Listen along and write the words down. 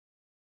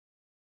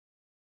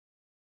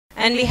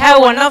And we have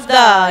one of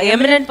the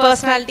eminent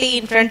personality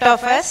in front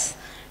of us,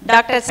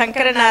 Dr.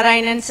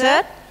 Sankaranarayanan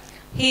sir.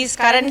 He is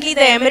currently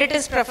the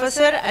Emeritus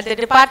Professor at the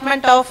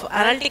Department of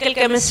Analytical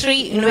Chemistry,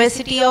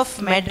 University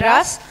of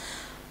Madras.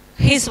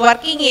 His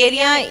working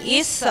area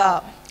is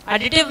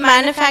additive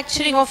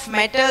manufacturing of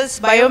metals,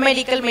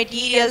 biomedical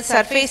materials,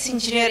 surface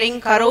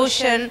engineering,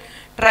 corrosion,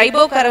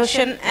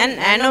 tribocorrosion and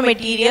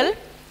nanomaterial.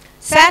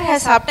 Sir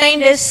has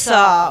obtained his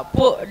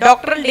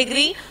doctoral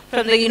degree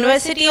from the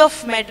University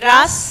of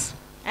Madras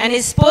and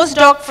his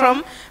postdoc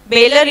from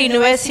Baylor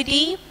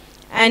University,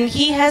 and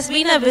he has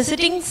been a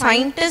visiting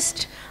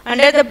scientist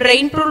under the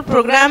Brain Pool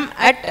program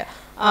at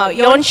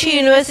Yonsei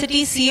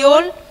University,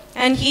 Seoul,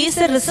 and he is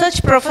a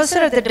research professor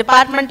at the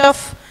Department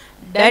of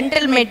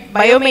Dental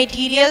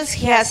Biomaterials.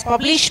 He has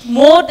published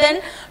more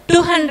than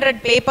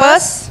 200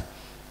 papers,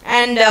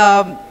 and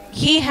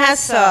he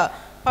has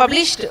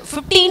published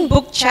 15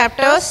 book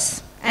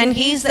chapters, and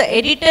he is the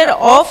editor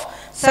of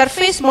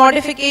Surface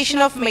Modification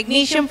of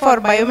Magnesium for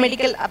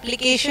Biomedical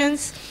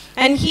Applications,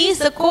 and he is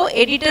the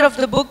co-editor of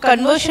the book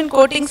Conversion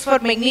Coatings for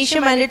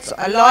Magnesium and its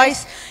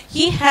Alloys.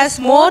 He has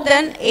more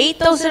than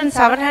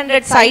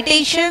 8,700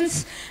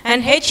 citations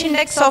and H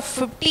index of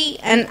 50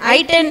 and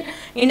I-10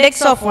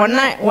 index of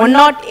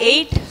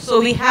 108.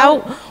 So we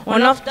have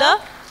one of the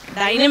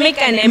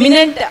dynamic and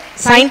eminent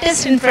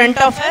scientists in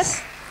front of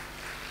us.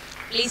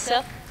 Please,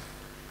 sir.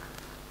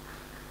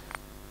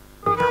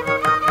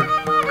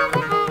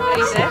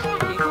 Please, sir.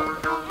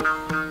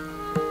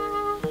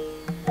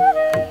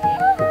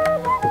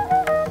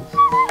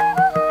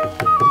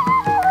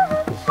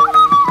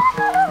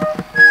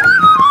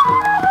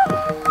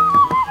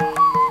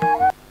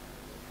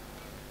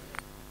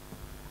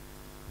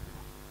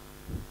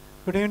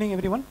 Good evening,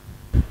 everyone.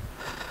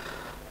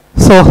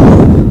 So,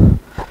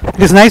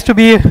 it is nice to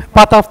be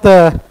part of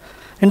the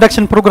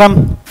induction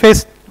program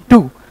phase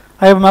 2.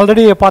 I am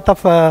already a part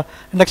of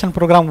induction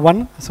program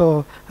 1,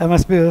 so I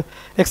must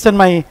extend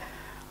my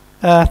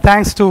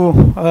thanks to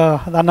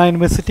the Anna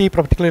University,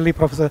 particularly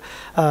Professor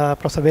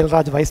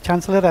Velraj, Vice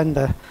Chancellor, and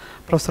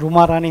Professor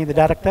Uma Rani, the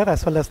Director,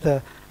 as well as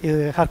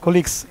her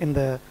colleagues in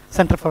the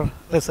Center for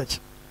Research.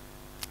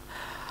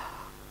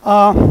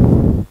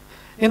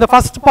 In the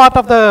first part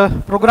of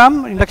the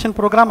program, induction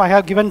program, I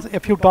have given a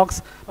few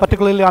talks,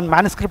 particularly on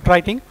manuscript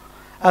writing,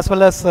 as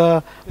well as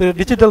the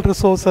digital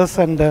resources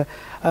and the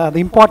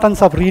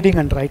importance of reading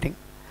and writing.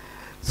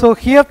 So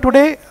here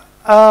today,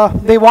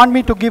 they want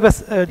me to give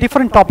us a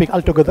different topic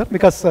altogether,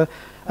 because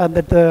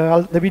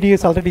the video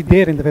is already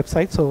there in the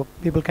website, so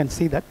people can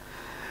see that.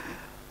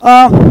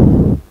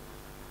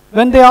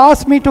 When they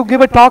asked me to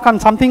give a talk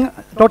on something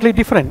totally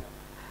different,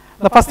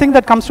 the first thing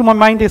that comes to my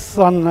mind is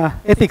on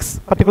ethics,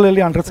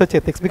 particularly on research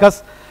ethics,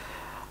 because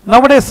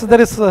nowadays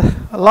there is a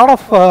lot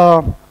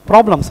of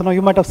problems.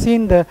 You might have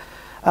seen the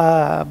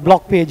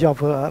blog page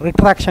of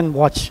Retraction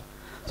Watch.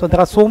 So there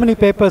are so many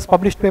papers,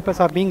 published papers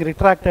are being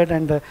retracted,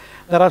 and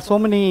there are so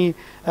many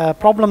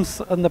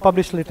problems in the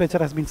published literature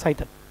has been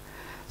cited.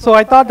 So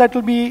I thought that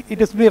it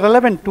is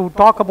relevant to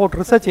talk about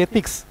research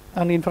ethics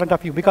in front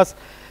of you, because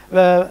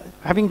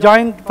having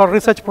joined for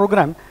research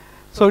program,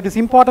 so it is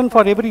important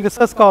for every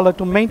research scholar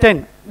to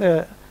maintain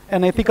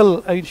an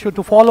ethical,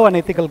 to follow an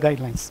ethical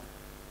guidelines.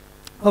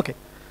 Okay,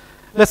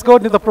 let's go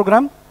to the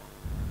program.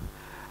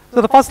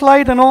 So the first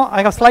slide,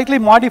 I have slightly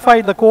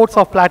modified the quotes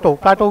of Plato.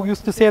 Plato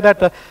used to say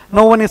that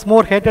no one is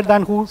more hated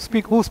than who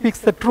speaks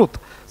the truth.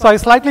 So I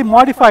slightly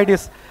modified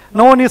this.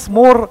 No one is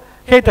more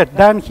hated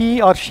than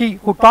he or she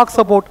who talks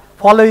about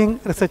following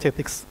research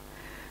ethics.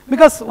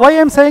 Because why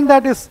I'm saying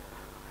that is,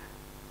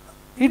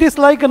 it is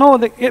like,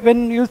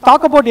 when you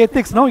talk about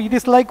ethics, it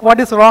is like what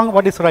is wrong,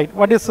 what is right,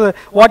 what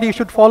you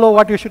should follow,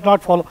 what you should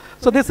not follow.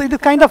 So it is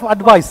kind of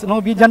advice.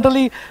 We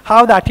generally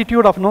have the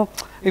attitude of,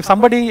 if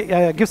somebody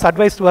gives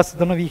advice to us,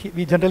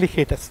 we generally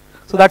hate us.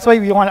 So that's why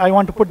I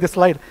want to put this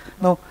slide.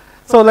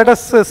 So let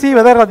us see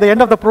whether at the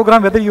end of the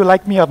program, whether you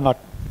like me or not.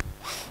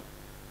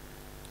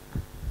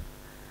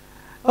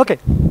 Okay.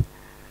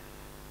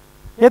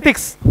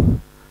 Ethics.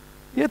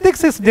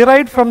 Ethics is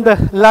derived from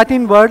the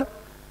Latin word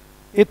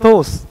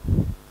ethos.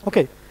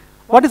 Okay,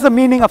 what is the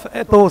meaning of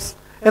ethos?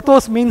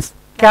 Ethos means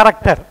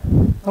character.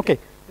 Okay,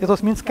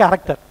 ethos means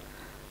character.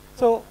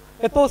 So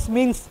ethos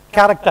means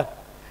character.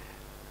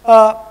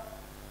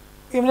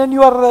 Even when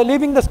you are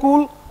leaving the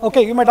school,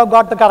 okay, you might have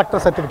got the character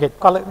certificate,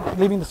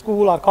 leaving the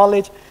school or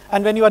college,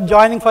 and when you are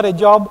joining for a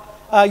job,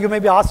 you may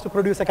be asked to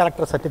produce a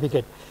character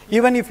certificate.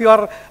 Even if you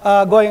are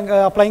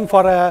applying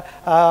for a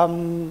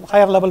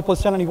higher level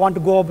position and you want to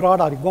go abroad,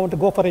 or you want to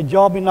go for a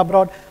job in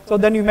abroad, so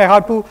then you may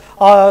have to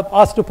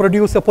ask to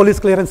produce a police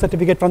clearance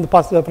certificate from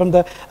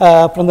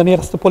the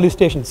nearest police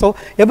station. So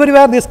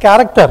everywhere this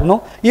character,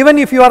 even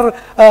if you are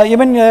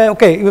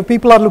if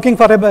people are looking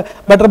for a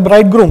better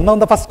bridegroom, now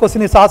the first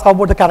question is asked, how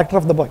about the character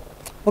of the boy?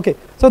 Okay,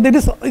 so it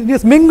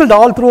is mingled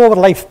all through our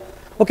life.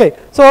 Okay,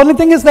 so only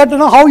thing is that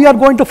how you are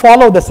going to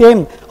follow the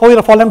same, how you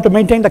are following to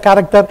maintain the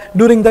character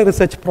during the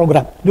research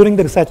program, during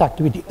the research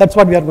activity. That's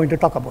what we are going to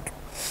talk about.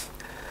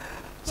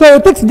 So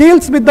ethics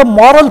deals with the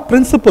moral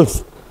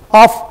principles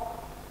of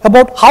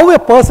about how a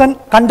person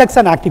conducts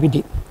an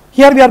activity.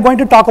 Here we are going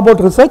to talk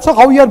about research, so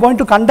how you are going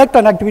to conduct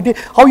an activity,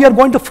 how you are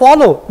going to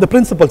follow the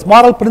principles,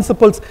 moral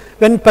principles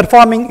when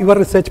performing your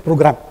research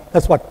program.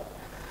 That's what.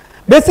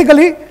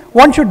 Basically,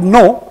 one should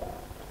know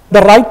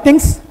the right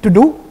things to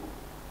do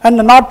and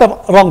not the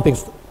wrong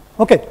things.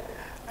 Okay.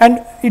 And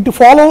to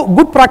follow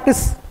good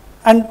practice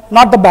and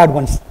not the bad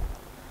ones.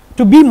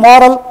 To be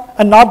moral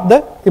and not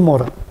the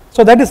immoral.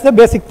 So that is the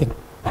basic thing.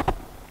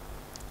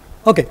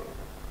 Okay.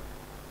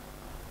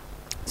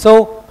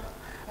 So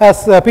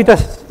as Peter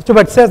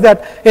Stewart says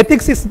that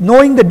ethics is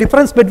knowing the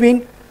difference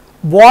between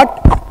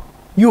what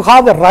you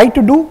have the right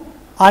to do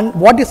and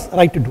what is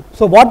right to do.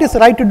 So what is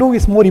right to do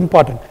is more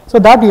important. So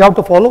that you have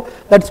to follow.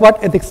 That's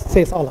what ethics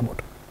says all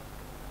about.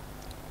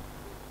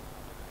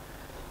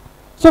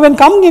 So when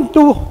coming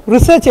into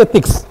research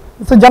ethics,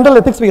 so general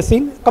ethics we have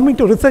seen, coming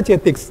to research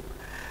ethics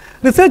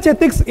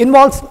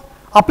involves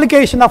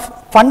application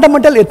of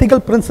fundamental ethical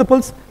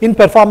principles in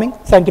performing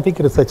scientific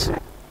research.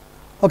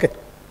 Okay.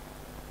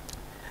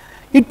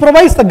 It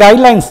provides the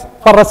guidelines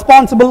for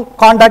responsible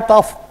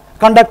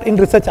conduct in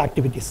research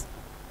activities.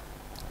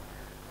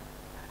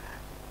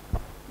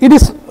 It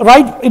is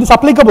right, it is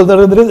applicable,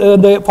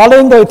 the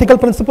following the ethical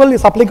principle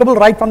is applicable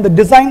right from the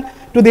design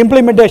to the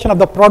implementation of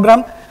the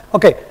program.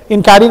 Okay,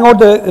 in carrying out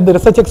the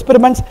research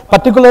experiments,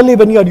 particularly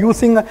when you are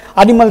using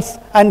animals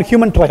and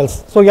human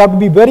trials. So you have to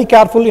be very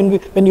careful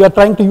when you are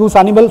trying to use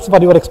animals for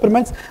your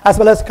experiments, as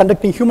well as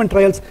conducting human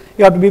trials.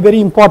 You have to be very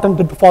important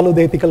to follow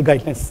the ethical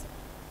guidelines.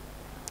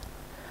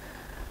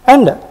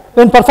 And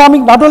when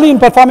performing, not only in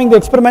performing the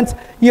experiments,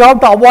 you have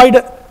to avoid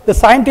the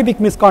scientific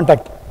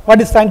misconduct.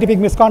 What is scientific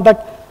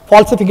misconduct?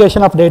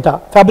 Falsification of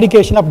data,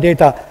 fabrication of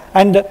data,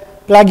 and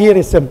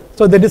plagiarism.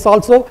 So that is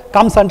also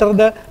comes under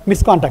the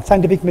misconduct,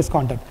 scientific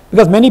misconduct,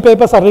 because many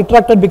papers are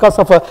retracted because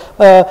of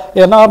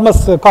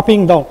enormous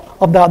copying down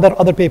of the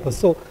other papers.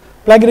 So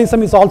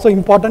plagiarism is also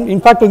important. In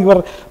fact,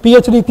 your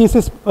PhD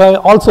thesis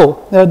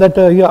also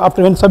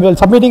after when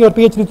submitting your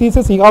PhD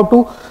thesis, you have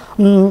to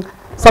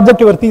subject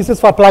your thesis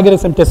for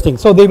plagiarism testing.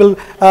 So they will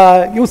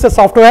use a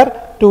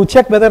software to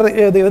check whether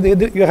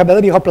you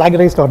have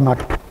plagiarized or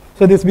not.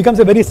 So this becomes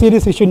a very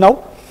serious issue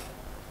now.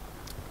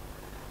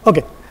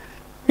 Okay.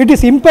 It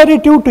is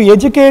imperative to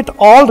educate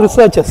all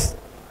researchers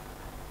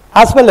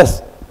as well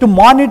as to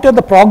monitor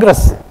the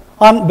progress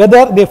on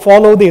whether they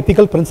follow the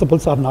ethical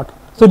principles or not.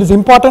 So it is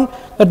important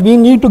that we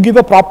need to give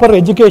a proper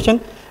education,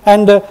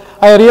 and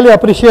I really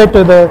appreciate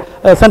the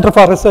Center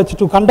for Research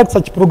to conduct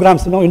such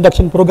programs,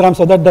 induction programs,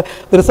 so that the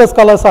research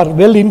scholars are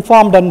well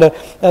informed and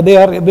they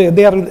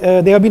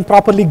have been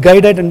properly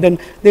guided, and then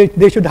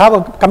they should have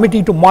a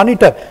committee to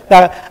monitor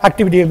the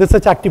activity,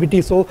 research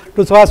activity, so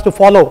as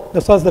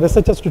the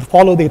researchers to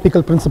follow the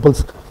ethical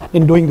principles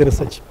in doing the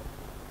research.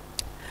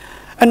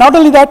 And not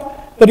only that,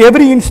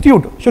 every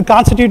institute should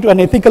constitute an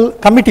ethical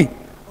committee,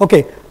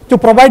 okay, to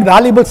provide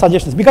valuable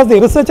suggestions, because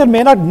the researcher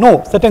may not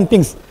know certain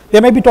things. They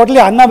may be totally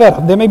unaware.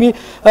 They may be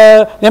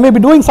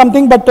doing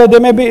something, but they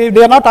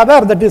are not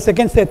aware that it is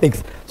against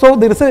ethics.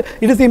 So it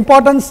is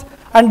importance,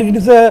 and it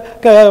is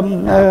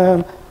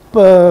a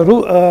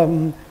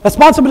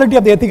responsibility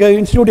of the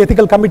institute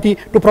ethical committee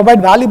to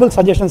provide valuable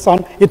suggestions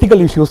on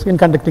ethical issues in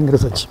conducting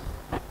research.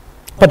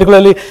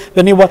 Particularly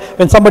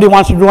when somebody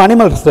wants to do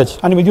animal research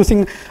and we're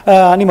using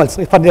animals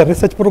for their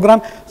research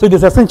program, so it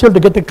is essential to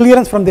get a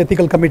clearance from the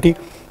ethical committee,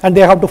 and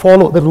they have to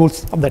follow the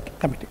rules of that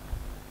committee.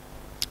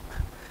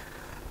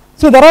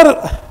 So there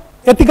are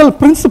ethical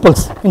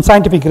principles in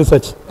scientific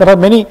research. There are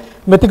many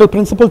ethical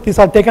principles. These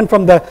are taken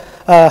from the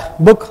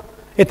book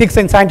Ethics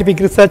in Scientific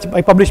Research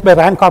published by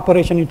RAND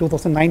Corporation in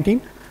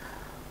 2019.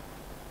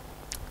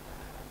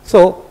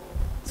 So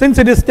since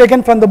it is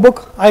taken from the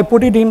book, I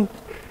put it in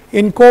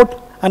quote,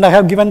 and I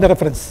have given the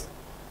reference.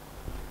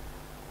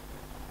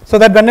 So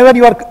that whenever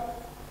you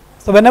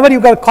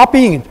are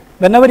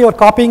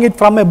copying it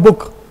from a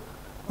book,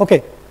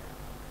 okay,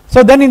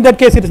 so then in that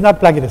case it is not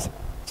plagiarism.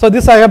 So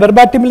this I have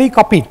verbatimly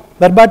copied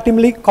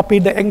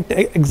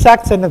the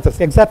exact sentences,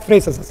 exact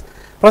phrases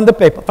from the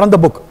paper, from the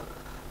book.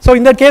 So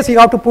in that case, you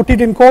have to put it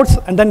in quotes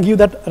and then give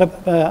that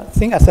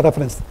thing as a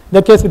reference. In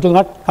that case, it will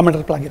not come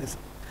under plagiarism.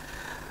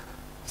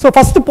 So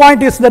first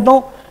point is that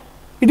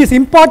it is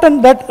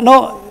important that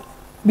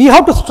we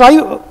have to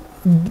strive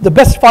the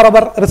best for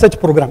our research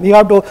program. We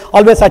have to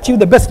always achieve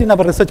the best in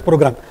our research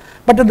program.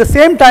 But at the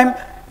same time,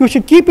 you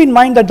should keep in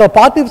mind that the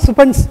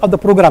participants of the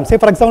program, say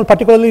for example,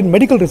 particularly in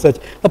medical research,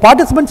 the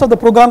participants of the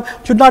program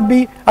should not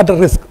be at a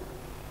risk.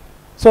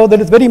 So that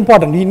is very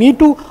important. You need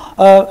to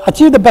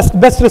achieve the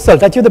best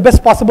result, achieve the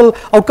best possible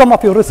outcome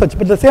of your research.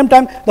 But at the same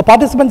time, the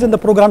participants in the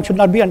program should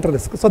not be under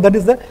risk. So that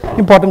is the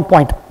important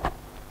point.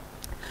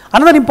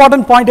 Another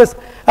important point is,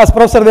 as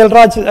Professor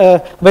Velraj,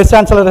 Vice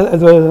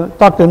Chancellor,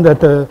 talked in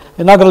that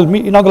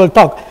inaugural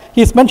talk,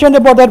 he's mentioned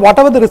about that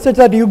whatever the research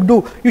that you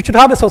do, you should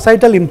have a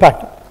societal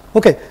impact.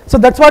 Okay, so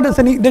that's what is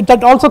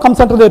that also comes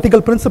under the ethical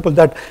principle,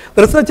 that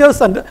the researchers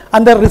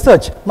and their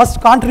research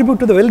must contribute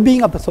to the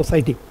well-being of the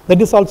society.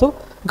 That is also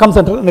comes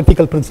under an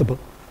ethical principle.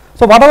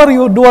 So whatever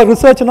you do a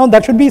research,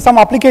 that should be some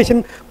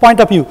application point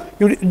of view.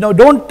 You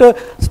don't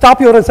stop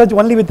your research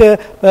only with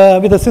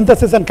the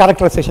synthesis and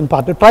characterization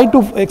part. You try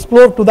to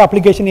explore to the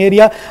application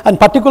area, and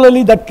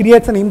particularly that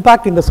creates an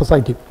impact in the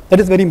society. That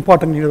is very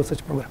important in your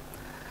research program.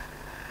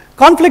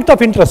 Conflict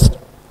of interest.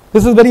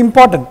 This is very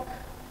important,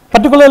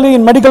 particularly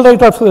in medical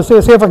writers.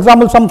 Say for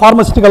example, some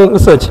pharmaceutical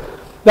research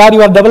where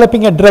you are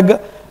developing a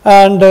drug,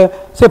 and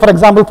say for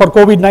example for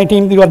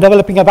COVID-19 you are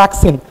developing a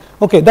vaccine.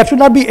 Okay, there should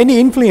not be any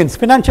influence,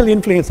 financial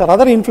influence or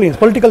other influence,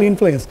 political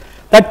influence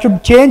that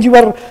should change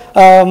your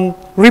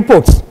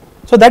reports.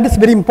 So that is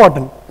very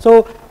important.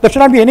 So there should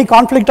not be any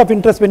conflict of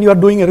interest when you are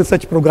doing a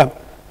research program.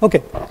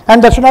 Okay,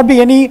 and there should not be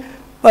any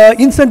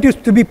incentives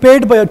to be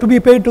paid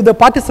to the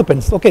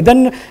participants. Okay,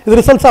 then the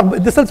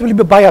results will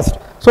be biased.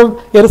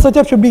 So a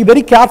researcher should be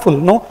very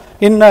careful,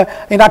 in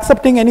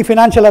accepting any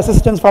financial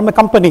assistance from a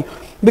company,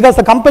 because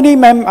the company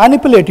may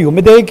manipulate you.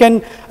 They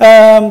can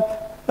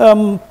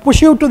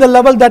push you to the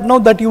level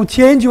that you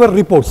change your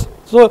reports.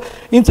 So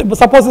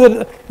suppose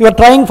you are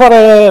trying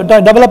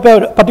to develop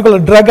a particular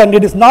drug and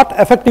it is not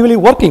effectively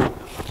working,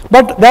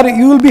 but there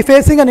you will be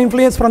facing an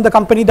influence from the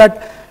company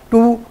that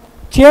to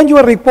change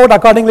your report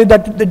accordingly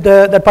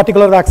that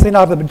particular vaccine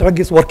or the drug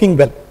is working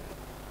well.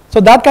 So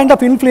that kind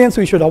of influence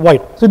we should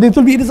avoid. So it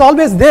is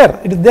always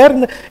there. It is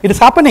there. It is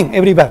happening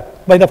everywhere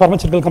by the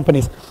pharmaceutical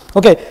companies.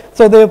 Okay.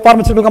 So the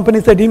pharmaceutical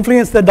companies that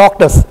influence the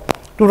doctors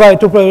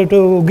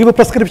to give a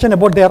prescription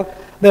about their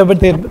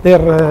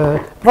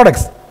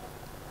products.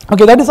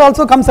 Okay, that is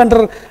also comes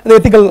under the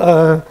ethical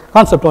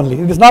concept only.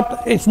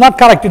 It's not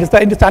correct. It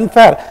is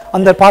unfair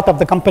on the part of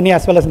the company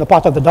as well as on the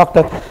part of the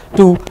doctor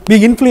to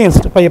be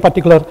influenced by a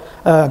particular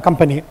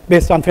company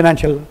based on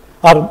financial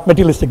or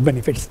materialistic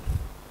benefits.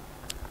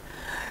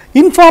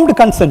 Informed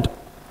consent.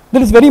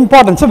 That is very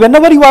important. So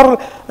whenever you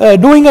are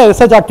doing a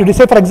research activity,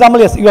 say for example,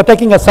 yes, you are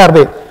taking a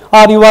survey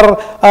or you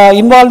are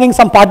involving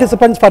some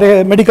participants for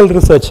a medical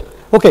research.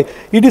 Okay,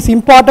 it is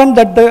important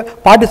that the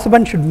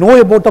participant should know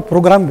about the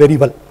program very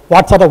well.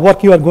 What sort of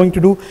work you are going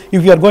to do,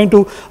 if you are going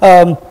to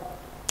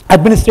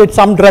administrate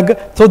some drug,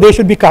 so they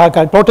should be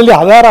totally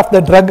aware of the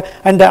drug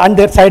and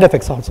their side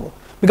effects also.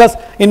 Because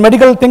in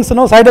medical things,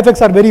 side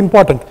effects are very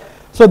important.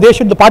 So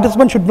the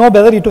participant should know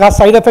whether it has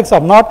side effects or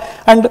not,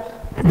 and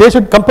they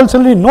should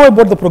compulsorily know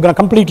about the program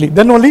completely.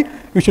 Then only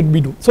you should be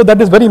do. So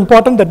that is very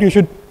important, that you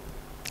should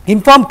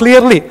inform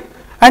clearly,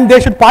 and they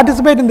should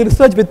participate in the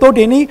research without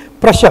any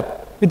pressure.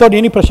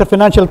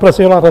 Financial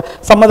pressure or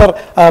some other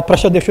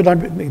pressure, they should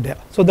not be there.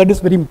 So that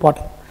is very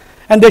important.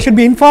 And they should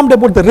be informed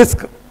about the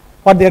risk,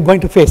 what they are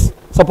going to face.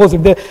 Suppose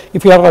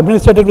if you are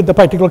administered with a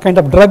particular kind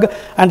of drug,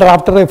 and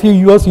after a few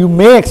years you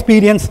may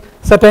experience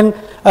certain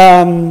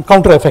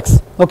counter effects,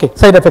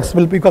 side effects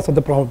will because of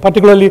the problem.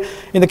 Particularly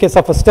in the case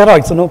of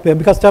steroids,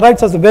 because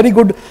steroids are very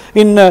good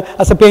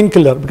as a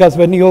painkiller, because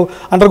when you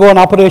undergo an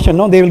operation,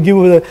 they will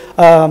give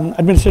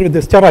administered with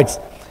the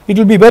steroids. It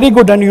will be very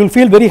good and you will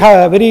feel very,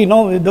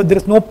 there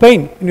is no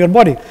pain in your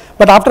body.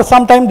 But after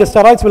some time, the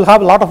steroids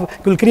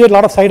will create a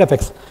lot of side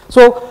effects.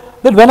 So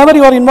that whenever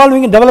you are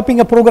involving in developing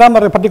a program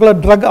or a particular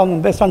drug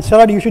based on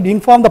steroid, you should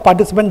inform the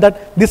participant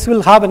that this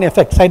will have an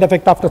effect, side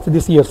effect after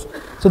these years.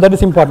 So that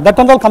is important. That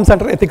all comes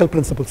under ethical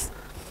principles.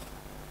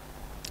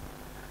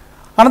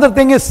 Another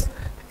thing is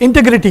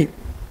integrity.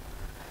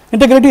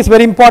 Integrity is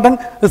very important.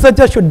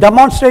 Researchers should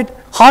demonstrate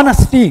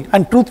honesty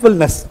and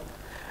truthfulness.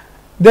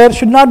 There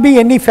should not be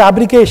any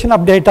fabrication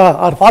of data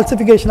or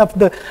falsification of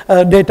the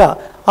data,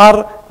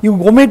 or you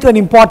omit an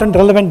important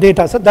relevant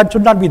data. So that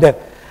should not be there.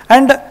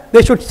 And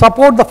they should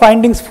support the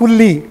findings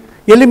fully,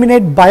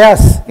 eliminate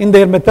bias in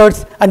their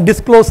methods, and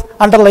disclose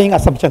underlying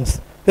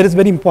assumptions. That is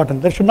very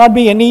important. There should not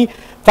be any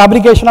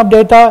fabrication of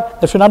data.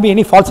 There should not be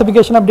any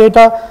falsification of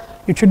data.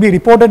 It should be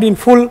reported in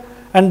full.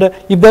 And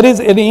if there is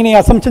any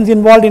assumptions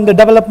involved in the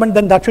development,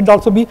 then that should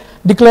also be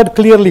declared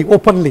clearly,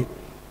 openly.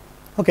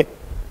 Okay.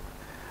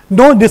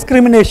 No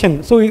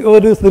discrimination. So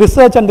the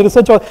research and the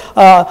research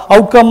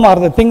outcome are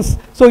the things.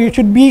 So it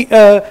should be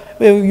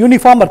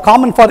uniform or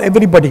common for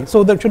everybody.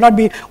 So there should not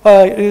be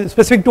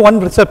specific to one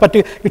research, but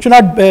you should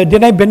not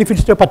deny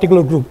benefits to a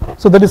particular group.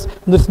 So there is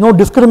no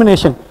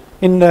discrimination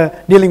in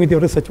dealing with your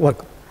research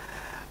work.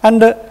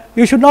 And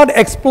you should not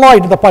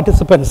exploit the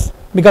participants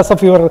because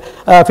of your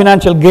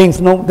financial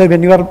gains.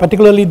 When you are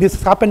particularly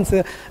this happens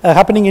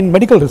happening in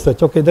medical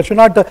research. Okay, there should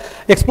not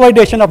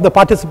exploitation of the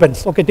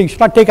participants. Okay, you should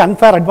not take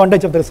unfair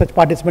advantage of the research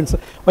participants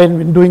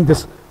when doing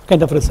this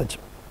kind of research.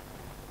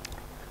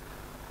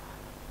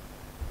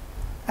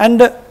 And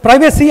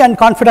privacy and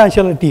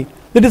confidentiality.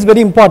 That is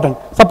very important.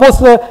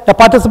 Suppose a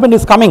participant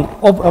is coming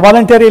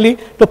voluntarily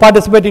to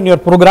participate in your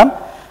program,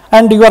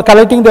 and you are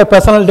collecting their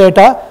personal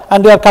data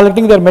and they are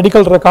collecting their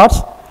medical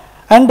records,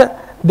 and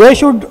they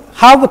should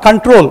have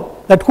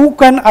control that who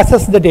can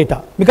access the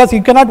data, because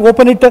you cannot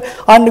open it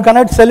and you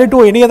cannot sell it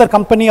to any other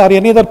company or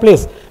any other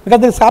place, because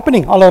this is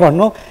happening all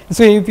around.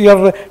 So if you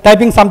are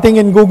typing something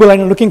in Google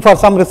and looking for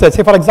some research,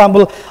 say for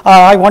example,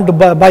 I want to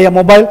buy a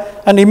mobile,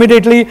 and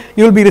immediately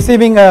you will be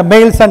receiving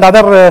mails and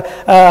other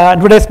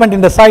advertisement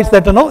in the sites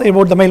that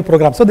about the mail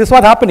program. So this is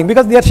what happening,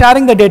 because they are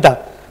sharing the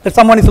data. that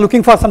someone is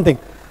looking for something.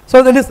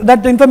 So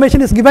that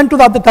information is given to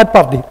the third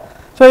party.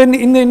 So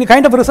in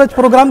kind of research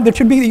program, there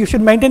should be, you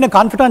should maintain a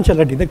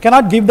confidentiality. They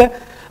cannot give the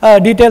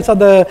details of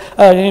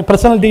the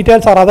personal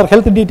details or other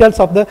health details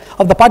of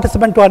the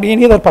participant to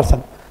any other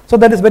person. So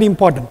that is very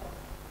important.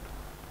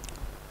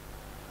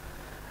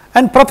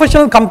 And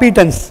professional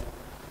competence.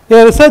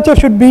 A researcher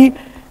should be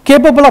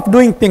capable of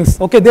doing things.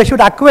 Okay, they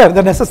should acquire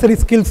the necessary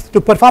skills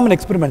to perform an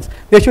experiment.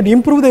 They should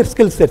improve their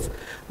skill sets.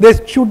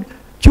 They should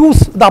choose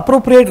the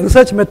appropriate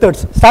research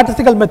methods,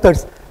 statistical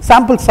methods,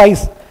 sample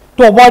size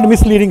to avoid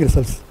misleading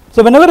results.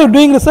 So whenever you're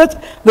doing research,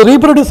 the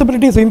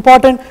reproducibility is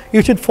important.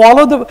 You should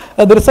follow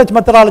the research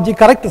methodology,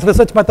 correct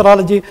research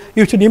methodology.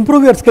 You should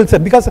improve your skill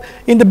set, because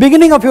in the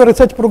beginning of your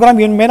research program,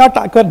 you may not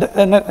acquire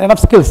enough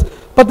skills.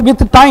 But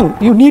with time,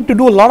 you need to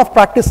do a lot of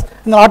practice,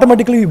 and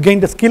automatically you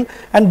gain the skill,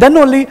 and then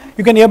only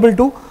you can able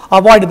to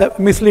avoid the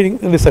misleading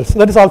results.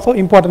 That is also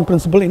important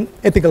principle in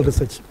ethical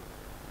research.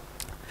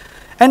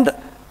 And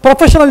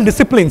professional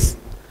disciplines.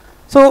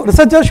 So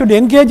researchers should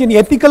engage in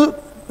ethical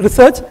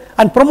research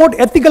and promote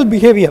ethical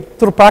behavior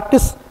through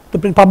practice,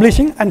 through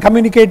publishing and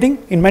communicating,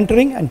 in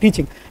mentoring and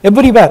teaching.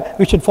 Everywhere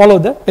we should follow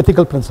the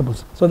ethical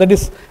principles. So that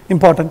is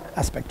important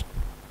aspect.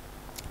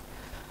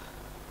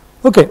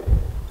 Okay.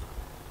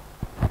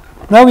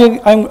 Now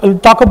I will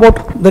talk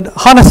about the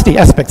honesty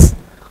aspects.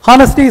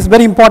 Honesty is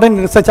very important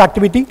in research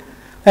activity.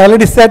 I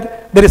already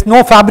said there is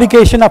no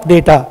fabrication of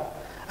data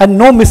and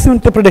no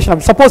misinterpretation.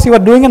 Suppose you are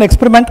doing an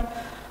experiment,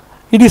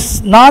 it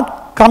is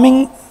not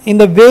coming in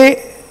the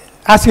way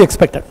as you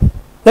expected.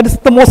 That is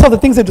the most of the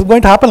things that is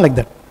going to happen like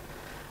that.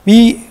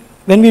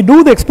 When we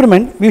do the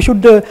experiment, we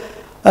should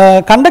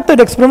conduct that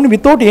experiment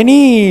without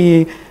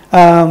any,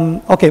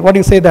 okay, what do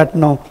you say that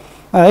now?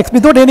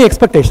 Without any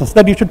expectations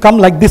that you should come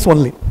like this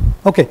only.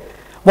 Okay,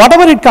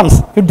 whatever it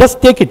comes, you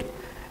just take it.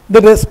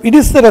 It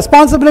is the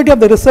responsibility of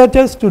the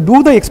researchers to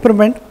do the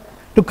experiment,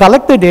 to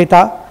collect the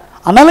data,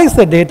 analyze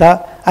the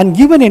data, and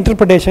give an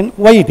interpretation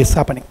why it is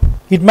happening.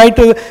 It might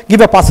give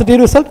a positive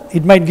result,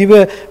 it might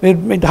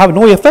have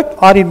no effect,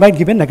 or it might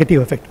give a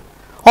negative effect.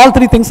 All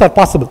three things are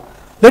possible.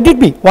 Let it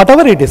be,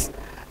 whatever it is.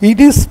 It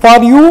is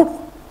for you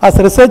as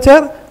a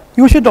researcher,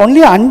 you should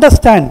only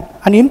understand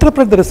and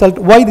interpret the result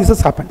why this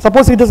has happened.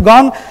 Suppose it has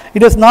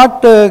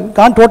not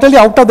gone totally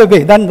out of the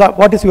way, then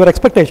what is your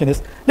expectation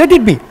is. Let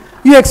it be.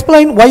 You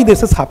explain why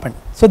this has happened.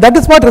 So that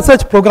is what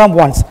research program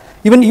wants.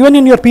 Even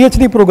in your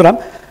PhD program,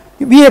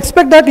 we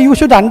expect that you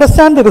should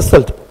understand the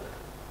result,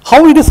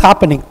 how it is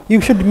happening.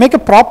 You should make a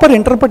proper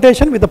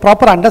interpretation with a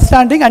proper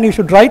understanding, and you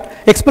should write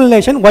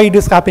explanation why it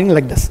is happening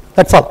like this.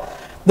 That's all.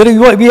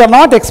 We are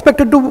not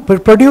expected to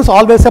produce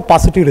always a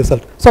positive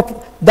result.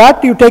 So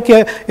that you take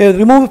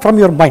remove from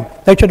your mind.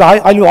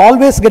 I will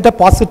always get a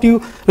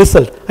positive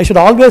result. I should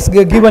always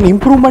give an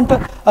improvement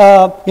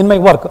in my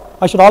work.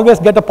 I should always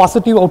get a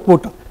positive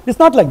output. It's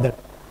not like that.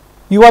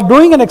 You are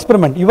doing an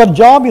experiment. Your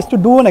job is to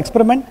do an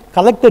experiment,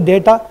 collect the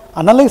data,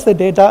 analyze the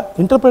data,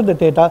 interpret the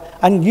data,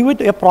 and give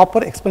it a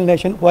proper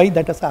explanation why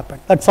that has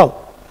happened. That's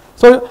all.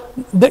 So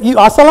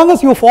as long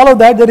as you follow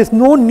that, there is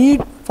no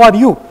need for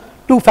you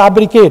to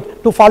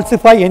fabricate, to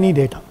falsify any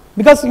data,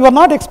 because you are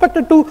not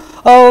expected to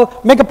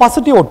make a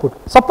positive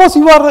output. Suppose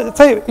you are,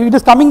 say, it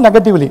is coming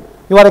negatively.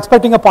 You are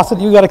expecting a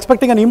positive. You are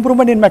expecting an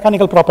improvement in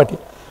mechanical property,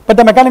 but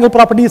the mechanical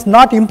property is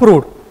not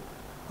improved.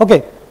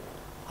 Okay,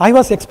 I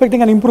was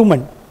expecting an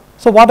improvement.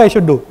 So what I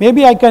should do?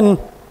 Maybe I can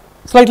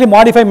slightly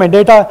modify my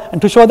data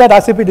and to show that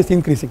as if it is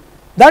increasing.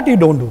 That you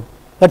don't do.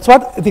 That's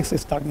what ethics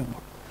is talking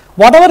about.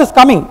 Whatever is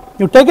coming,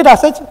 you take it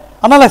as such,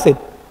 analyze it.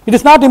 It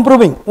is not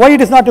improving. Why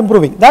it is not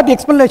improving? That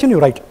explanation you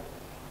write.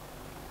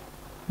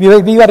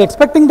 We are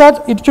expecting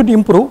that it should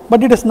improve,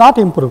 but it is not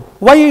improved.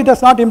 Why it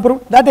has not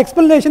improved? That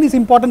explanation is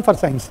important for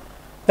science.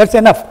 That's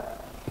enough.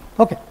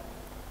 Okay.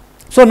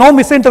 So no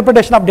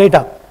misinterpretation of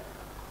data.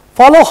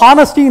 Follow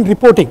honesty in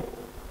reporting.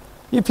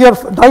 If you are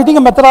writing a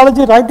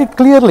methodology, write it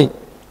clearly.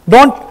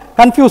 Don't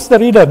confuse the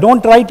reader.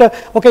 Don't write,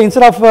 okay,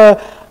 instead of,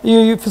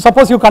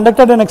 suppose you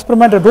conducted an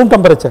experiment at room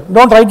temperature,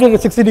 don't write it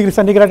at 60 degrees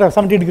centigrade or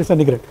 70 degrees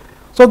centigrade.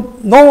 So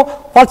no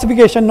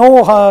falsification,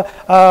 no,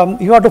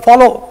 you have to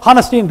follow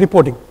honesty in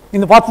reporting.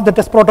 In what's the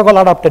test protocol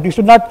adopted? You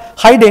should not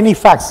hide any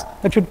facts.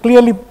 That should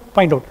clearly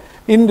find out.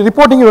 In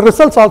reporting your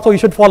results also, you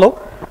should follow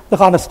the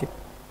honesty.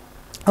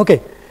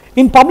 Okay.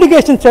 In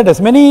publication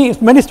status, many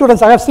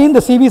students, I have seen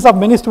the CVs of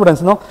many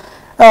students,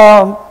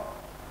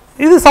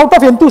 it is out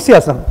of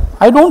enthusiasm.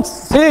 I don't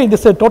say it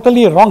is a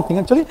totally wrong thing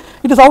actually.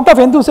 It is out of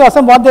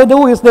enthusiasm. What they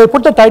do is they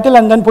put the title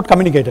and then put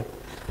communicated.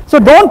 So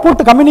don't put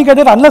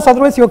communicated unless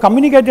otherwise you have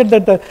communicated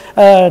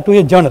that to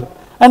a journal.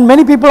 And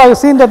many people I have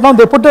seen that now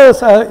they put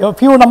a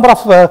few number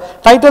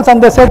of titles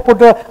and they said put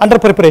under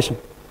preparation.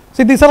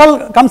 See, these are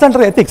all comes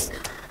under ethics.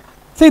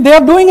 See, they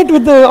are doing it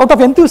with out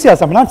of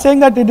enthusiasm. I'm not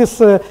saying that it is,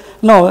 they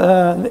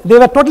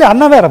were totally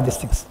unaware of these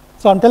things.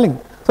 So I'm telling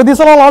you. So these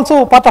are all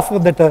also part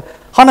of that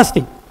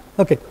honesty.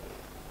 Okay.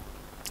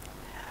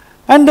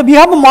 And we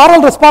have a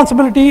moral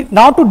responsibility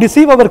not to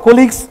deceive our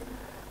colleagues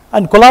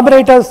and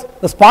collaborators,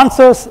 the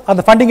sponsors, and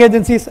the funding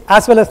agencies,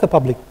 as well as the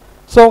public.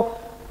 So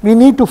we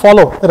need to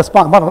follow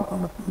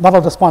the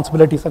moral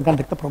responsibilities and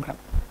conduct the program.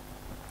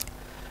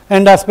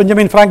 And as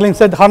Benjamin Franklin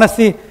said,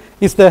 honesty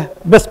is the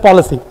best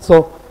policy.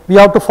 So we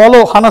have to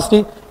follow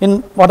honesty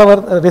in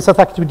whatever research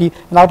activity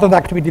and other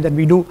activity that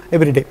we do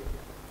every day.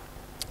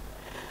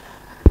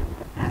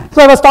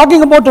 So I was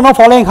talking about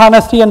following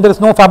honesty and there is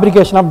no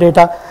fabrication of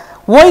data.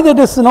 Why that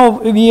is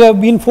we have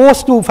been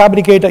forced to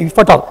fabricate, if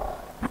at all.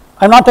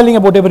 I am not telling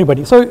about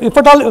everybody. So if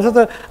at all,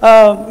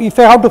 if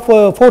I have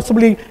to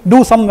forcibly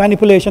do some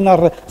manipulation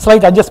or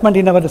slight adjustment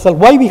in our result,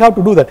 why we have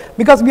to do that?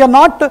 Because we are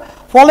not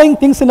following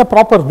things in a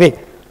proper way.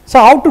 So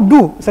how to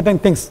do certain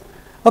things?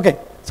 Okay.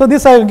 So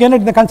this I again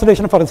in the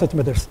consideration for research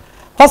methods.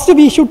 First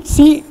we should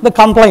see the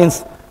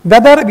compliance,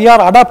 whether we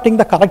are adopting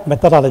the correct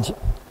methodology.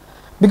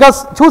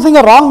 Because choosing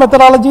a wrong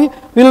methodology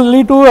will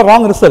lead to a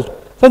wrong result.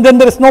 So then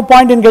there is no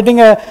point in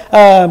getting a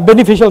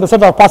beneficial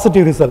result or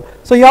positive result.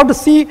 So you have to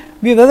see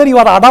whether you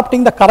are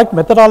adopting the correct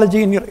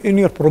methodology in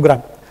your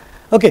program.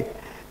 Okay.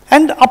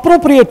 And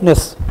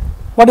appropriateness.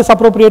 What is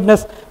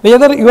appropriateness?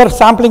 Whether your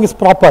sampling is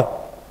proper.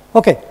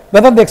 Okay.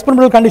 Whether the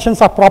experimental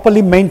conditions are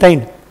properly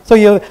maintained. So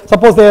you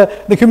suppose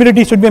the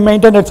humidity should be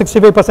maintained at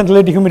 65%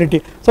 relative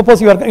humidity.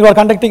 Suppose you are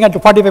conducting at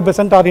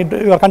 45%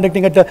 or you are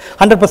conducting at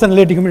 100%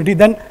 relative humidity,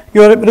 then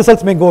your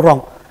results may go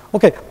wrong.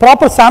 Okay,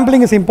 proper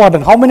sampling is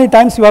important. How many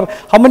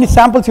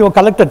samples you have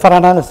collected for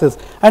analysis,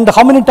 and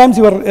how many times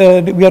we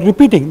are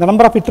repeating the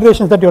number of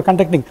iterations that you are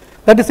conducting.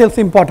 That is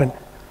also important.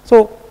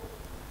 So,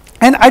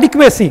 and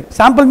adequacy.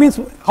 Sample means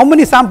how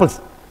many samples.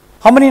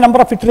 How many number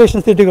of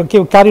iterations that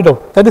you carried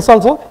out, that is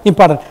also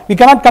important. We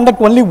cannot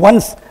conduct only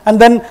once and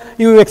then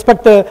you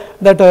expect that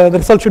the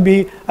result should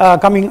be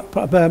coming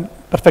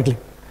perfectly.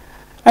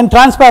 And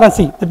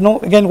transparency,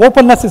 again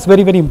openness is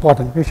very, very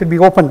important. We should be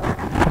open,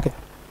 okay,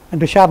 and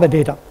to share the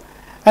data.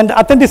 And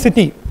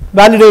authenticity,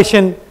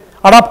 validation,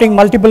 adopting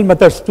multiple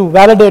methods to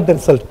validate the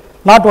result.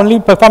 Not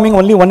only performing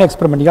only one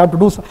experiment, you have to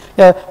do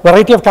a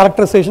variety of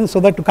characterizations so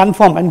that to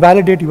confirm and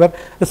validate your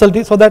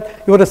result so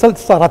that your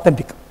results are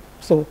authentic.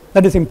 So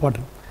that is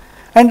important.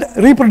 And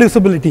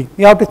reproducibility,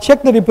 you have to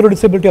check the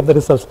reproducibility of the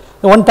results.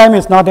 The one time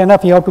is not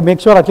enough, you have to make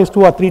sure at least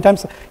 2 or 3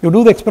 times you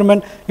do the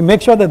experiment, you make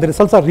sure that the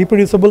results are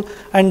reproducible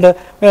and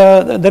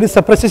there is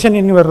a precision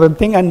in your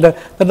thing and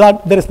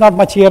there is not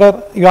much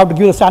error. You have to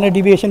give the standard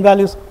deviation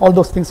values, all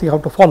those things you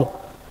have to follow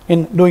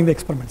in doing the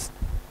experiments.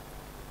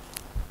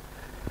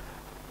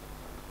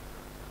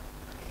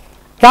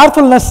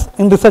 Carefulness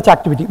in research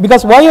activity,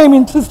 because why I am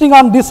insisting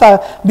on this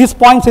these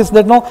points is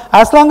that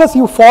as long as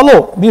you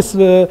follow these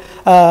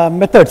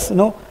methods,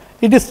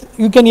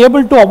 you can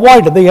able to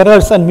avoid the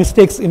errors and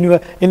mistakes in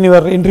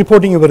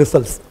reporting your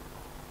results.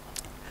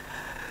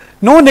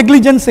 No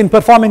negligence in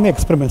performing the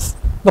experiments.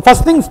 The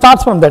first thing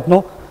starts from that.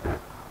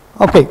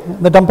 Okay,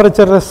 the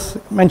temperature is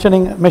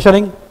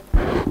measuring.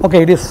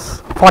 Okay, it is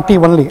 40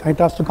 only. It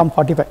has to come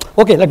 45.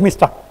 Okay, let me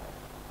start.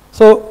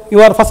 So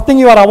first thing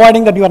you are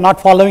avoiding that you are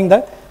not following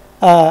the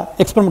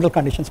experimental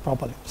conditions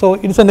properly. So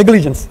it is a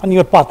negligence on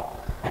your part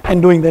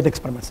in doing that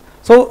experiments.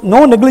 So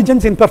no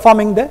negligence in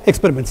performing the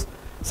experiments.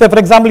 Say for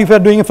example, if you are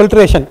doing a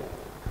filtration,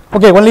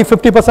 okay, only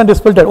 50% is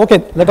filtered.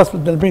 Okay, let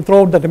me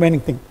throw out the remaining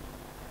thing.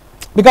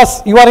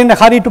 Because you are in a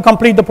hurry to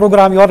complete the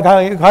program, you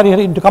are in a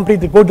hurry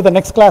to go to the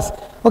next class.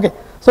 Okay,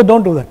 so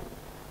don't do that.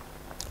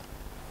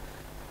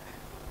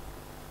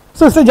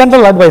 So it's a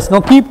general advice.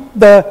 Keep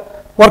the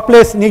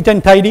workplace neat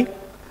and tidy.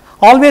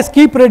 Always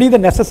keep ready the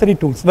necessary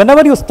tools.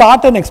 Whenever you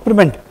start an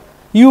experiment,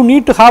 you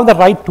need to have the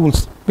right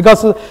tools,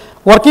 because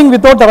working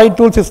without the right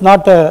tools is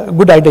not a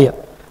good idea.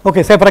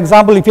 Okay, say for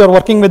example, if you are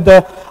working with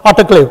the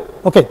autoclave,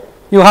 okay,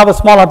 you have a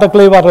small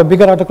autoclave or a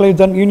bigger autoclave,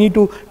 then you need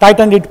to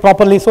tighten it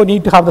properly, so you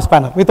need to have the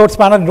spanner. Without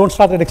spanner, you don't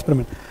start an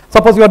experiment.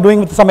 Suppose you are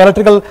doing with some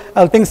electrical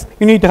things,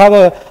 you need to have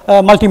a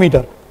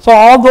multimeter. So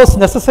all those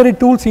necessary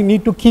tools you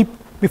need to keep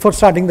before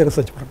starting the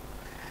research program.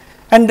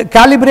 And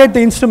calibrate the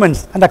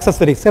instruments and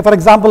accessories. Say for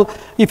example,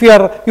 if you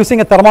are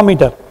using a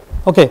thermometer,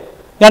 okay,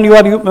 and you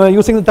are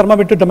using the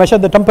thermometer to measure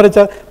the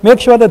temperature, make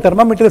sure the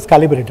thermometer is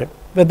calibrated,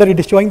 whether it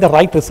is showing the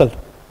right result,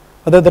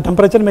 whether the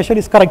temperature measure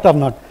is correct or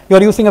not. You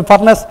are using a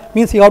furnace,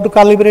 means you have to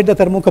calibrate the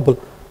thermocouple.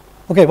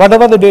 Okay,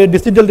 whatever the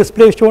digital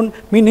display is shown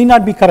need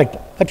not be correct.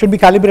 That should be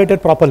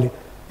calibrated properly.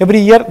 Every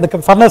year, the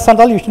furnace and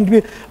all, you should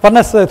be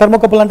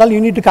thermocouple and all, you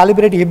need to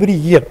calibrate every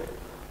year.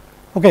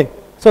 Okay.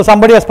 So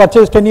somebody has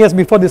purchased 10 years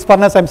before this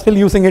furnace, I am still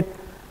using it.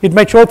 It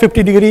might show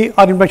 50 degree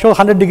or it might show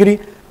 100 degree.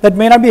 That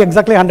may not be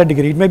exactly 100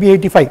 degree. It may be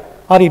 85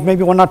 or it may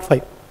be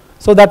 105.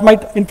 So that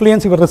might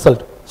influence your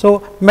result. So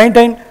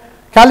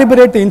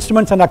calibrate the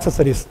instruments and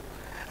accessories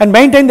and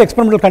maintain the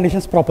experimental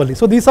conditions properly.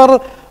 So these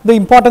are the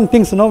important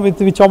things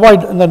which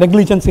avoid the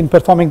negligence in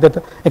performing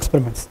the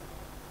experiments.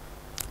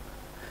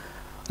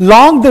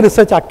 Log the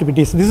research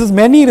activities. This is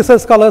many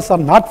research scholars are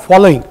not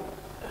following.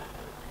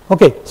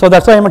 Okay, so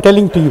that's why I am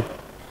telling to you.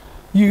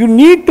 You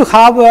need to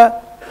have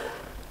a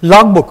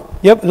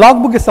logbook.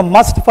 Logbook is a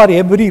must for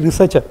every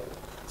researcher.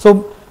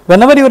 So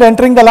whenever you are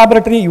entering the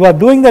laboratory, you are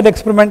doing that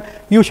experiment,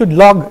 you should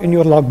log in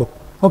your logbook.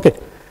 Okay.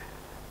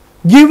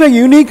 Give a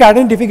unique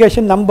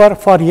identification number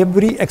for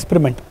every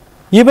experiment.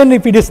 Even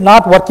if it is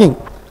not working,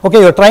 okay,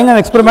 you are trying an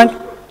experiment,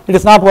 it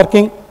is not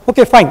working,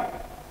 okay, fine.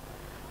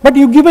 But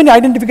you give an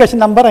identification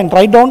number and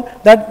write down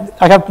that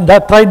I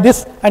have tried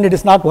this and it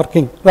is not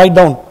working. Write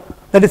down.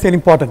 That is very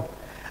important.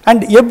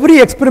 And every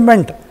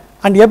experiment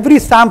and every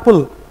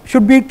sample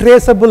should be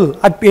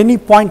traceable at any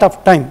point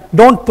of time.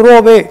 Don't throw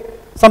away.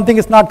 Something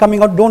is not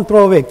coming out, don't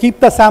throw away. Keep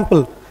the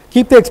sample.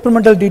 Keep the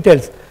experimental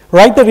details.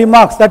 Write the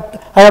remarks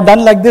that I have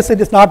done like this, it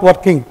is not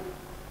working.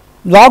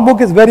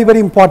 Logbook is very, very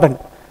important.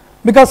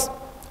 Because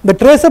the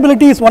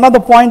traceability is one of the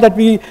points that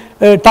we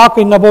talk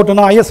in about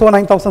ISO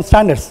 9000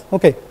 standards.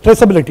 Okay,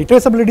 traceability.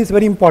 Traceability is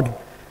very important.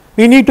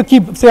 We need to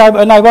keep, say,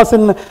 when I was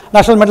in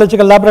National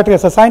Metallurgical Laboratory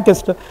as a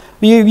scientist,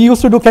 we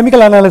used to do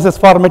chemical analysis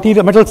for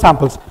metal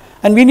samples.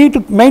 And we need to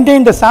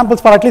maintain the samples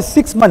for at least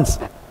 6 months.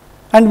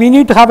 And we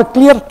need to have a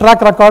clear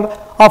track record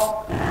of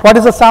what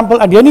is the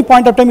sample. At any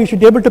point of time, you should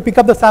be able to pick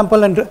up the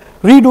sample and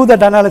redo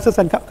that analysis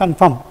and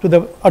confirm to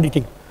the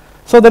auditing.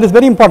 So that is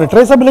very important.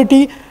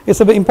 Traceability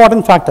is an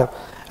important factor.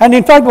 And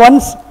in fact,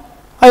 once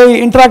I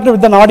interacted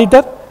with an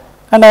auditor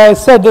and I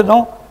said,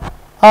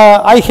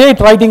 I hate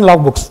writing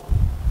logbooks.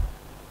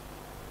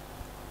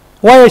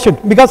 Why I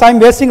should? Because I am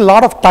wasting a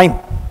lot of time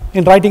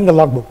in writing the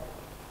logbook.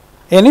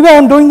 Anyway, I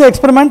am doing the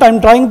experiment, I am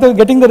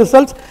getting the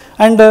results,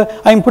 and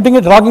I am putting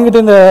it, logging it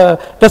in the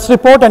test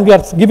report, and we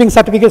are giving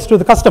certificates to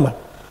the customer.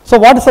 So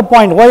what is the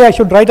point? Why I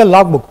should write a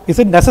logbook? Is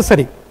it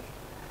necessary?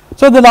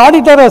 So the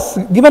auditor has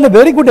given a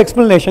very good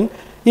explanation.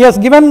 He has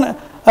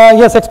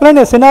explained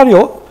a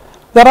scenario.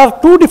 There are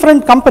two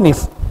different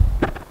companies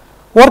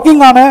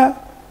working on a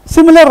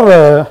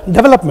similar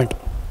development.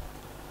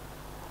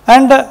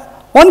 And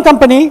one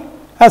company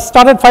has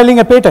started filing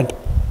a patent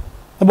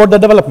about the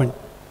development.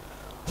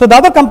 So the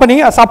other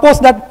company, suppose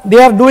that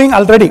they are doing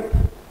already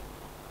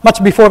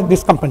much before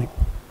this company.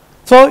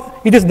 So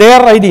it is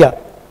their idea.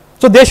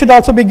 So they should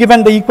also be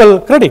given the equal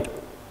credit.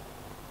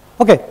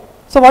 Okay.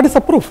 So what is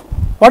the proof?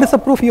 What is the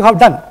proof you have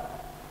done?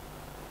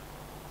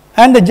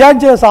 And the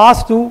judge has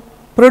asked to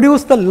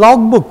produce the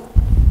logbook.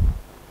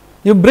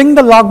 You bring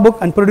the logbook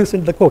and produce it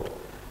in the court.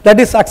 That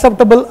is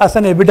acceptable as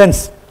an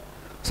evidence.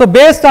 So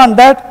based on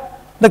that,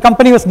 the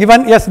company was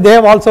given, yes, they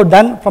have also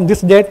done from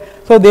this date,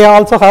 so they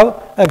also have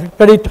a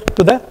credit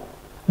to the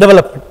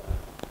development.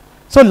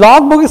 So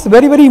logbook is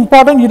very, very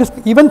important. It is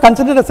even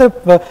considered as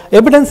a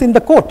evidence in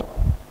the court.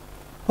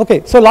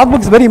 Okay, so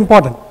logbook is very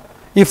important.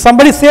 If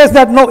somebody says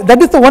that, no,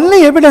 that is the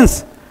only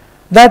evidence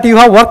that you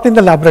have worked in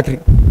the laboratory.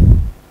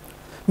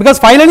 Because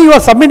finally you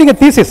are submitting a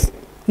thesis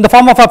in the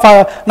form of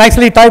a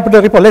nicely typed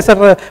report, laser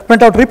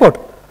printout report.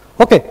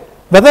 Okay,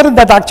 whether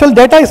that actual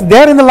data is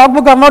there in the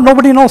logbook or not,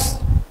 nobody knows.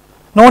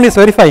 No one is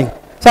verifying.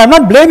 So I am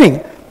not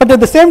blaming, but at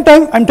the same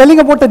time I am telling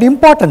about the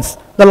importance,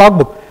 the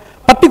logbook.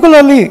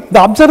 Particularly the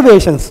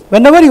observations.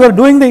 Whenever you are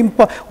doing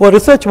the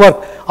research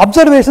work,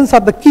 observations are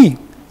the key.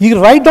 You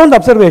write down the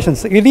observations.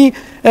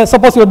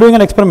 Suppose you are doing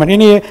an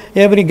experiment,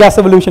 every gas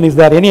evolution is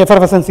there, any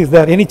effervescence is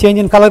there, any change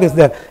in color is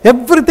there.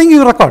 Everything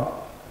you record.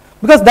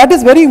 Because that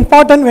is very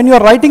important when you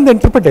are writing the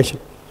interpretation.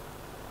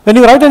 When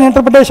you write an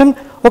interpretation,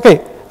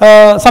 okay,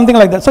 something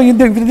like that. So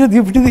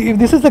if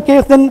this is the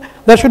case, then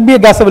there should be a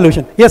gas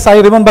evolution. Yes, I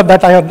remember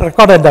that, I have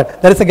recorded that.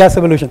 There is a gas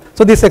evolution.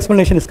 So this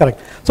explanation is correct.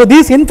 So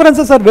these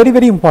inferences are very,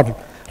 very important.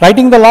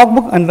 Writing the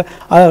logbook and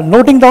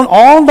noting down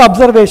all the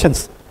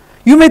observations.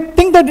 You may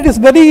think that it is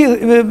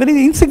very,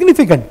 very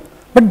insignificant,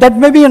 but that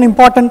may be an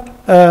important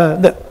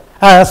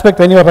aspect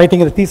when you are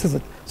writing a thesis.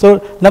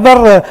 So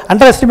never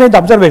underestimate the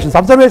observations.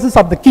 Observations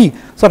are the key.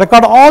 So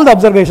record all the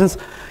observations.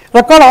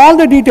 Record all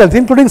the details,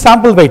 including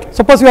sample weight.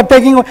 Suppose you are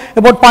taking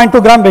about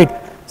 0.2 gram weight.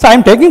 So I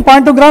am taking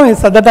 0.2 gram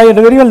is that I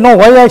very well know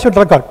why I should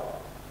record.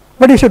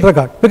 But you should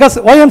record. Because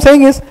what I am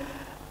saying is,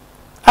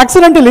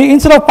 accidentally,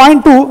 instead of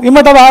 0.2, you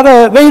might have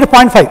added weight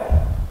 0.5.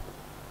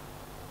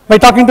 By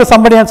talking to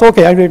somebody and say,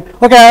 okay, I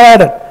have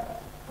added.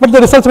 But the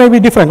results may be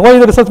different. Why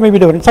the results may be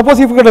different? Suppose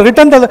if you could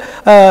return the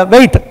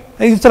weight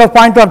instead of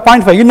 0.2 or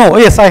 0.5, you know,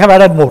 yes, I have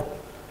added more.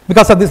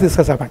 Because of this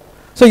has happened.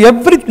 So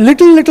every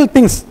little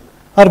things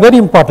are very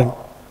important.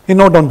 You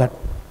note down that.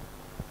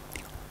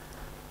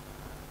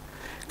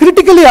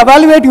 Critically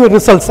evaluate your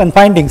results and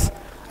findings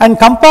and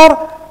compare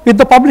with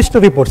the published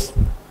reports.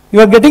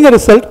 You are getting a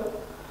result,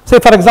 say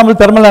for example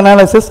thermal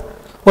analysis,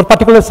 or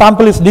particular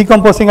sample is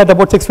decomposing at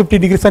about 650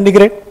 degrees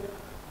centigrade.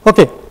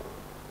 Okay.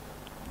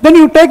 Then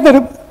you take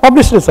the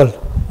published result,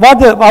 what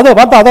the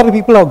other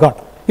people have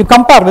got. You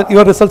compare with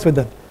your results with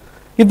them.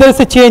 If there is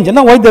a change,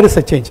 why there is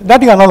a change,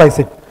 that you analyze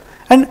it.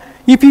 And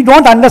if you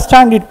don't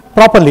understand it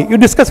properly, you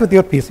discuss with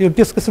your peers, you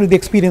discuss with the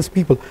experienced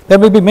people. There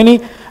will be many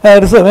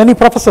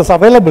professors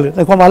available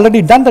who have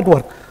already done that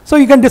work. So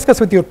you can discuss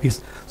with your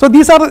peers. So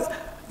these are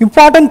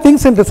important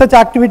things in research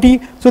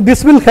activity. So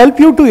this will help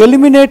you to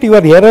eliminate your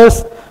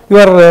errors,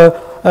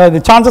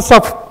 the chances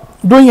of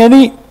doing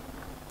any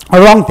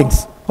wrong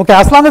things. Okay,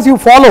 as long as you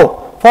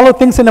follow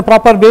things in a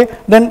proper way,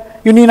 then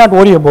you need not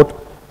worry about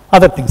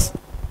other things.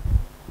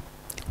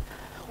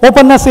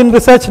 Openness in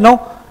research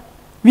now.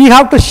 We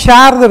have to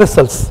share the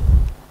results.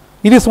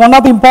 It is one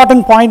of the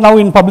important points now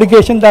in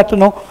publication that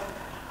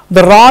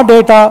the raw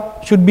data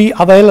should be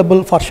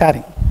available for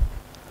sharing.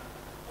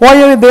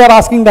 Why are they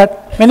asking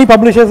that? Many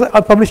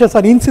publishers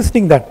are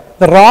insisting that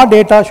the raw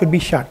data should be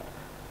shared.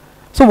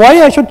 So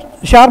why I should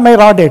share my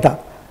raw data?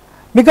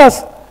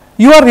 Because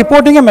you are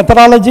reporting a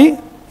methodology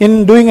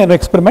in doing an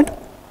experiment,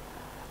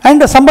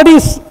 and somebody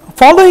is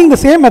following the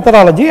same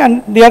methodology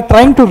and they are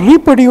trying to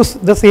reproduce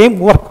the same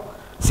work,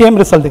 same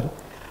result.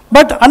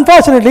 But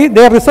unfortunately,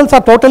 their results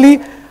are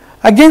totally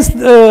against,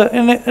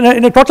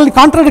 in a totally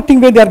contradicting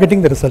way they are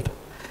getting the result.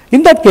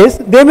 In that case,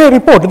 they may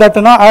report that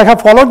I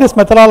have followed this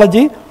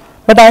methodology,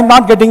 but I am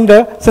not getting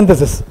the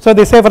synthesis. So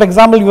they say, for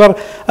example, you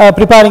are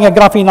preparing a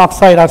graphene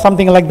oxide or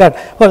something like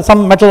that, or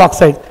some metal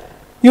oxide.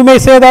 You may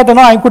say that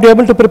I could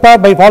able to prepare,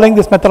 by following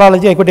this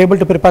methodology, I could able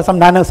to prepare some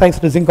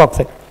nano-sized zinc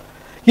oxide.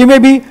 You may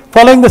be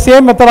following the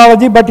same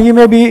methodology, but you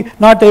may be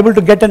not able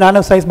to get a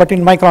nano size, but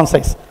in micron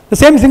size. The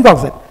same zinc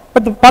oxide,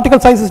 but the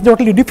particle size is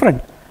totally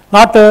different,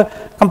 not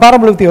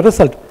comparable with your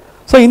result.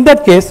 So in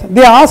that case,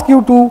 they ask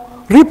you to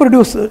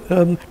reproduce,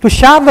 to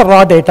share the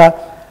raw data,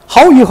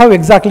 how you have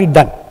exactly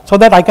done, so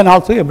that I can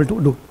also able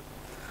to do.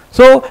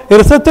 So a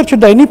researcher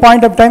should at any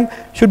point of time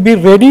should be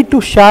ready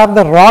to share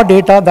the raw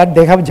data that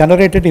they have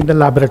generated in the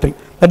laboratory.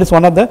 That is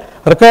one of the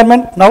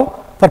requirement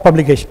now for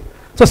publication.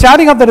 So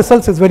sharing of the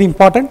results is very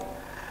important.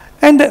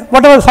 And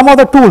whatever some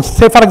other tools,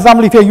 say for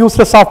example, if you use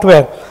the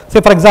software,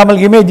 say for example,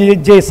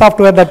 ImageJ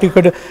software that you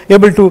could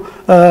able to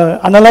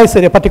analyze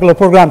a particular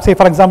program, say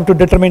for example, to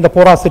determine the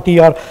porosity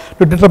or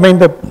to determine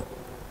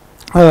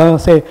the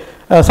say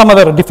some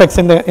other defects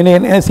in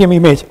an SEM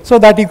image, so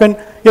that you can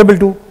able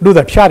to do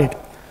that, share it.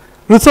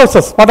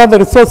 Resources, what are the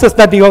resources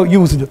that you have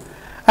used?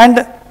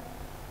 And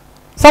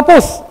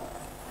suppose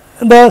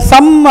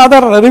some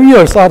other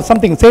reviewers or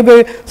something,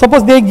 say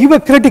suppose they give a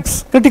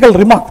critical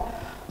remark.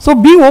 So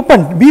be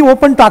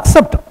open to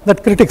accept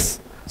that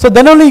critics. So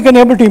then only you can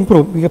able to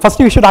improve. First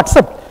you should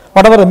accept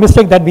whatever the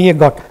mistake that we have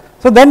got.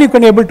 So then you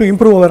can able to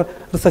improve our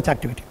research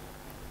activity.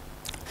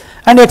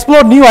 And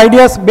explore new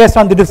ideas based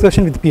on the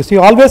discussion with peers.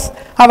 You always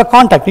have a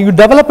contact. You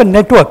develop a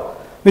network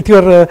with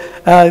your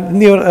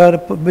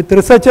with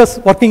researchers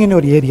working in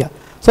your area.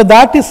 So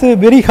that is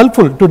very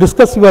helpful to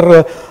discuss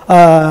your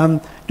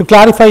to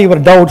clarify your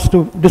doubts,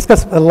 to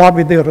discuss a lot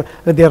with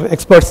your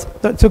experts.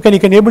 So you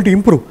can able to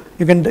improve.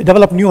 You can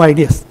develop new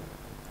ideas.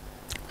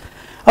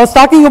 I was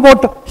talking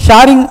about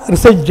sharing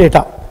research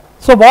data.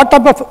 So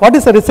what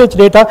is a research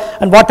data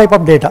and what type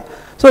of data?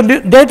 So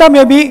data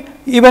may be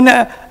even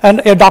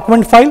a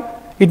document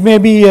file. It may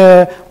be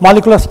a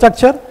molecular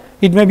structure.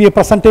 It may be a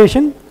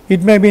presentation.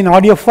 It may be an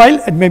audio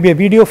file. It may be a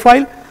video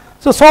file.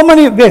 So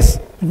many ways.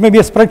 It may be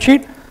a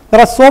spreadsheet. There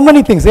are so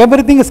many things.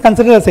 Everything is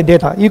considered as a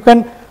data. You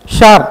can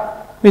share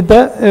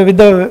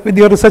with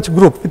your research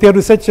group, with your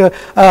research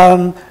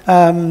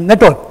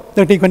network,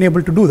 that you can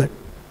able to do that.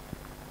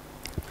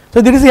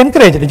 So this is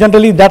encouraged.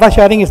 Generally, data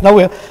sharing is now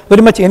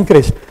very much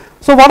encouraged.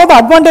 So what are the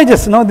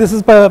advantages? This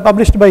is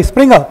published by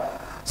Springer.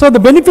 So the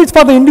benefits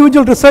for the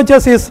individual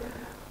researchers is,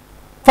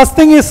 first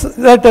thing is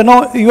that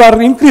you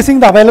are increasing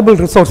the available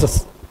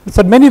resources.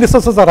 So many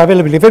resources are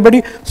available. If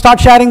everybody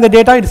starts sharing the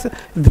data,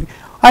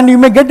 and you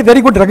may get very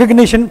good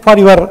recognition for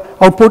your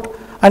output,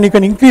 and you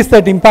can increase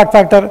that impact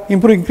factor,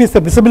 increase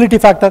the visibility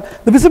factor.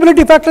 The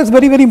visibility factor is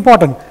very, very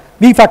important.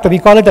 V factor, we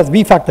call it as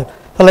V factor.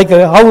 So like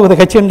how the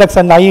H index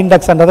and I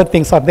index and other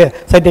things are there,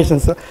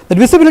 citations. The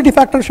visibility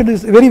factor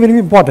is very, very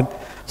important.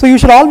 So you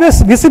should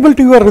always visible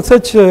to your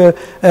research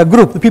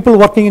group, the people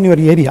working in your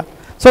area.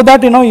 So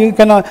that you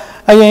can,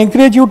 I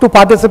encourage you to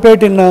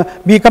participate in,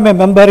 become a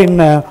member in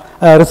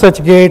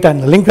ResearchGate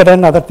and LinkedIn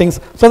and other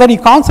things, so that you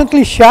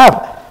constantly share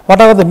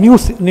whatever the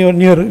news in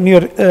your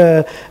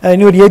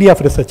area of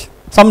research.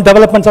 Some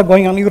developments are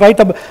going on, you write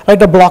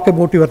a blog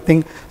about your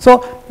thing.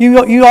 So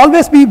you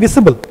always be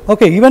visible.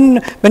 Okay,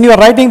 even when we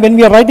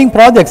are writing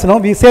projects,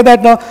 we say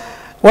that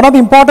one of the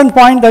important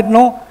point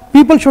that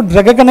people should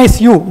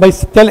recognize you by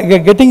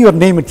getting your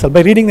name itself,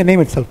 by reading the name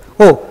itself.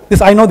 Oh,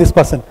 I know this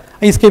person,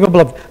 he is capable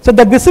of. So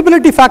that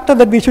visibility factor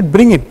that we should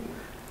bring in.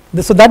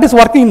 So that is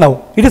working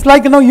now. It is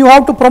like you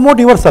have to promote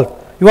yourself.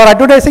 You are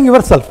advertising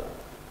yourself.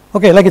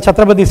 Okay, like a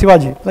Chhatrapati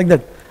Shivaji, like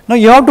that. Now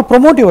you have to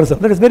promote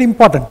yourself. That is very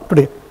important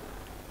today.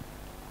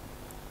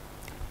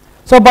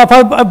 So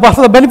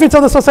for the benefits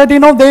of the society,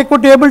 they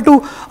could be able to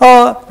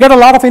get a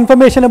lot of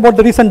information about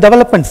the recent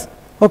developments.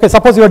 Okay,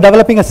 suppose you are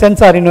developing a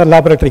sensor in your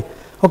laboratory.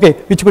 Okay,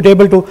 which could be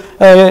able to,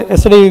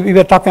 yesterday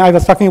I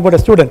was talking about a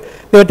student.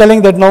 They were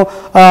telling that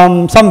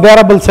some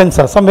wearable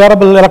sensors, some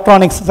wearable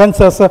electronics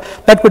sensors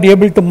that could be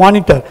able to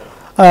monitor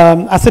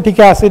acetic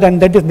acid,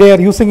 and that is they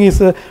are using is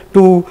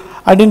to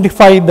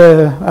identify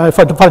the,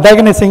 for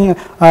diagnosing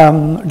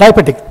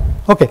diabetic.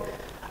 Okay.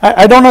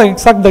 I don't know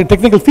exact the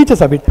technical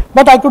features of it,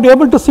 but I could be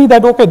able to see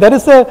that, okay, there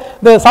is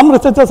some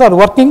researchers are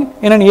working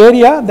in an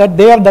area that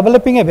they are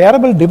developing a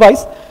wearable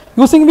device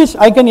using which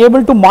I can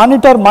able to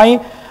monitor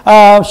my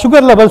sugar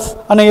levels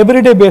on an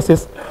everyday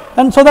basis,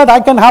 and so that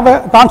I can have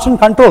a constant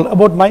control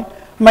about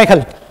my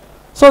health.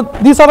 So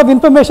these sort of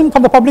information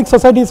for the public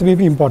society is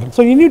very important.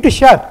 So you need to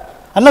share,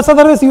 unless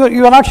otherwise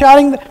you are not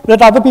sharing,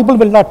 that other people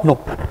will not know.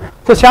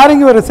 So sharing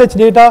your research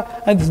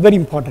data, and this is very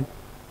important.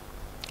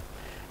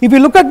 If you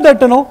look at that,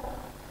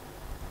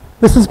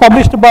 this is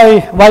published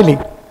by Wiley,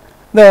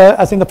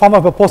 as in the form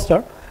of a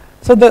poster.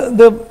 So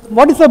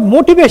what is the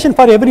motivation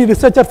for every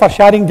researcher for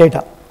sharing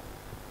data?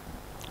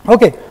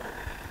 Okay.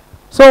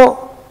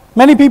 So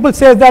many people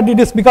say that it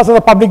is because of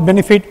the public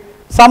benefit.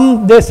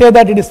 Some they say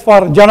that it is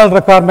for journal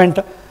requirement.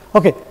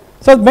 Okay.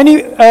 So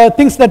many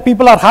things that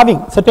people are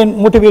having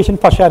certain motivation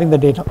for sharing the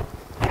data.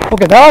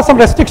 Okay. There are some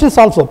restrictions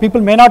also.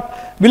 People may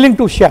not willing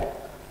to share.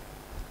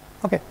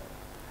 Okay.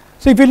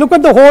 So if you look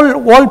at the whole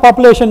world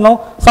population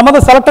now, some of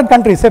the selected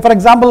countries, say for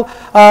example,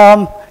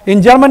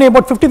 in Germany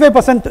about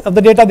 55% of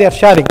the data they are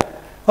sharing.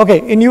 Okay,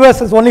 in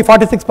US is only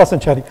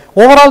 46% sharing.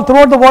 Overall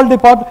throughout the world,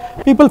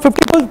 people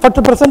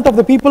 50% of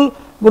the people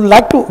would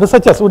like to,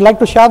 researchers would like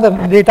to share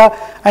their data,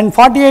 and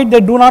 48 they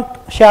do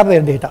not share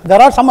their data.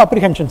 There are some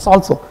apprehensions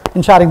also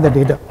in sharing the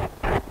data.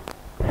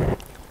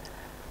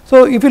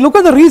 So if you look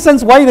at the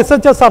reasons why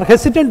researchers are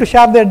hesitant to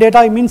share their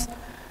data, it means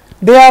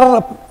they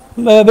are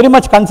very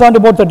much concerned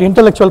about the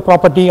intellectual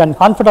property and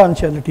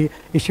confidentiality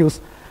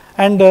issues,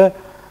 and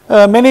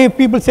many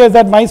people say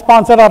that my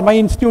sponsor or my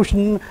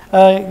institution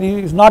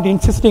is not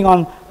insisting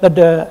on that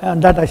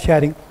data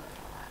sharing,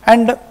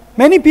 and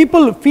many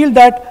people feel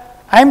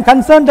that I am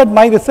concerned that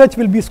my research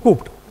will be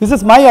scooped. This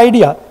is my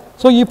idea.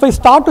 So if I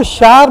start to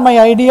share my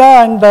idea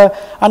and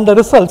the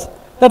results,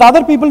 that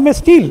other people may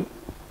steal.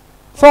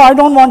 So I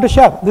don't want to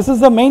share. This is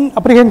the main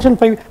apprehension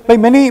by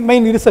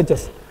many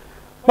researchers,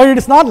 but it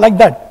is not like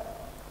that.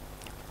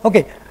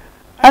 Okay.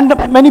 And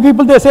many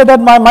people they say that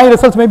my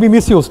results may be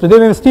misused. They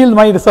may steal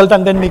my result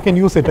and then they can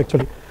use it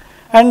actually.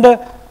 And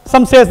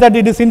some says that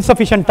it is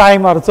insufficient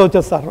time or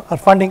researchers are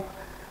funding.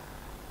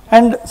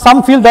 And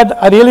some feel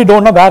that I really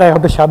don't know where I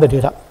have to share the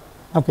data.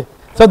 Okay.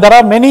 So there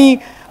are many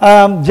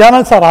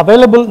journals are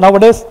available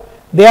nowadays.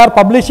 They are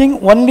publishing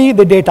only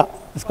the data.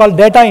 It's called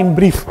data in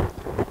brief.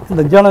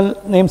 The journal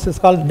names is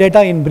called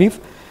data in brief.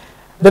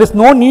 There is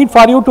no need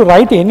for you to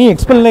write any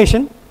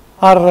explanation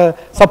or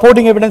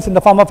supporting evidence in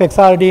the form of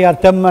XRD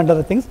or TEM and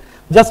other things.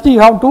 Just you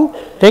have to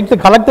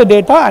collect the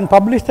data and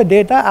publish the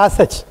data as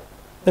such.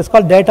 That's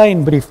called data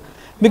in brief.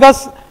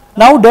 Because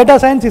now data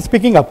science is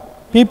picking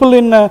up. People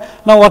in now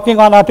working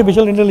on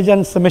artificial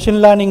intelligence,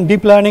 machine learning,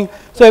 deep learning.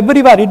 So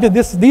everywhere,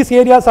 these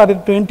areas are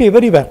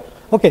everywhere.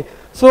 Okay.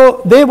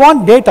 So they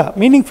want data,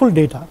 meaningful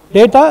data,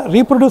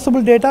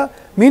 reproducible data,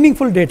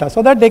 meaningful data,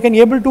 so that they can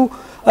able to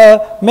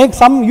make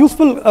some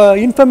useful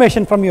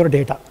information from your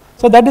data.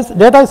 So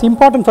data is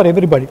important for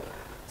everybody.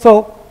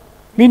 So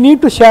we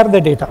need to share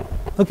the data.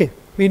 Okay,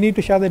 we need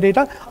to share the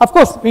data. Of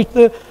course,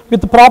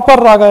 with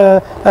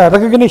proper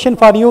recognition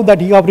for you that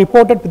you have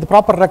reported, with the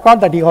proper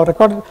record that you have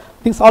recorded,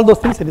 all those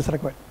things it is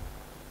required.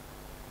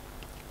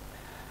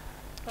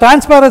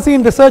 Transparency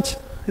in research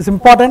is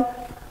important.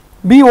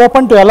 Be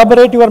open to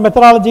elaborate your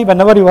methodology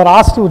whenever you are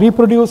asked to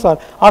reproduce or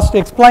asked to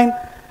explain,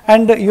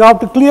 and you have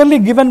to clearly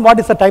given what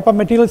is the type of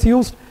materials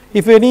used.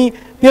 If any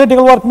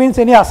theoretical work means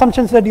any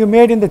assumptions that you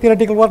made in the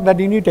theoretical work, that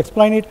you need to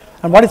explain it,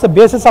 and what is the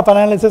basis of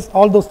analysis,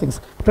 all those things.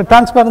 So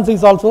transparency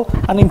is also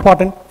an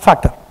important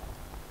factor.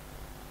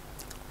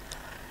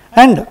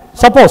 And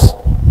suppose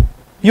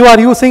you are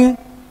using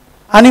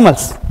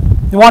animals,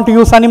 you want to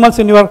use animals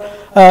in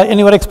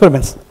your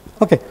experiments.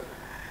 Okay.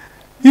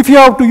 If you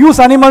have to use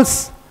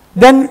animals,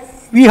 then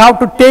we have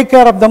to take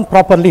care of them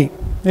properly.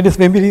 It is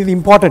very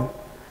important.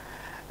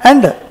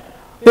 And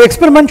the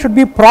experiment should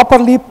be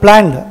properly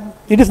planned.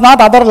 It is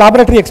not other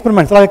laboratory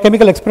experiments, like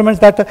chemical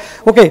experiments that,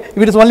 okay, if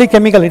it is only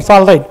chemical, it's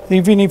all right.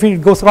 If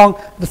it goes wrong,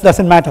 this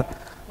doesn't matter.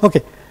 Okay,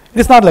 it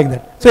is not like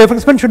that. So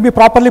experiment should be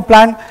properly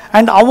planned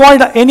and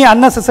avoid any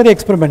unnecessary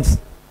experiments.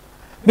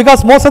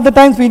 Because most of the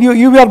times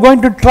you are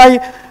going to try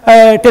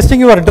testing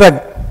your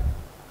drug.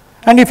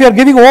 And if you are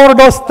giving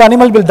overdose, the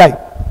animal will die.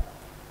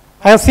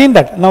 I have seen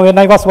that. Now when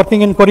I was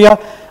working in Korea,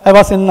 I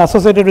was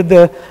associated with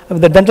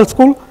the dental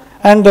school.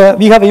 And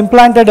we have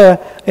implanted a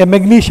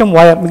magnesium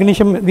wire.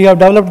 We have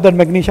developed that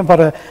magnesium for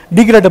a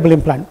degradable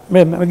implant,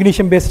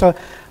 magnesium based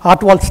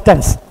heart wall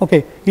stents.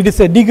 Okay, it is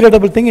a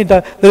degradable thing.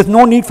 There is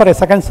no need for a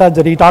second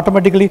surgery. It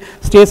automatically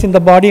stays in the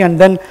body, and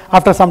then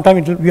after some time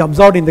it will be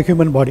absorbed in the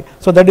human body.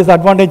 So that is the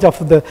advantage of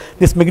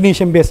this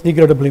magnesium based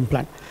degradable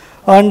implant.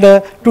 And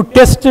to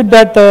test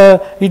that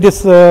it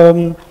is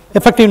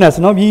effectiveness,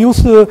 we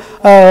use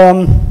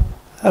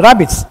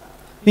rabbits.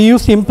 We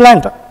use to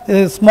implant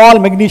a small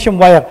magnesium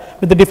wire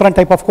with the different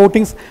type of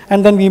coatings,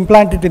 and then we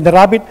implant it in the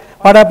rabbit.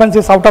 What happens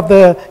is, out of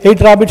the 8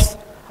 rabbits,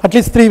 at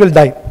least 3 will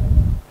die.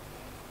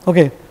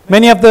 Okay,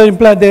 many of the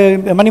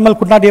animal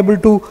could not able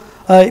to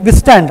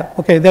withstand.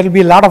 Okay, there will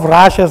be a lot of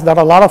rashes, there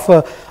are a lot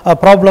of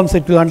problems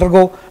it will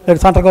undergo. Let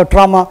us undergo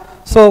trauma.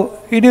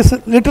 So it is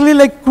literally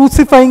like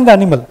crucifying the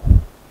animal.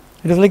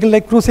 It is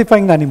like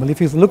crucifying the animal.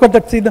 If you look at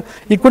that scene,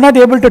 it could not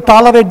able to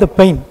tolerate the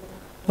pain.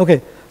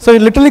 Okay, so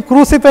you're literally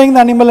crucifying the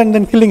animal and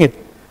then killing it.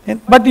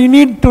 But you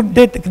need to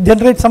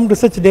generate some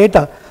research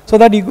data so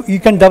that you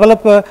can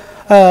develop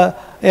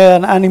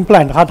an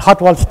implant,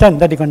 heart wall stent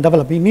that you can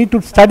develop. You need to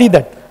study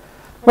that.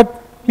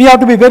 But we have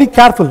to be very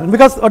careful,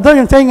 because what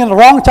I'm saying, a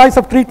wrong choice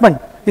of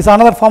treatment is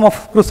another form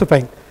of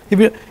crucifying.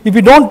 If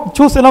you don't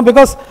choose,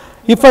 because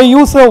if I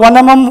use a 1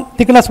 mm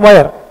thickness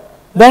wire,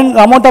 then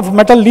the amount of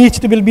metal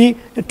leached will be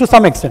to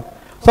some extent.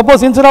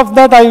 Suppose instead of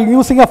that I am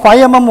using a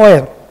 5 mm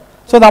wire,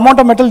 so the amount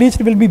of metal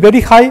leached will be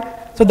very high,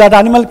 so that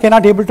animal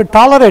cannot able to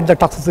tolerate the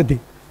toxicity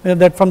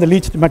that from the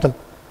leached metal.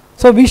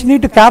 So we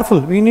need to careful.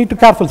 We need to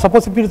careful.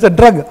 Suppose if it is a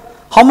drug,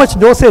 how much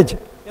dosage,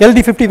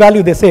 LD50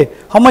 value they say,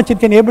 how much it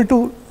can able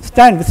to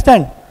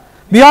withstand.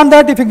 Beyond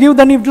that, if you give,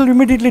 then it will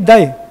immediately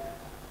die.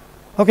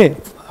 Okay,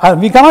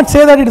 we cannot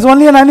say that it is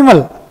only an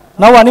animal.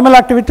 Now animal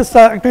activities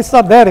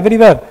are there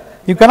everywhere.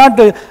 You cannot,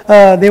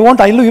 they won't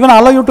even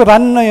allow you to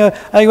run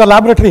your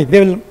laboratory.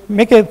 They will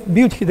make a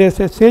huge, they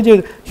stage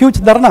a huge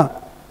dharna.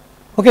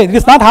 Okay, it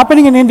is not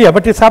happening in India,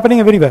 but it is happening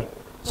everywhere.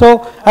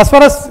 So as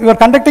far as you are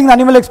conducting the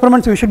animal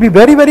experiments, you should be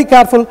very, very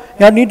careful.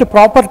 You need to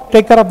proper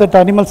take care of the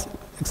animals,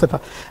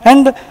 etc.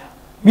 And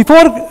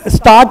before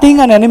starting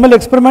an animal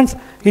experiments,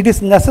 it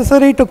is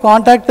necessary to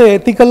contact the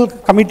ethical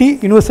committee,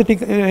 university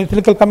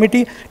ethical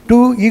committee,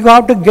 you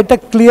have to get a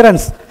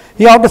clearance.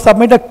 You have to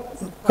submit a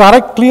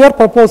correct, clear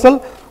proposal,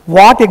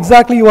 what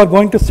exactly you are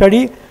going to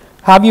study.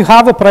 You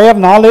have a prior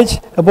knowledge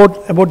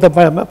about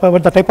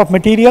the type of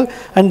material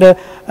and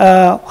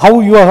how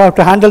you have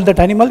to handle that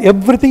animal.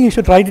 Everything you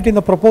should write it in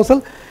the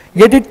proposal.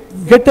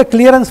 Get a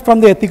clearance from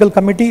the ethical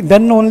committee,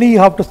 then only you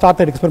have to start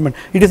that experiment.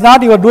 It is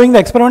not you are doing the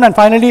experiment and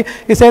finally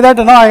you say that,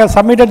 no, I have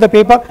submitted the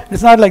paper. It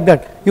is not like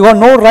that. You have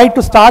no right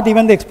to start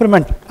even the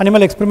experiment,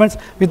 animal experiments,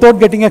 without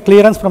getting a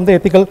clearance from the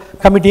ethical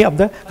committee of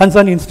the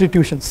concerned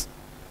institutions.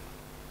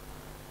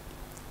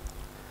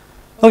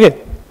 Okay,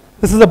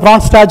 this is a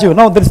bronze statue.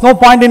 No, there is no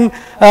point in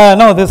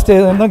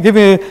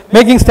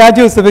making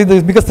statues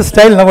because the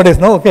style nowadays.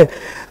 No, okay.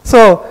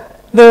 So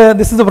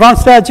this is a bronze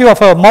statue of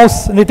a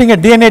mouse knitting a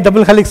DNA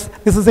double helix.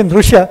 This is in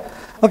Russia.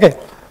 Okay.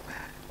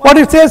 What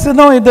it says,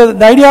 the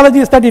ideology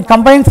is that it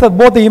combines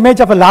both the image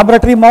of a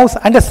laboratory mouse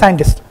and a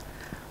scientist,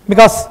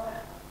 because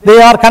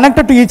they are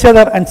connected to each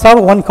other and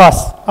serve one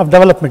cause of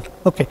development.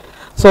 Okay.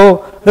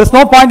 So there is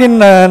no point in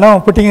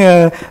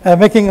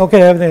making,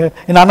 okay,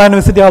 in Anna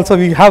University also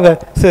we have a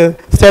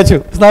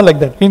statue. It's not like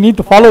that. We need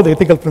to follow the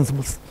ethical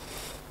principles.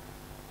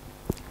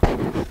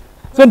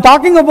 So in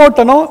talking about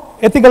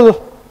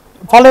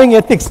following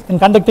ethics in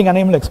conducting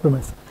animal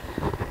experiments,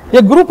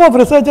 a group of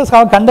researchers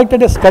have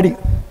conducted a study.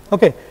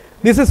 Okay,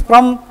 this is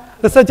from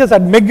researchers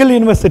at McGill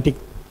University.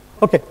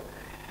 Okay,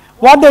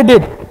 what they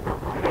did,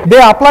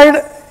 they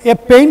applied a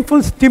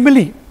painful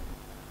stimuli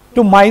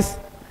to mice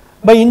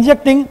by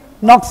injecting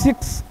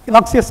noxious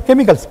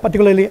chemicals,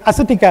 particularly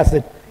acetic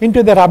acid,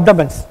 into their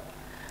abdomens,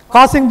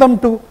 causing them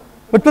to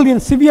literally in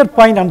severe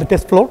pain on the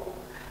test floor.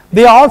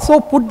 They also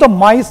put the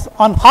mice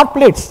on hot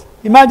plates.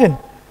 Imagine,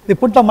 they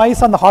put the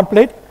mice on the hot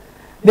plate.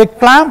 They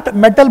clamped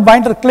metal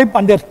binder clip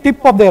on their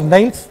tip of their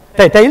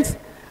tails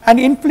and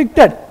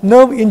inflicted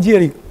nerve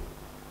injury.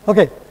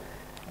 Okay,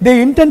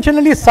 they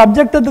intentionally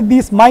subjected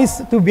these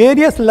mice to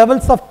various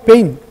levels of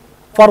pain.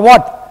 For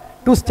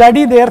what? To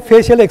study their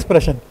facial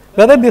expression.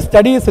 Whether this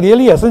study is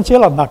really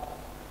essential or not,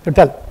 to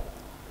tell.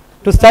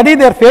 To study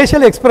their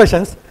facial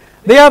expressions,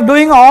 they are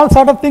doing all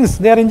sort of things.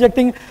 They are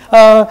injecting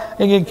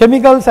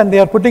chemicals and they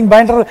are putting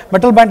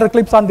metal binder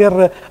clips on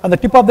the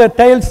tip of their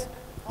tails.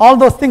 All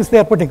those things they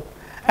are putting.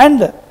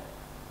 And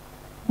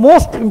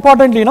most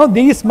importantly,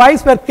 these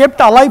mice were kept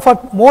alive for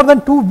more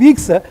than 2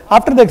 weeks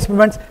after the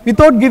experiments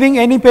without giving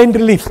any pain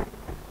relief.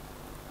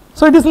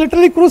 So it is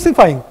literally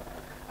crucifying.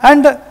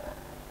 And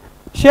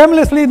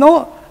shamelessly,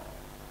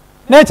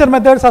 Nature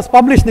Methods has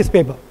published this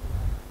paper.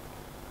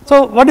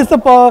 So what is the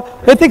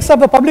ethics of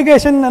the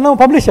publication,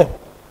 publisher?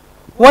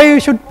 Why you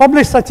should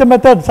publish such a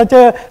method, such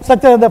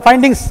the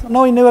findings,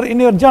 in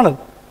your journal?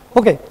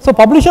 Okay, so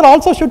publisher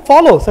also should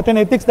follow certain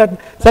ethics, that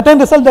certain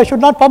results they should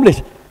not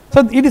publish.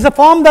 So it is a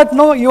form that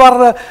you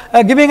are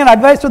giving an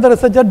advice to the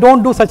researcher,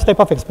 don't do such type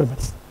of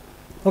experiments.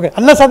 Okay,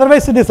 unless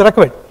otherwise it is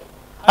required.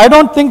 I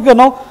don't think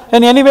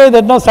in any way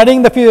that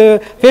studying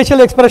the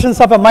facial expressions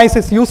of a mice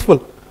is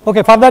useful.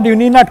 Okay, for that you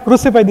need not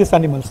crucify these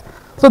animals.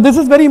 So this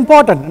is very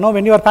important.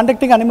 When you are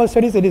conducting animal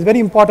studies, it is very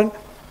important.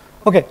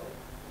 Okay.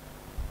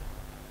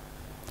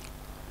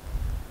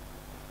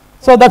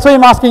 So that's why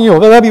I'm asking you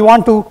whether you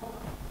want to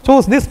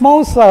choose this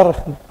mouse or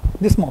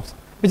this mouse,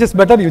 which is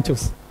better you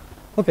choose.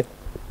 Okay.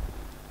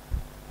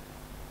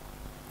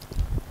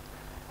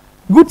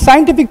 Good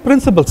scientific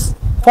principles.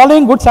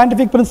 Following good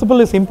scientific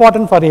principle is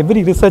important for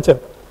every researcher,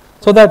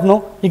 so that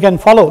you can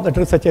follow that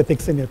research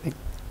ethics in your thing.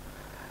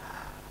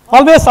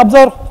 Always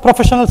observe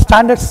professional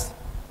standards.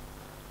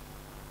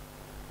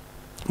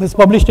 This is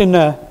published in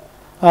a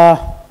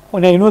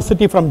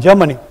university from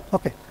Germany.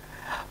 Okay.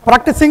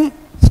 Practicing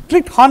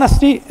strict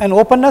honesty and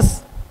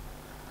openness.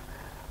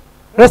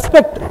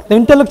 Respect the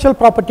intellectual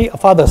property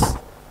of others.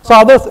 So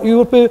others,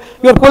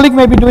 your colleague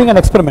may be doing an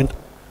experiment.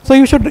 So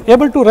you should be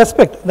able to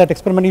respect that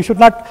experiment. You should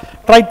not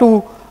try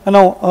to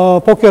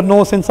poke your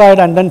nose inside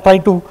and then try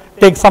to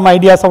take some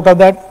ideas out of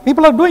that.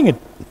 People are doing it.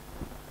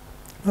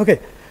 Okay.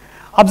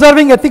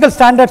 observing ethical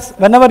standards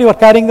whenever you are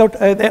carrying out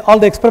all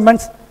the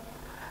experiments,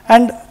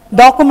 and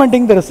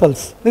documenting the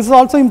results. This is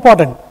also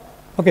important.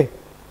 Okay.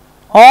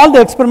 All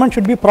the experiments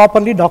should be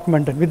properly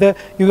documented.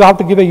 You have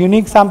to give a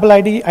unique sample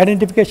ID,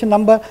 identification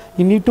number.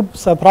 You need to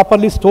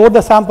properly store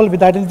the sample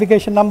with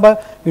identification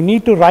number. You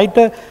need to write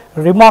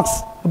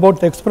remarks about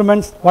the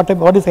experiments, what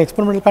is the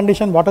experimental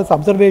condition, what is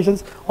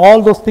observations,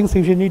 all those things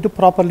you should need to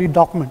properly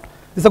document.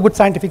 This is a good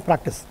scientific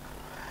practice.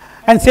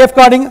 And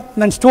safeguarding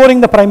and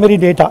storing the primary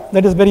data,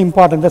 that is very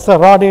important. That's the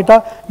raw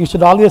data. You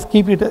should always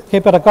keep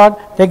a record,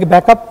 take a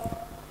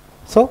backup.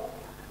 So,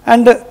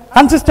 and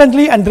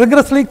consistently and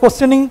rigorously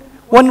questioning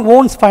one's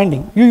own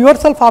finding. You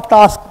yourself have to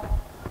ask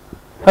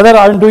whether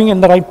I am doing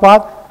in the right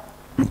path,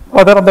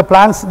 whether the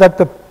plans that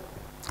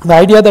the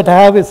idea that I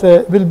have is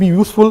will be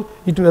useful,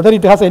 whether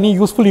it has any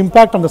useful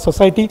impact on the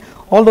society.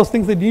 All those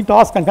things that you need to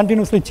ask and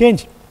continuously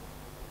change.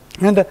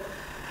 And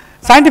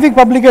scientific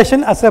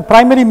publication as a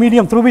primary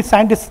medium through which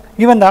scientists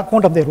give an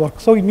account of their work.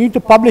 So you need to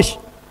publish.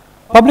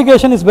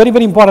 Publication is very,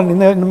 very important.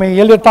 In my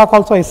earlier talk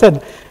also I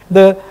said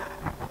the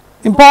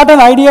important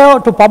idea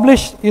to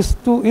publish is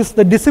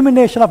the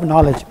dissemination of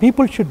knowledge.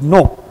 People should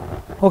know.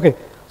 Okay.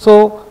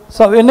 So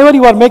whenever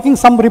you are making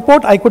some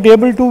report, I could be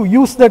able to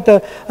use that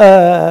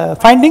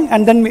finding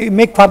and then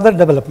make further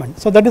development.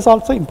 So that is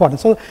also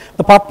important. So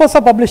the purpose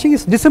of publishing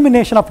is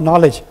dissemination of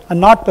knowledge and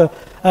not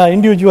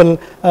individual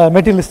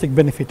materialistic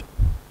benefit.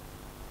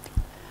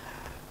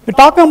 We are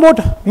talking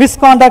about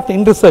misconduct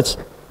in research.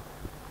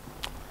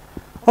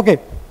 Okay.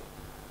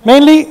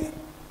 Mainly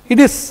it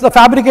is the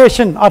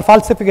fabrication or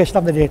falsification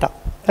of the data.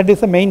 That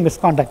is the main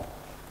misconduct.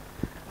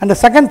 And the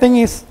second thing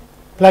is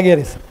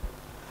plagiarism.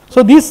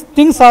 So these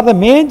things are the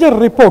major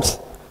reports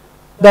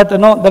that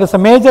there is a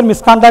major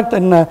misconduct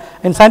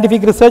in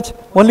scientific research.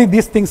 Only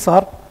these things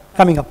are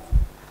coming up.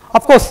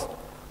 Of course,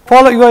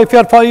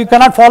 you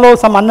cannot follow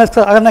some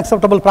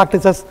unacceptable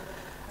practices,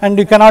 and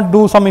you cannot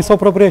do some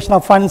misappropriation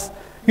of funds,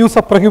 use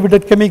of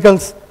prohibited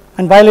chemicals,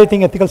 and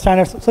violating ethical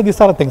standards. So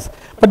these are the things.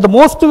 But the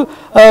most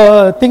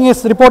thing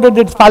is reported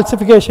is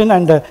falsification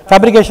and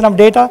fabrication of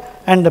data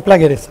and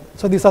plagiarism.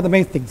 So these are the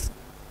main things.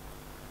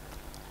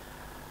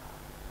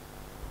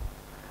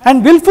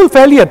 And willful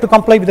failure to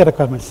comply with the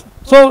requirements.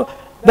 So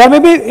there may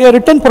be a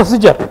written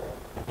procedure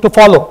to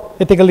follow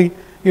ethically.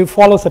 You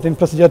follow certain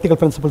procedure, ethical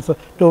principles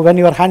to when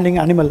you are handling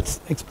animals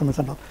experiments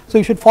and all. So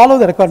you should follow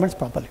the requirements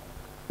properly.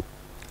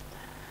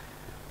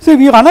 So if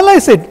you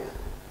analyze it,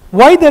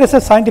 why there is a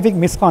scientific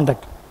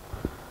misconduct?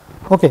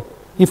 Okay,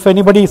 if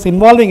anybody is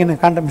involving in a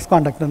kind of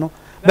misconduct,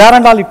 where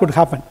and all it could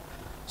happen.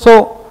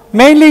 So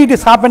mainly it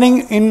is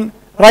happening in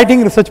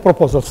writing research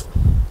proposals,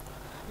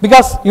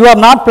 because you are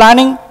not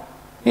planning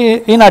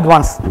in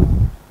advance.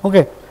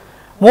 Okay,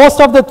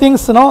 most of the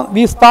things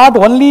we start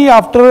only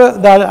after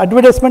the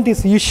advertisement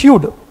is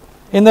issued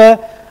in the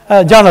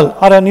journal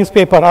or a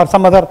newspaper or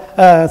some other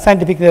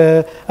scientific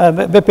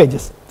web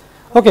pages.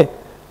 Okay,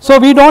 so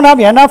we don't have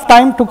enough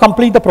time to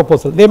complete the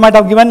proposal. They might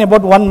have given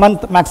about 1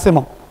 month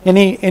maximum.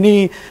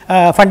 Any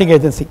funding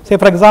agency. Say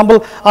for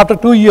example, after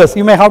 2 years,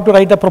 you may have to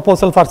write a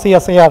proposal for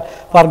CSIR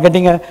for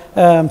getting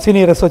a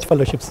senior research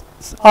fellowships,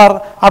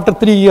 or after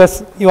 3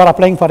 years, you are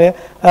applying for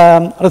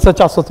a research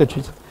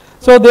associate.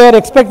 So they are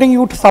expecting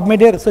you to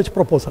submit a research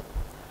proposal.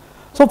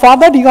 So for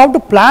that, you have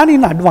to plan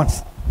in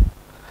advance.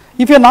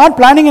 If you are not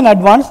planning in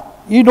advance,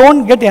 you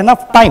don't get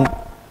enough time.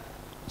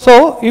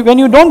 So when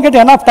you don't get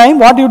enough time,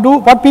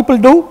 what people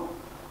do?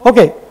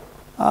 Okay.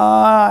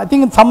 I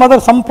think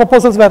some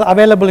proposals were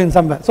available in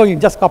somewhere, so you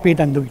just copy it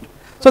and do it.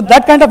 So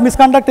that kind of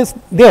misconduct is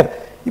there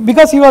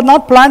because you are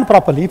not planned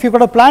properly. If you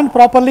could have planned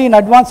properly in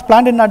advance,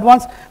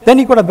 then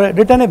you could have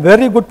written a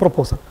very good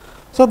proposal.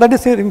 So that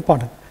is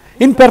important.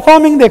 In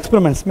performing the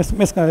experiments,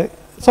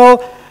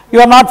 so you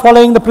are not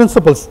following the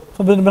principles,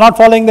 so you are not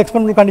following the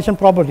experimental condition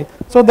properly.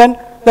 So then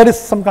there is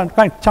some kind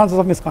of chances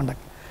of misconduct.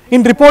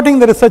 In reporting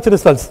the research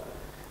results,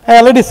 I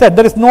already said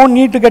there is no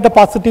need to get a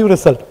positive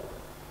result.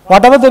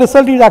 Whatever the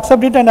result, you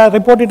accept it and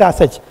report it as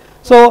such.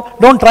 So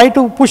don't try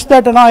to push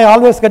that I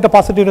always get a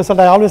positive result,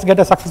 I always get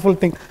a successful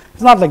thing.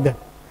 It's not like that.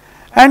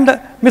 And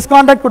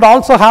misconduct could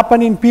also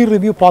happen in peer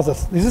review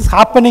process. This is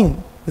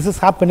happening,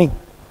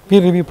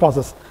 peer review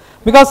process.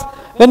 Because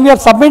when we are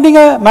submitting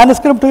a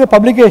manuscript to a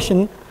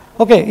publication,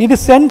 okay, it is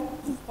sent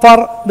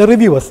for the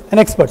reviewers and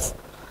experts.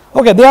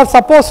 Okay, they are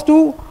supposed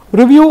to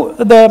review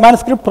the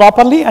manuscript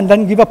properly and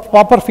then give a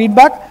proper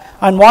feedback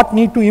on what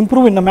need to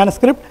improve in the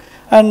manuscript.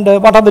 And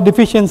what are the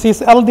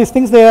deficiencies, all these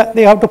things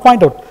they have to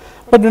point out.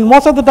 But in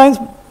most of the times,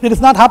 it is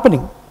not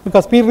happening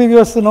because peer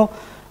reviewers,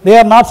 they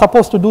are not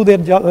supposed to do their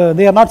job,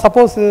 they are not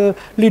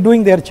supposedly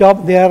doing their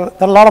job. There are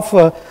a lot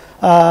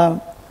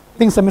of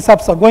things,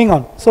 mishaps are going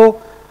on.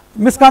 So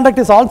misconduct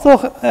is also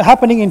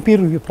happening in peer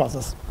review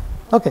process.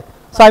 Okay,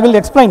 so I will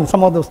explain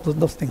some of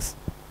those things.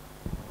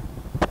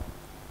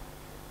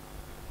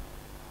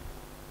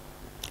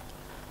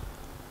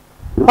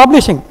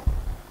 Publishing.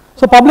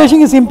 So publishing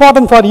is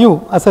important for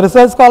you as a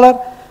research scholar.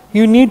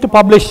 You need to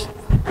publish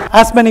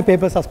as many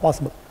papers as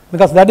possible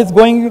because that is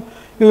going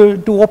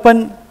to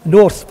open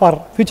doors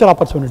for future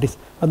opportunities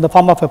in the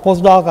form of a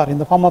postdoc or in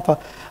the form of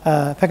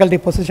a faculty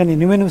position in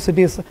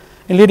universities,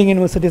 in leading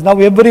universities. Now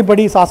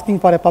everybody is asking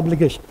for a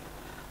publication.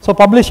 So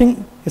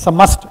publishing is a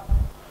must.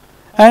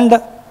 And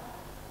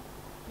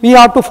we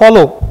have to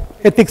follow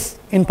ethics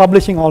in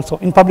publishing also,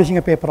 in publishing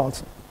a paper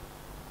also.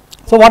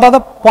 So what are the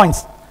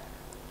points?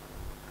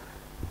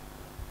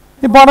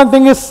 The important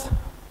thing is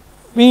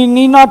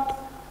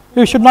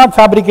we should not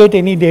fabricate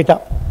any data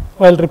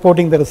while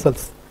reporting the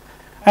results.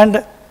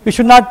 And we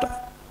should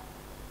not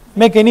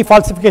make any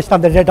falsification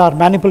of the data or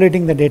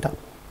manipulating the data,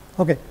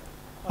 okay,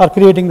 or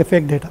creating the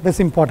fake data. This is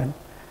important.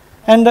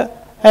 And I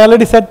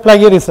already said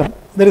plagiarism.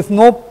 There is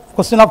no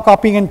question of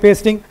copying and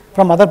pasting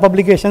from other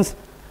publications.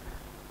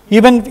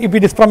 Even if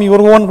it is from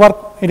your own work,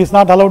 it is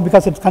not allowed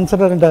because it's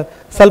considered under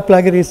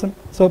self-plagiarism.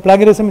 So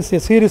plagiarism is a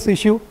serious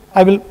issue.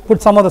 I will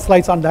put some of the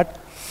slides on that.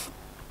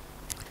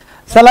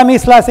 Salami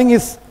slashing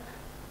is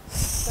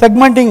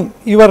segmenting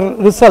your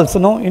results,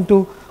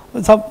 into,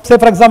 say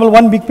for example,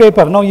 one big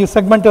paper. You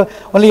segment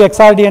only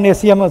XRD and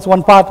SEM as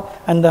one part,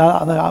 and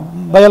the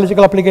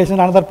biological application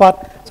another part.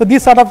 So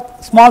these sort of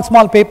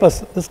small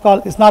papers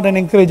is not an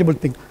encourageable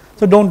thing.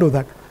 So don't do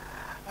that.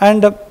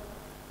 And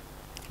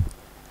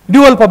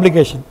dual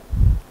publication,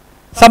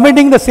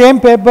 submitting the same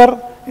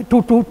paper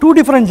to two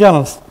different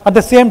journals at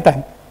the same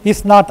time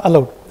is not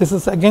allowed. This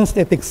is against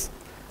ethics.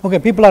 Okay,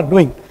 people are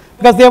doing,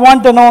 because they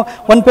want to know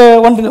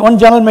one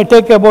journal may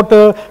take about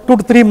 2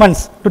 to 3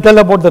 months to tell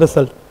about the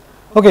result.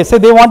 Okay, so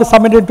they want to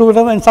submit it to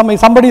them, and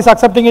somebody is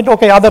accepting it.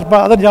 Okay,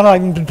 other journal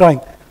I'm drawing.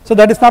 So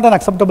that is not an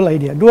acceptable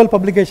idea. Dual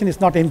publication is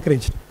not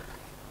encouraged.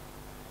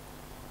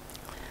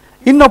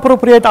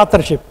 Inappropriate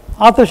authorship.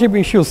 Authorship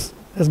issues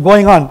is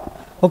going on.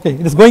 Okay,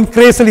 it is going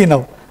crazily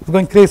now. It's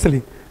going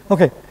crazily.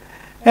 Okay,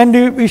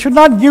 and we should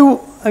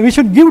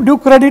give due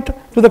credit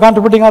to the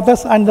contributing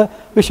authors, and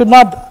we should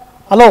not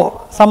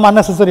allow some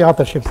unnecessary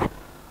authorships.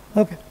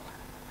 Okay,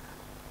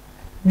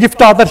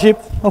 gift authorship.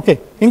 Okay,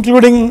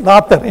 including the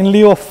author in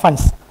lieu of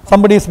funds.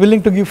 Somebody is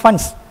willing to give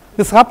funds.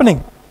 This is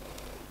happening.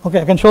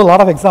 Okay, I can show a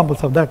lot of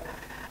examples of that.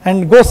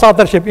 And ghost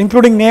authorship,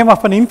 including name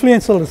of an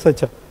influential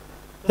researcher,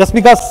 just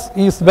because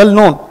he is well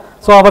known,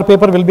 so our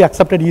paper will be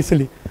accepted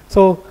easily.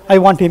 So I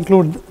want to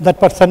include that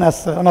person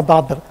as one of the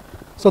author.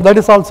 So that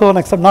is also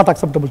an not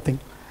acceptable thing.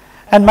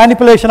 And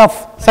manipulation of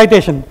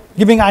citation,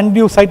 giving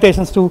undue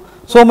citations to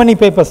so many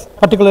papers,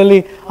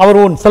 particularly our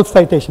own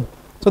self-citation.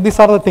 So these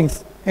are the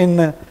things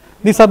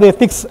these are the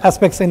ethics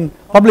aspects in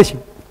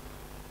publishing.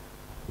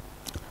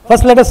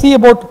 First, let us see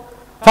about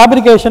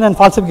fabrication and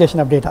falsification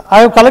of data.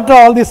 I have collected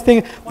all these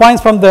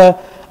points from the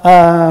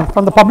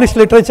published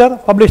literature,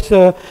 published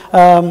in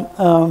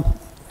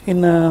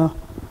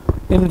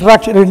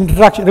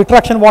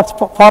Retraction Watch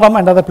Forum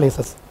and other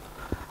places.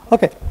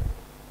 Okay.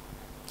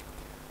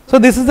 So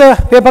this is a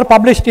paper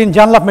published in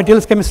Journal of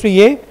Materials Chemistry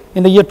A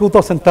in the year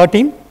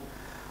 2013.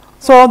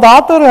 So the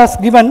author has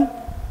given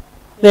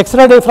the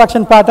X-ray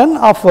diffraction pattern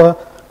of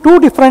 2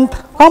 different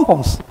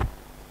compounds.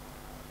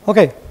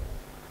 Okay.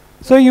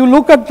 So you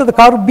look at the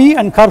curve B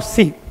and curve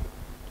C,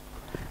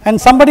 and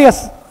somebody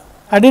has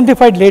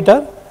identified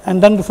later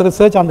and done this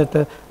research on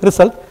that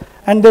result,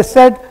 and they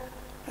said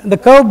the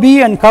curve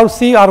B and curve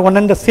C are one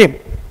and the same.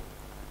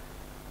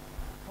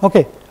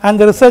 Okay, and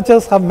the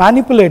researchers have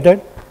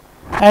manipulated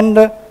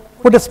and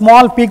put a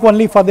small peak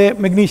only for the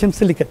magnesium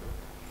silicate.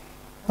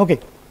 Okay,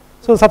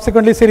 so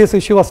subsequently serious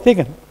issue was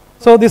taken.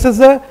 So this is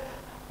a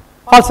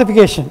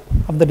falsification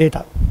of the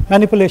data,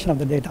 manipulation of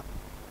the data.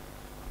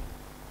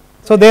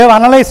 So they have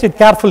analyzed it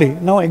carefully.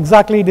 Now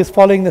exactly it is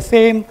following the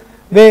same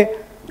way.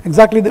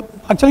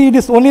 Actually it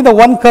is only the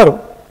one curve.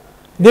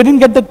 They didn't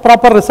get the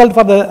proper result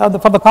for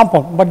the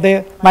compound, but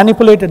they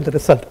manipulated the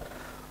result.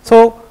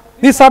 So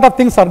these sort of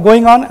things are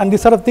going on, and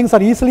these sort of things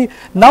are easily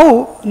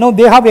now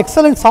they have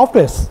excellent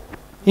softwares,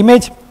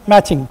 image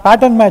matching,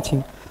 pattern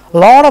matching. A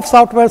lot of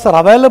softwares are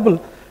available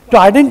to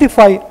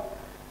identify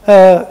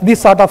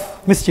these sort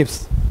of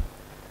mischiefs.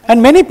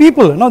 And many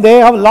people, they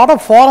have a lot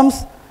of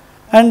forums,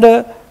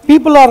 and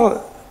people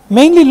are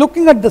mainly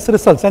looking at these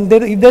results, and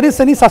if there is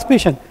any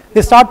suspicion,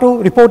 they start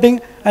to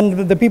reporting,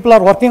 and the people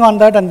are working on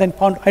that and then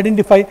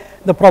identify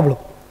the problem.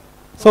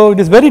 So it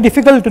is very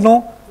difficult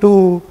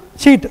to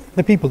cheat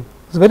the people.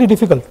 It's very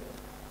difficult.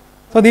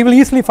 So they will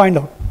easily find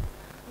out.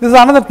 This is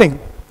another thing.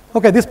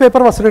 Okay, this paper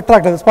was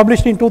retracted. It's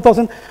published in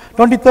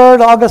 23rd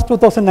August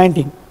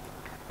 2019.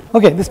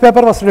 Okay, this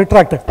paper was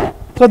retracted.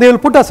 So they will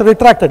put as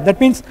retracted. That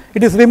means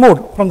it is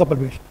removed from the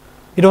publication.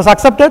 It was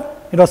accepted,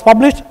 it was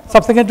published,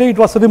 subsequently it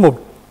was removed.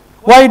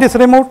 Why it is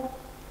removed?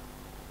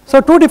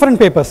 So 2 different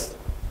papers.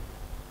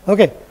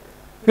 Okay,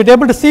 you are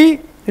able to see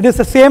it is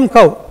the same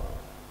curve.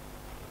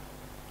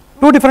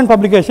 2 different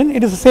publications,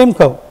 it is the same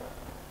curve,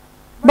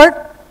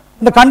 but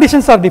the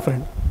conditions are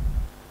different.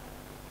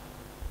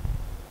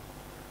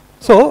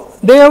 So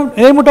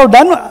they would have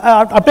done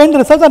obtained the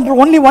results under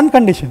only one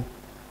condition.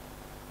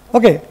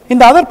 Okay, in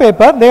the other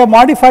paper they have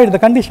modified the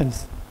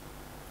conditions.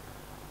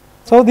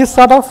 So this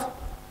sort of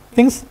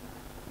things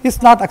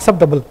is not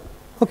acceptable.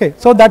 Okay,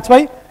 so that's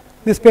why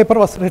this paper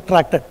was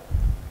retracted.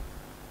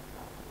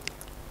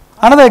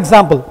 Another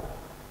example.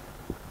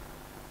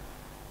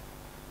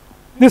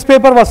 This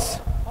paper was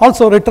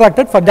also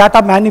retracted for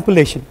data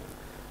manipulation.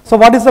 So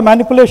what is the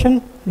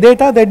manipulation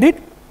data they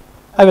did?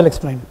 I will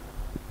explain.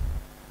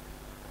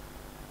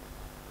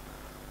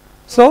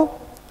 So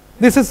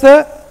this is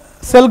a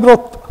cell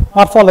growth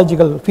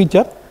morphological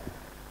feature.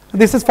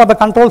 This is for the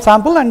control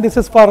sample, and this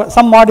is for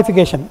some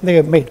modification they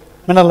have made,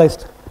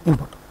 mineralized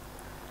input.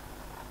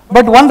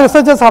 But one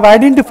researchers have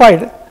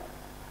identified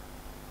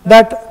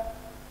that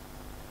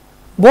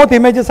both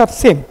images are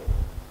same,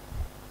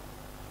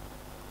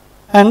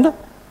 and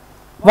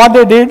what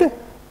they did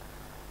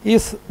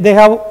is they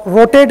have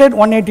rotated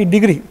 180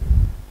 degree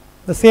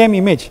the same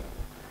image,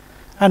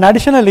 and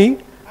additionally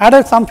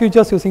added some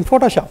features using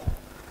Photoshop.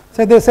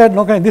 So they said,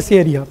 okay, this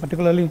area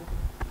particularly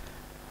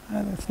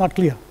it's not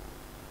clear.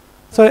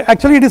 So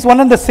actually it is one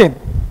and the same.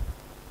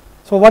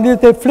 So what is,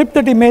 they flipped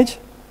that image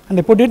and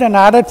they put it and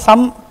added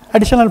some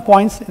additional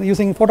points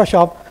using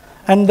Photoshop,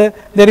 and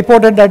they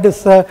reported that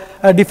is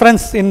a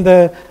difference in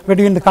the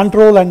between the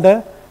control and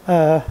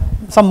the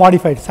some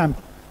modified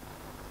sample.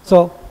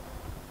 So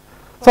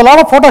a lot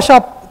of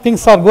Photoshop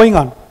things are going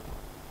on.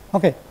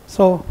 Okay,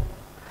 so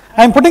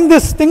I am putting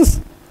these things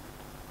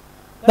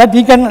that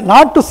you can,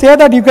 not to say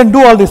that you can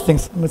do all these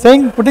things. I am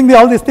saying putting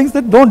all these things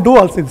that don't do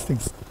all these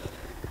things.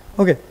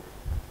 Okay.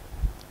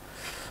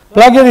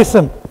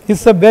 Plagiarism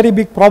is a very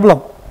big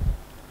problem.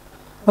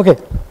 Okay.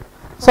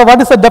 So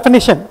what is the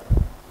definition?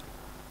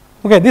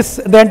 Okay,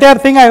 the entire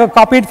thing I have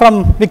copied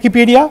from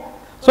Wikipedia.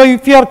 So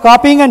if you are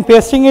copying and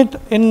pasting it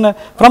in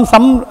from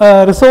some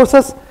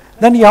resources,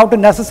 then you have to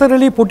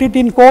necessarily put it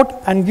in quote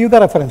and give the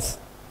reference.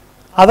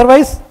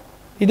 Otherwise,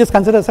 it is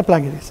considered as a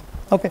plagiarism.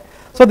 Okay.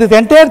 So this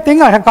entire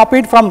thing I have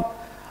copied from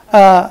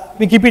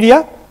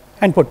Wikipedia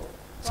and put.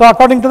 So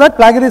according to that,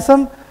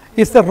 plagiarism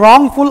is the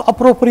wrongful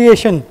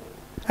appropriation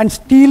and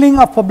stealing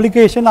of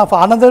publication of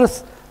another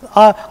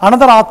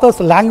author's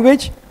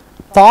language,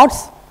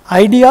 thoughts,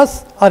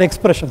 ideas or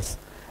expressions,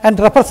 and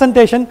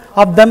representation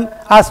of them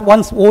as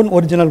one's own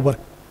original work.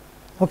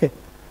 Okay.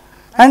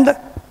 And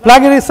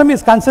plagiarism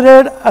is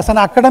considered as an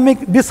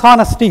academic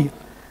dishonesty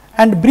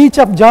and breach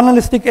of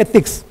journalistic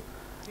ethics.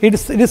 It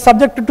is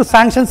subjected to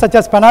sanctions such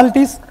as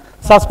penalties,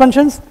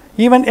 suspensions,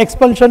 even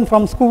expulsion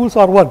from schools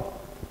or work.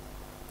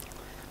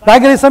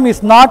 Plagiarism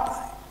is not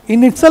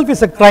in itself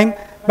is a crime,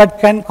 but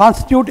can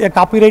constitute a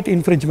copyright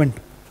infringement.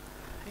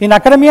 In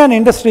academia and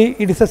industry,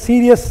 it is a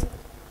serious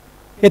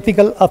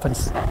ethical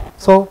offense.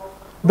 So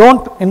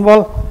don't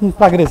involve in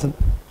plagiarism.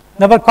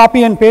 Never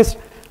copy and paste.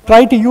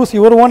 Try to use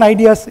your own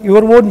ideas,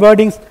 your own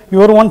wordings,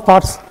 your own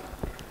thoughts.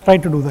 Try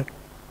to do that.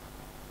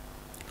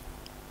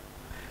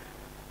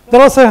 There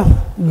was a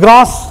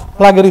gross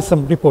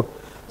plagiarism report.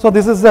 So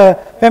this is a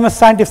famous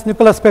scientist,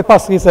 Nicholas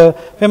Pepas. He is a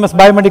famous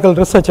biomedical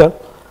researcher.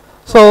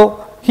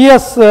 So he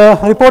has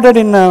reported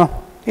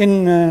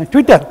in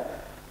Twitter.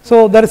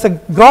 So there is a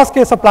gross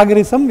case of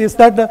plagiarism. Is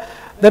that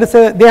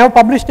they have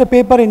published a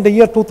paper in the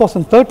year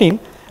 2013,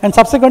 and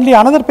subsequently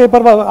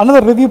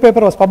another review paper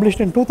was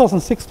published in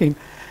 2016,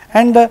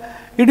 and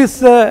it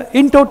is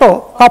in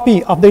toto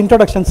copy of the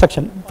introduction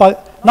section,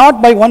 not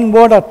by one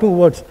word or two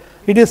words.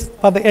 It is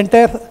for the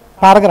entire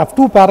paragraph,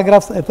 2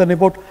 paragraphs at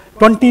about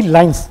 20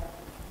 lines.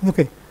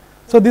 Okay.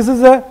 So this is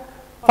the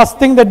first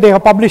thing that they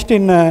have published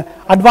in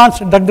advanced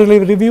drug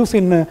delivery reviews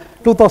in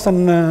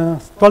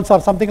 2012 or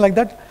something like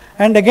that.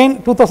 And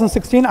again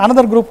 2016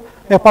 another group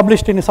they have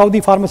published in a Saudi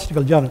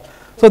pharmaceutical journal.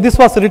 So this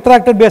was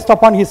retracted based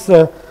upon his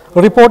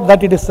report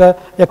that it is a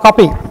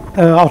copy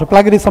of a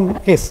plagiarism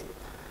case.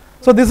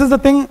 So this is the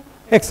thing,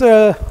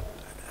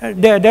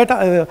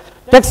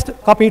 text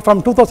copied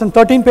from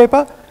 2013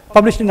 paper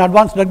published in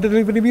advanced drug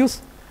delivery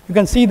reviews. You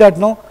can see that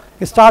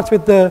it starts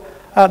with the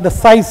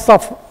size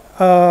of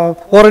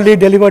orally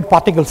delivered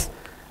particles,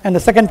 and the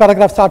second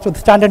paragraph starts with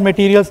standard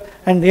materials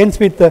and ends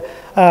with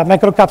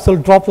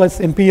microcapsule droplets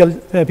in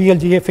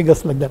PLGA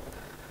figures like that.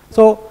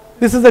 So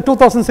this is the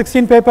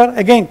 2016 paper.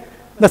 Again,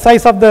 the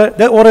size of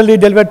the orally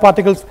delivered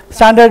particles,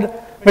 standard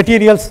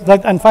materials,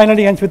 and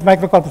finally ends with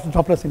microcapsule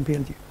droplets in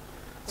PLGA.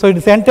 So it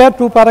is the entire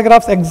 2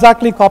 paragraphs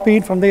exactly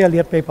copied from the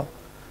earlier paper.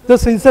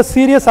 This is a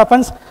serious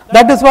offense.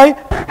 That is why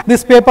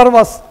this paper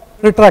was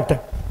retracted.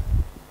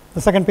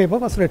 The second paper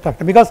was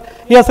retracted because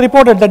he has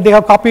reported that they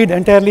have copied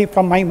entirely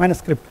from my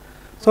manuscript.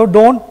 So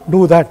don't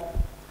do that.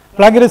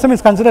 Plagiarism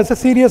is considered as a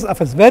serious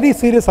offense, very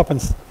serious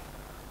offense.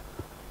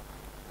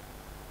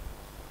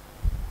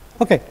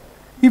 Okay.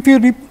 If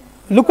you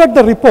look at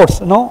the reports,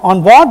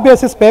 on what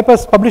basis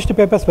published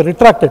papers were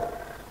retracted,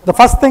 the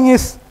first thing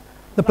is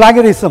the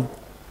plagiarism.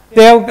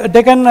 They have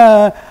taken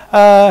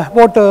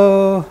about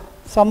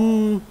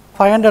some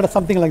 500 or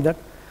something like that.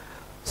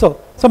 So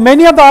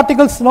many of the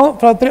articles,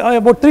 about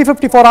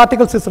 354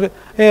 articles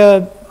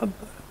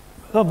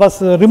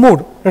was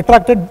removed,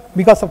 retracted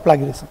because of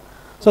plagiarism.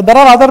 So there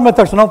are other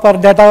methods, for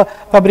data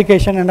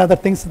fabrication and other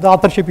things, the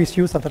authorship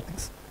issues, other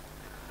things.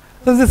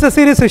 So this is a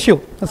serious issue.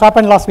 This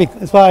happened last week.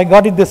 That's why I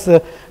got this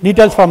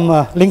details from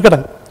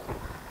LinkedIn.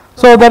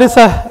 So there is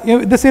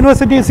this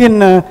university is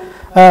in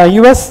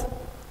US,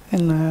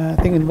 I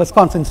think in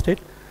Wisconsin state.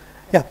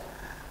 Yeah.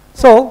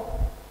 So,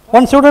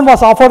 one student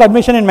was offered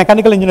admission in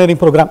mechanical engineering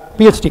program,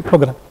 PhD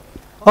program.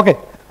 Okay.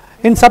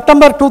 In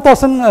September 1,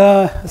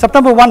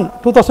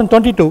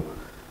 2022,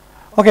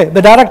 okay,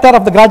 the director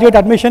of the graduate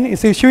admission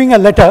is issuing a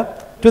letter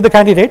to the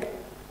candidate.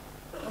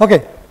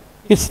 Okay.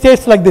 It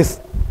states like this: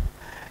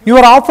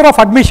 your offer of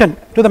admission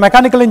to the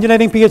mechanical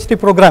engineering PhD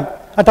program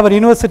at our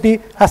university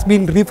has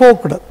been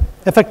revoked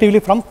effectively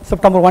from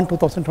September 1,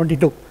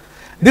 2022.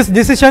 This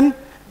decision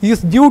is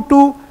due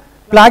to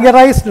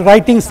plagiarized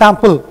writing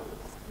sample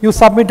you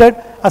submitted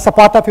as a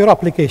part of your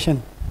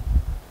application.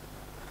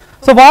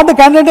 So what the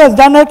candidate has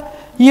done it,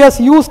 he has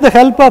used the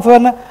help of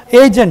an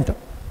agent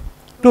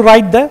to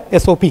write the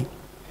SOP,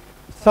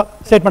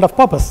 statement of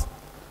purpose.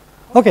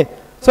 Okay.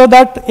 So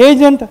that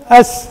agent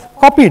has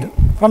copied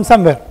from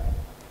somewhere.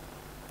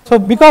 So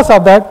because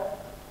of that,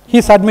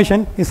 his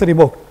admission is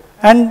revoked.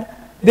 And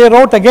they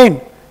wrote again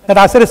that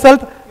as a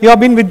result, you have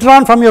been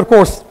withdrawn from your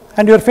course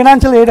and your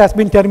financial aid has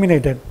been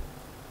terminated.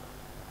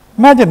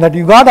 Imagine that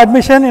you got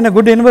admission in a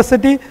good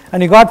university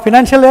and you got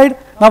financial aid,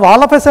 now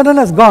all of a sudden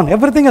has gone,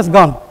 everything has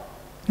gone.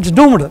 It's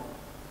doomed.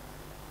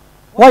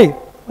 Why?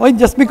 Why?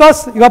 Just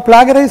because you have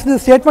plagiarized the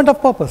statement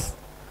of purpose.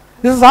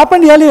 This has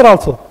happened earlier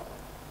also.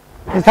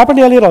 It happened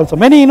earlier also.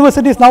 Many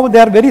universities now, they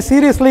are very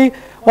seriously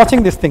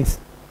watching these things.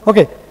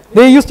 Okay.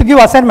 They used to give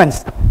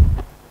assignments.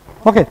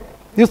 Okay.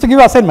 They used to give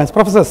assignments,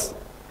 professors.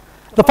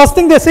 The first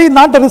thing they say is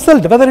not the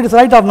result, whether it is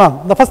right or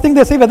not. The first thing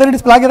they say whether it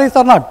is plagiarized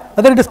or not,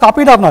 whether it is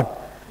copied or not.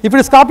 If it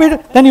is copied,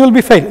 then you will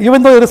be failed,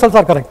 even though the results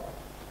are correct.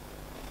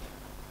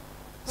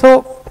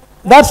 So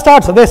that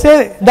starts, they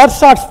say that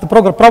starts the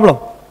problem.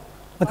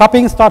 The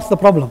copying starts the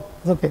problem.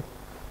 Okay.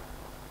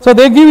 So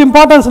they give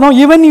importance now,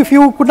 even if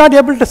you could not be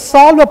able to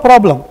solve a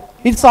problem,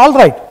 it's all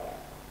right.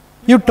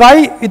 You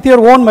try with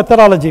your own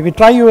methodology, we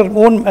try your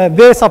own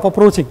ways of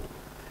approaching.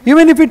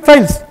 Even if it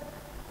fails,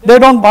 they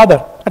don't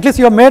bother. At least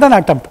you have made an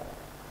attempt.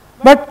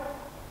 But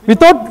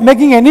without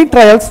making any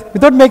trials,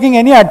 without making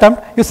any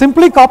attempt, you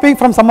simply copy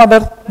from some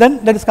other,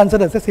 then that is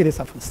considered as a serious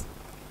offense.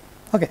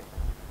 Okay.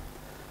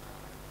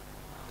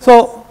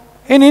 So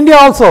in India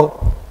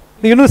also,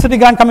 the University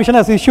Grant Commission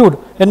has issued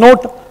a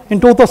note in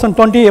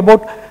 2020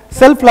 about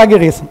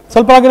self-plagiarism.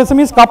 Self-plagiarism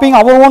is copying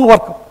our own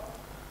work.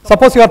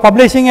 Suppose you are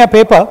publishing a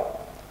paper,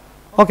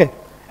 okay,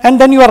 and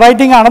then you are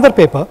writing another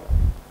paper.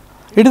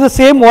 It is the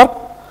same work,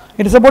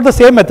 it is about the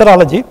same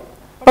methodology,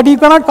 but you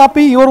cannot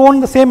copy your own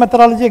the same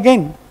methodology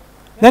again.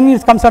 Then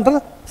it comes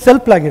under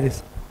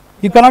self-plagiarism.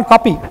 You cannot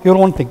copy your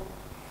own thing.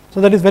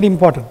 So that is very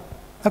important.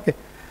 Okay.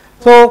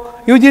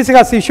 So UGC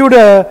has issued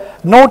a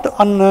note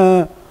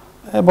on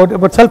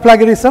about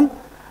self-plagiarism,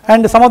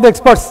 and some of the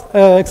experts,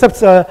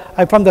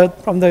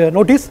 from the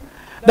notice,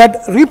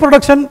 that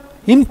reproduction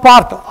in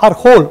part or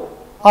whole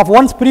of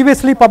one's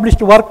previously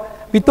published work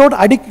without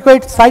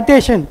adequate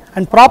citation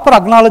and proper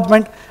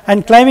acknowledgement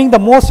and claiming the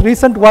most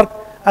recent work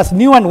as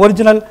new and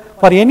original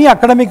for any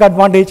academic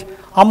advantage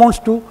amounts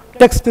to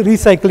text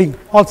recycling,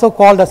 also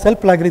called as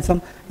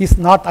self-plagiarism, is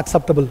not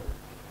acceptable.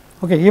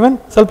 Okay, even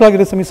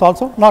self-plagiarism is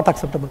also not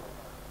acceptable.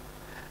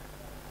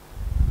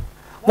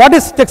 What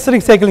is text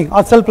recycling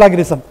or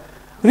self-plagiarism?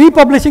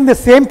 Republishing the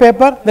same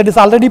paper that is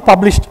already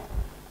published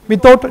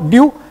without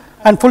due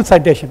and full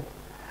citation,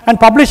 and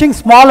publishing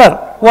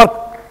smaller work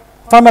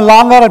from a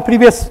longer or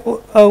previous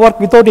work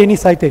without any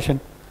citation.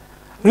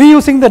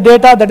 Reusing the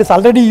data that is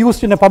already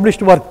used in a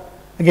published work,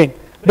 again,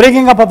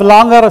 breaking up a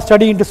longer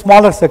study into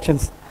smaller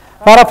sections,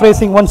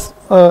 paraphrasing one's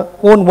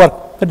own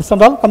work, that is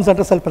all comes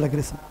under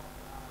self-plagiarism.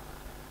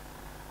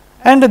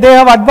 And they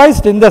have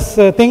advised in this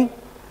thing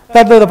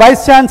that the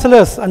vice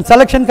chancellors and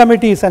selection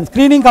committees and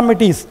screening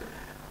committees,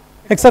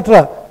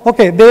 etc.,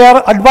 okay, they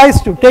are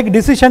advised to take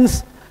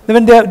decisions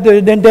when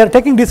they are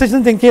taking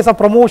decisions in case of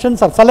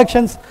promotions or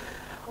selections.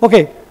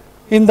 Okay,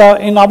 in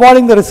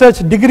awarding the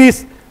research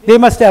degrees, they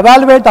must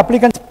evaluate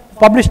applicants'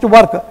 published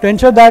work to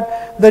ensure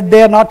that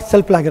they are not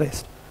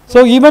self-plagiarized.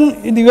 So even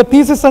in your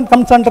thesis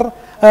comes under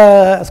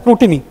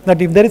scrutiny,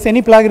 that if there is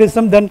any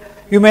plagiarism, then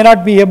you may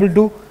not be able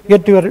to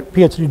get your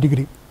PhD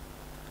degree.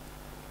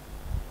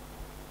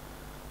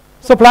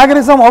 So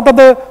plagiarism, out of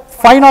the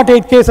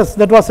 508 cases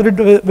that was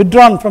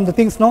withdrawn from the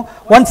things now,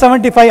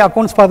 175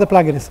 accounts for the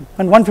plagiarism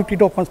and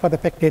 152 accounts for the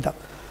fake data.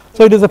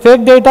 So it is the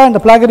fake data and the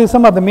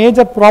plagiarism are the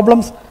major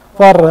problems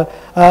for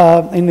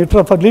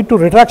lead to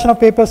retraction of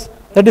papers.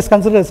 That is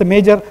considered as a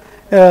major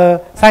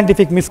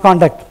scientific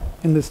misconduct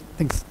in these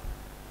things.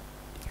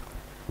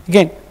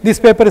 Again, this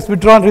paper is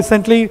withdrawn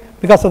recently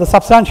because of the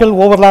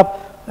substantial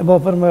overlap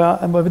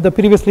with the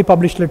previously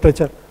published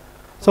literature.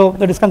 So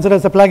that is considered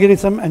as a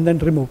plagiarism and then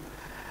removed.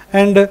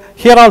 And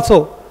here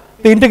also,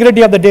 the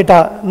integrity of the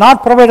data,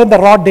 not provided the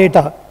raw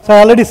data. So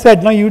I already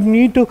said, no, you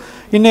need to,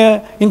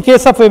 in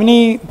case of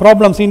any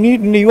problems,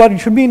 you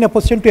should be in a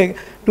position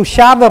to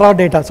share the raw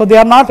data. So they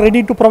are not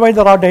ready to provide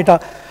the raw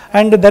data,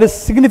 and there is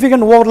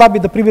significant overlap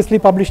with the previously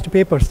published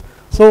papers.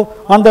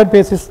 So on that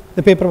basis,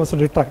 the paper was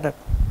retracted.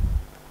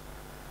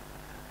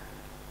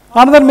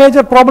 Another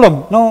major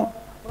problem,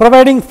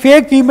 providing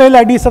fake email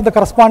IDs of the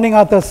corresponding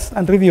authors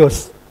and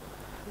reviewers.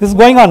 This is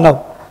going on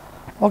now.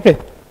 Okay.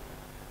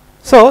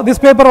 So this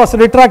paper was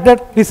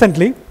retracted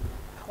recently.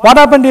 What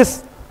happened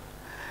is,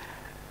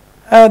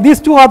 these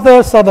two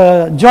authors are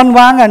the John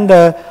Wang and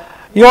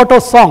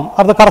Yoto Song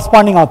are the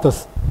corresponding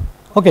authors.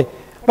 Okay,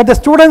 but the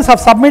students have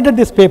submitted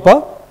this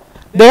paper.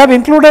 They have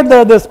included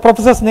this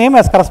professor's name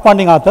as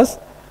corresponding authors,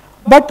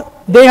 but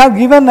they have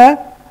given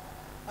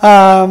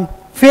a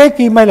fake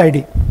email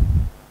ID.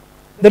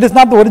 That is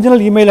not the original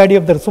email ID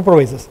of the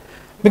supervisors.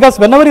 Because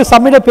whenever you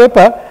submit a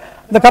paper,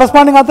 the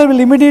corresponding author will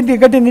immediately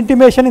get an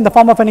intimation in the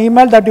form of an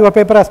email that your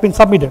paper has been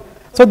submitted.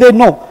 So they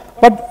know.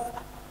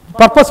 But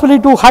purposefully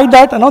to hide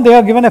that, they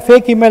have given a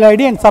fake email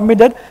ID and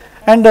submitted,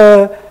 and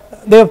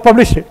they have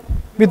published it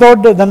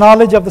without the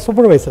knowledge of the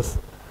supervisors.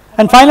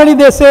 And finally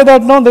they say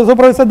that, no, the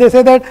supervisor, they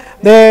say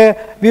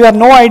that we have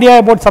no idea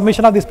about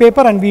submission of this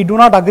paper and we do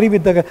not agree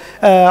with the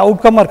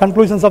outcome or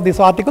conclusions of this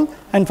article,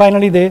 and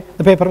finally the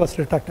paper was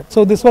retracted.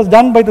 So this was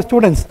done by the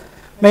students.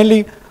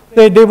 Mainly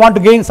they want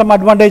to gain some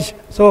advantage,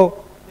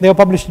 so they have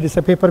published this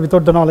paper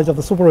without the knowledge of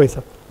the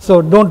supervisor.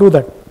 So don't do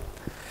that.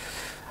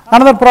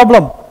 Another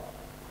problem,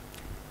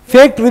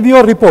 fake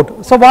reviewer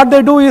report. So what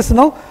they do is,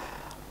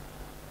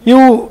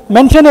 you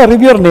mention a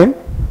reviewer name,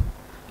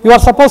 you are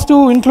supposed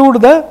to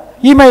include the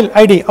email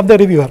ID of the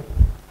reviewer.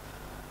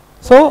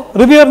 So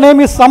reviewer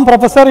name is some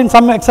professor in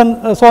some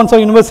so and so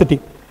university.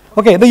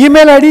 Okay, the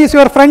email ID is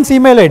your friend's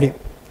email ID.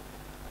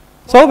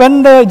 So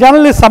when the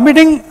journal is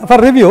submitting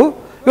for review,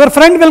 your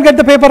friend will get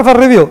the paper for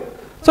review.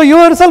 So you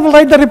yourself will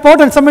write the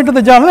report and submit to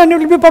the journal and it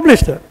will be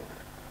published.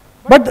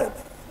 But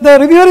the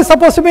reviewer is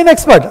supposed to be an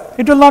expert.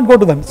 It will not go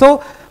to them.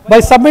 So by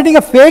submitting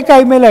a fake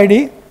email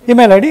ID,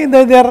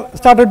 they are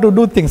started to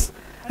do things.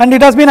 And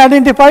it has been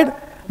identified.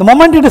 The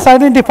moment it is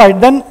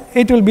identified, then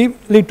it will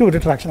lead to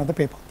retraction of the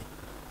paper.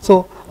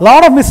 So a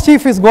lot of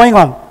mischief is going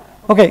on,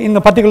 okay,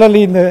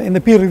 particularly in the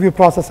peer review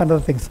process and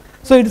other things.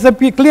 So it is a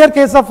clear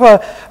case of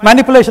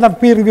manipulation of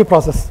peer review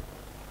process.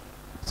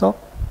 So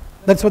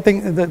that's what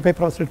the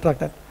paper was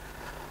retracted.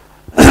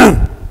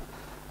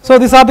 So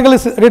this article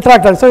is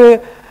retracted.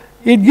 So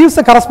it gives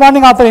the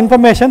corresponding author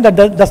information that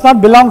does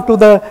not belong to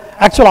the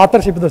actual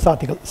authorship of this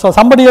article. So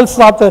somebody else's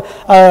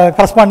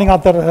corresponding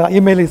author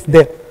email is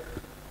there.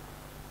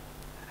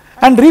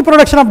 And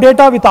reproduction of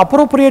data with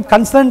appropriate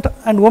consent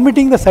and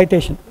omitting the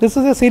citation. This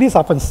is a serious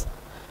offense.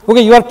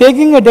 Okay, you are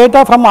taking a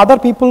data from other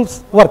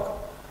people's work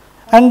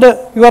and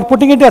you are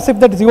putting it as if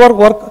that is your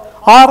work,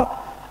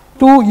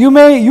 or you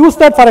may use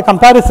that for a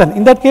comparison.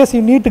 In that case,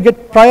 you need to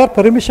get prior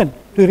permission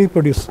to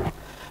reproduce.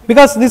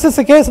 Because this is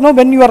the case,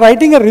 when you are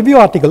writing a review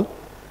article,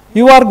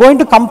 you are going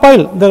to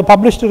compile the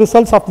published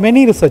results of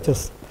many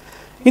researchers.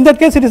 In that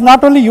case, it is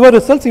not only your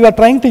results, you are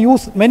trying to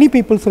use many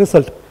people's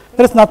result.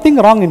 There is nothing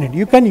wrong in it.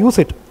 You can use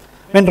it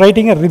when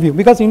writing a review,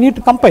 because you need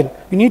to compile,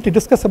 you need to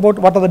discuss about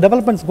what are the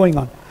developments going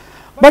on.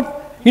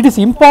 But it is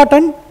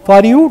important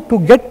for you to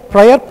get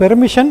prior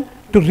permission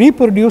to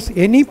reproduce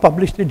any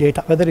published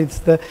data, whether it's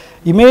the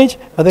image,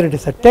 whether it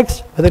is a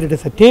text, whether it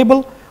is a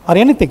table or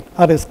anything,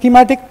 or a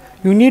schematic,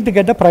 you need to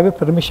get a private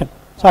permission.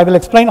 So I will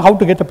explain how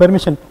to get a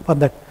permission for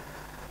that.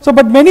 So,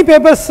 but many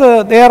papers,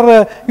 they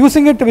are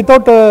using it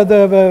without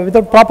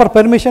without proper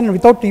permission,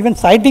 without even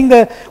citing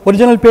the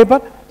original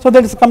paper, so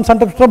that it comes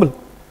under trouble.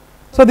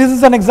 So this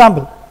is an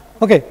example.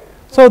 Okay,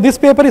 so this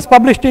paper is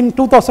published in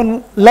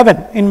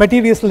 2011 in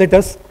Materials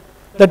Letters.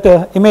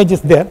 That image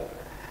is there.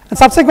 And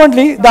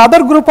subsequently, the other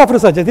group of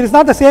researchers, it is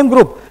not the same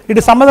group, it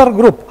is some other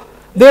group.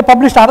 They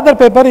published another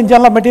paper in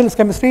Journal of Materials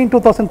Chemistry in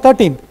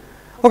 2013.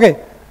 Okay,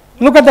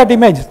 look at that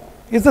image.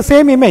 It's the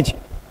same image.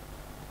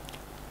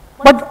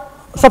 But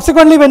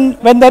subsequently,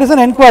 when there is an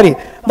inquiry,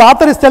 the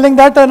author is telling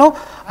that,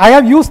 I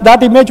have used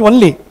that image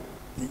only.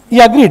 He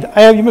agreed,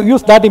 I have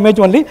used that image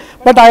only,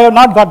 but I have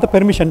not got the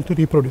permission to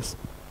reproduce.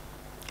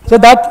 So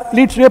that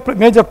leads to a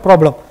major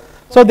problem.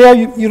 So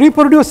you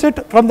reproduce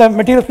it from the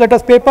Materials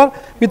Letters paper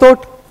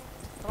without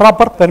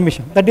proper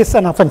permission. That is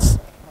an offense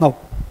now.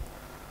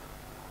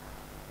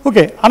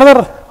 Okay,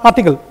 another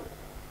article.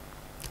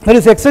 There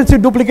is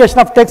extensive duplication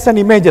of text and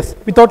images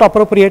without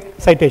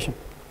appropriate citation.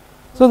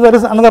 So there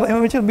is another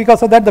image,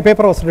 because of that the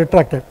paper was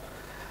retracted.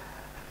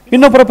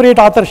 Inappropriate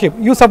authorship,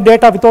 use of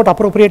data without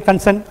appropriate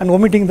consent and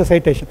omitting the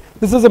citation.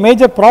 This is a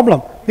major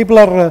problem. People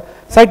are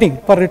citing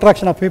for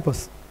retraction of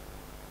papers.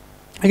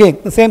 Again,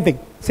 the same thing,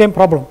 same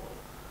problem.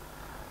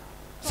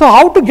 So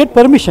how to get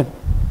permission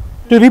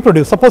to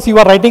reproduce? Suppose you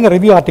are writing a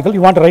review article,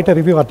 you want to write a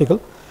review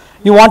article,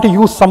 you want to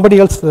use somebody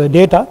else's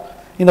data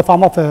in the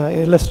form of an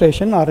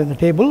illustration or in a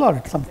table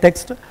or some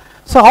text.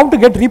 So how to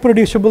get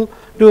permission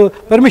to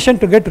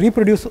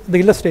reproduce the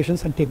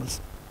illustrations and tables?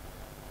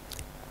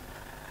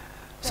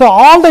 So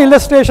all the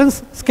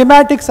illustrations,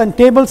 schematics and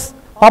tables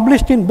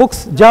published in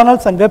books,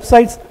 journals and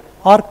websites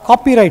are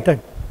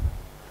copyrighted.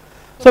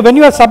 So when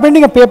you are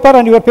submitting a paper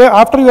and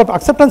after your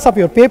acceptance of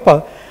your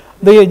paper,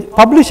 the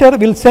publisher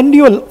will send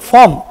you a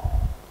form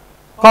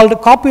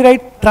called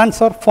copyright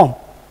transfer form.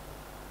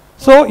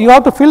 So you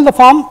have to fill the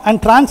form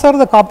and transfer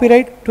the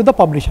copyright to the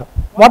publisher.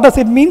 What does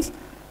it mean?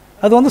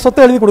 அது வந்து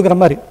சொத்தை எழுதி கொடுக்குற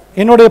மாதிரி,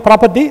 என்னுடைய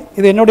property,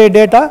 இது என்னுடைய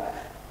data,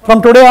 from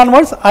today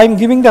onwards I am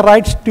giving the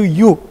rights to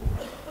you.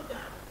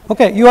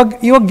 Okay, you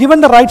are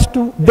given the rights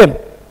to them.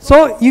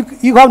 So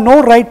you have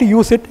no right to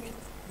use it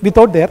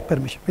without their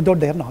permission, without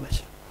their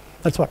knowledge.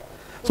 That's what.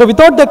 So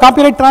without the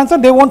copyright transfer,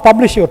 they won't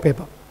publish your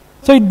paper.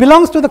 So it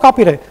belongs to the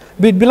copyright.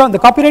 The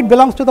copyright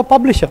belongs to the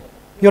publisher.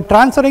 You are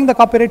transferring the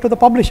copyright to the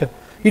publisher.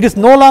 It is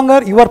no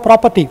longer your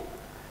property.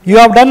 You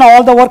have done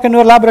all the work in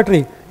your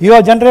laboratory. You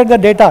have generated the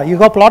data. You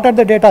have plotted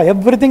the data.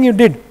 Everything you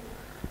did.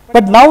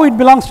 But now it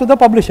belongs to the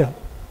publisher.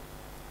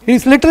 It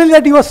is literally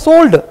that you are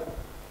sold.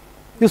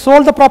 You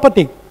sold the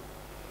property.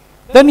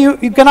 Then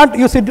you cannot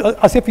use it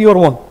as if your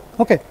own.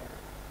 Okay.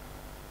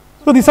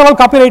 So these are all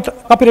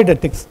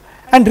copyrighted things.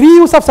 And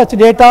reuse of such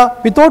data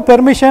without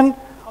permission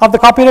of the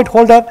copyright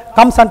holder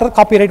comes under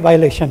copyright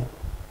violation.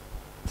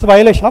 It's a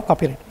violation of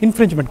copyright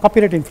infringement,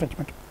 copyright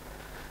infringement.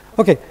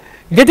 Okay.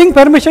 Getting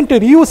permission to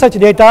reuse such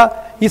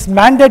data is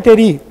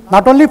mandatory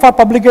not only for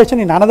publication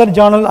in another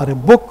journal or a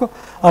book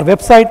or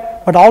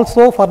website, but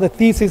also for the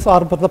thesis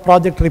or for the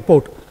project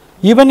report.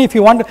 Even if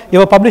you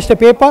have published a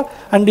paper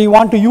and you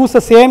want to use the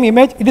same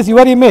image, it is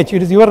your image,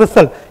 it is your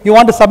result. You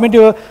want to submit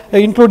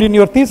include in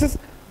your thesis,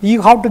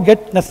 you have to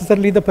get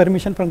necessarily the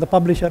permission from the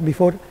publisher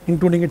before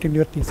including it in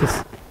your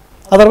thesis.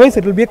 Otherwise,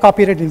 it will be a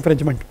copyright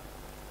infringement.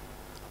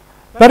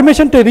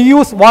 Permission to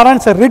reuse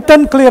warrants a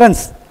written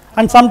clearance,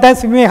 and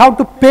sometimes you may have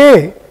to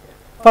pay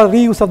for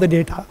reuse of the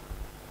data.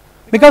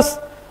 Because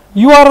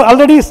you are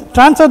already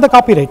transferred the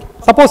copyright.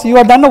 Suppose you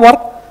have done the work,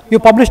 you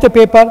published a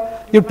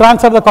paper, you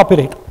transfer the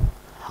copyright.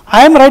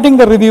 I am writing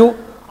the review,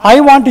 I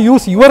want to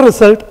use your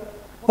result.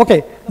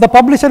 Okay, the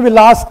publisher will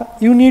ask,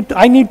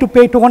 I need to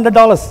pay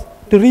 $200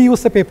 to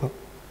reuse the paper.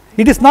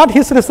 It is not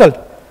his result,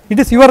 it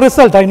is your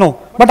result, I know.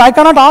 But I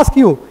cannot ask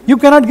you, you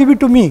cannot give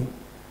it to me,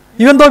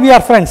 even though we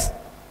are friends.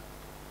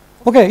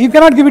 Okay, you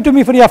cannot give it to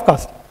me free of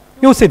cost.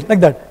 Use it like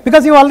that,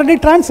 because you already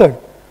transferred.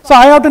 So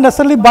I have to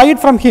necessarily buy it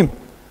from him.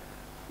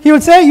 He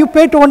will say, you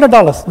pay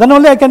 $200, then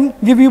only I can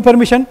give you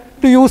permission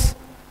to use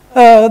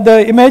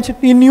the image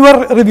in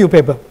your review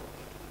paper.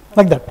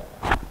 Like that.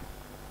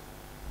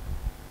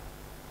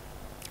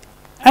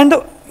 And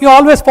you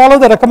always follow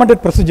the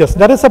recommended procedures.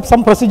 There is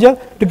some procedure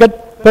to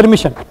get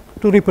permission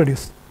to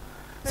reproduce.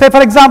 Say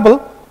for example,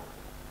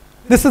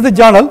 this is the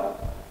journal.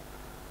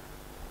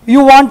 I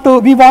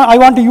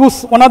want to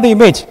use one of the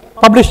image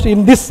published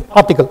in this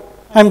article.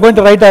 I am going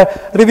to write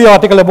a review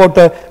article about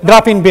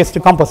graphene based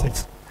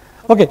composites.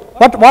 Okay,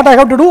 what I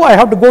have to do? I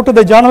have to go to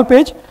the journal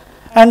page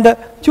and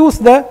choose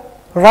the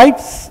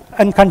rights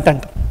and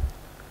content.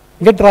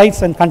 Get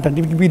rights and content.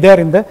 It will be there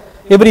in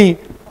every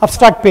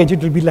abstract page.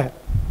 It will be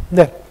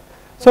there.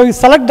 So you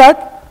select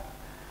that,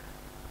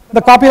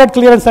 the copyright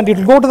clearance center. It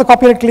will go to the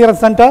copyright clearance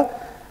center,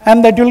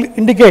 and that will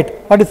indicate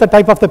what is the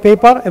type of the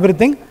paper,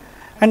 everything.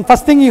 And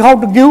first thing you have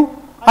to give,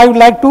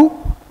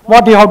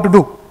 what you have to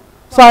do.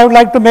 So I would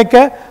like to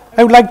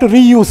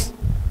reuse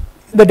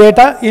the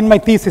data in my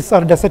thesis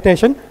or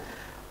dissertation.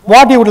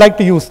 What you would like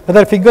to use,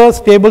 whether figures,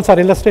 tables, or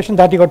illustration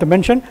that you got to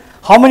mention,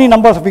 how many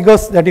numbers of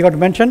figures that you got to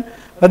mention,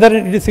 whether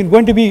it is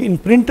going to be in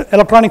print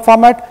electronic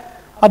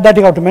format that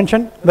you have to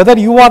mention, whether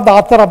you are the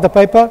author of the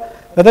paper,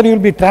 whether you will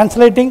be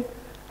translating,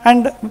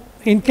 and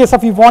in case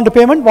of you want a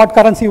payment, what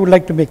currency you would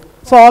like to make.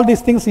 So all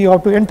these things you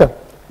have to enter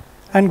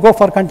and go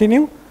for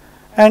continue,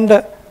 and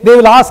they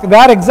will ask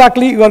where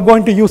exactly you are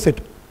going to use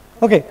it.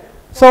 Okay,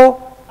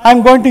 so I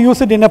am going to use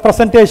it in a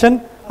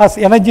presentation as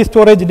energy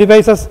storage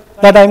devices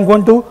that I am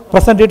going to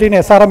present it in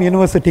SRM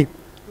University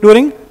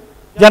during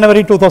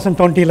January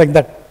 2020, like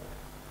that.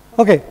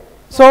 Okay,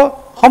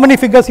 so how many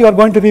figures you are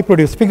going to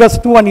reproduce? Figures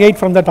 2 and 8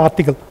 from that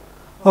article.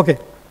 Okay,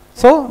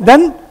 so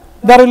then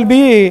there will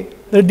be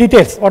the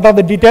details. What are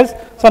the details?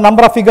 So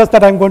number of figures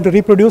that I am going to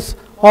reproduce,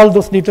 all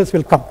those details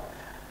will come.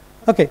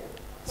 Okay,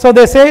 so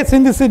they say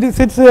since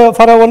it's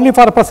only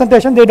for a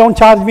presentation, they don't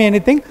charge me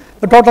anything.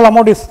 The total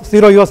amount is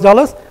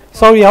 $0.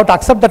 So you have to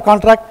accept that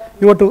contract.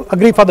 You have to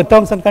agree for the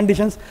terms and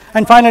conditions,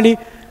 and finally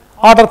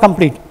order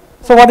complete.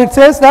 So what it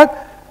says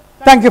that,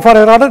 thank you for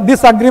your order.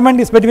 This agreement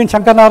is between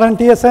Sankaranarayanan,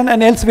 T.S.N.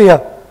 and elsewhere.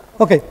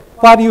 Okay,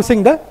 for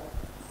using the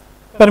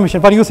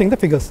permission, for using the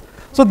figures.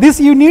 So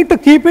this you need to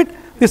keep it.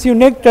 This you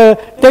need to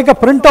take a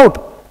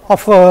printout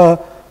of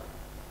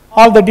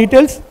all the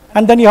details,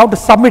 and then you have to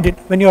submit it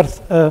when you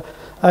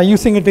are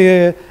using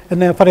it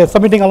for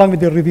submitting along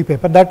with your review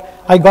paper,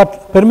 that I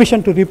got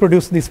permission to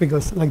reproduce these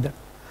figures, like that.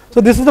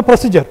 So this is the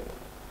procedure.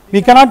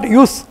 We cannot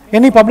use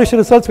any published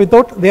results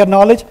without their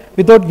knowledge,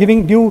 without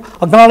giving due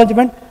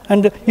acknowledgement,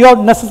 and you have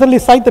necessarily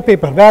cite the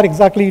paper where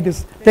exactly it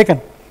is taken.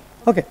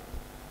 Okay.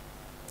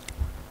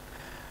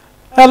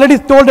 Already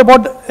told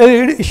about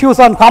issues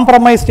on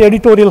compromised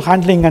editorial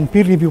handling and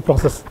peer review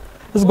process.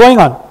 This is going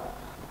on.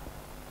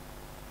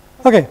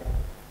 Okay.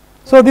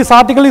 So this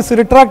article is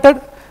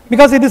retracted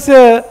because it is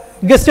a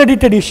guest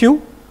edited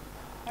issue,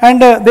 and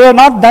they have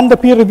not done the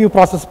peer review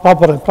process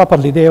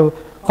properly. They have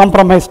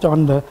compromised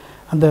on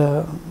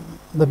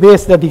the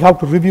base that you have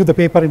to review the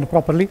paper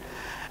properly,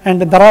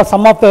 and there are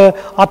some of the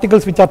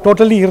articles which are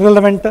totally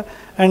irrelevant,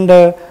 and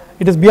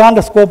it is beyond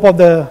the scope of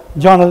the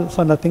journals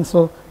and things,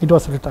 so it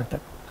was retracted.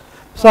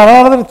 So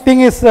another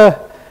thing is,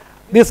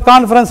 this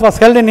conference was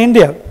held in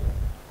India,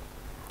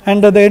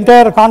 and the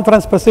entire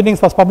conference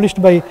proceedings was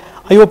published by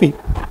IOP.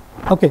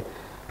 Okay.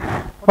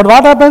 But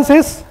what happens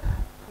is,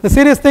 the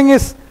serious thing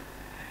is,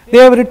 they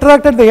have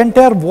retracted the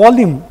entire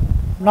volume,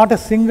 not a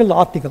single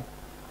article.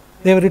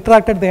 They have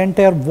retracted the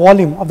entire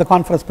volume of the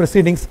conference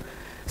proceedings,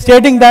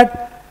 stating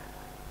that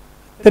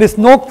there is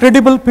no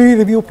credible peer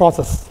review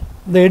process.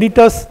 The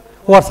editors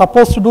who are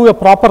supposed to do a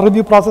proper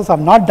review process have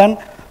not done,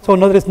 so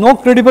no, there is no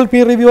credible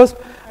peer reviewers,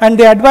 and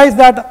they advise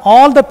that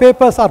all the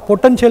papers are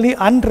potentially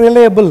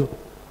unreliable.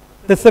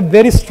 This is a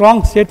very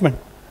strong statement.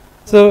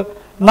 So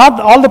not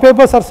all the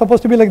papers are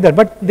supposed to be like that,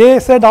 but they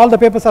said all the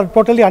papers are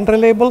totally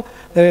unreliable,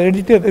 the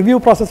editor review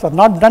process was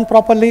not done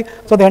properly,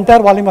 so the entire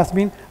volume has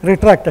been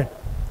retracted.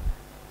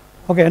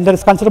 Okay, and there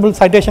is considerable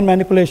citation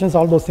manipulations,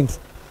 all those things.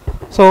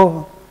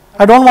 So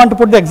I don't want to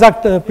put the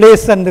exact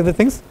place and the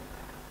things.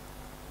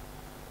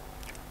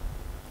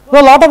 So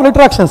a lot of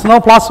retractions. Now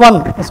PLOS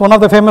ONE is one of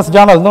the famous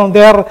journals. Now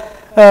they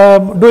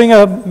are doing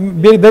a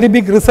very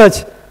big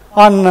research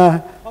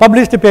on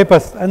published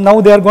papers, and now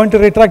they are going to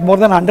retract more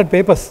than 100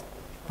 papers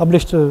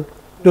published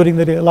during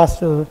the last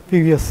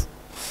few years.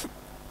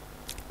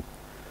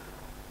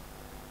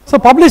 So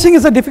publishing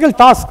is a difficult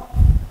task.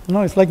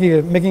 It's like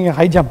making a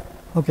high jump.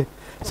 Okay.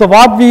 So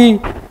what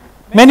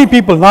many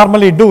people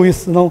normally do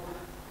is,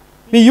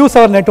 we use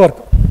our network.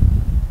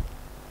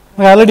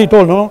 I already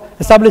told,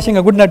 establishing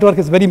a good network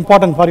is very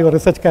important for your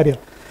research career.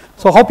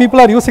 So how people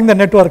are using the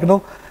network,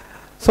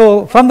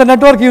 So from the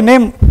network you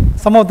name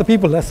some of the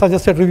people as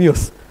suggested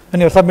reviewers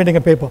when you are submitting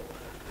a paper.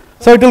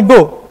 So it will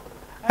go,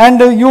 and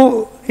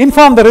you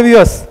inform the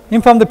reviewers,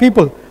 inform the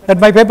people that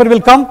my paper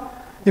will come,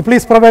 you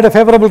please provide a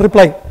favorable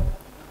reply.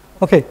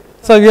 Okay.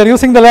 So we are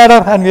using the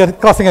ladder and we are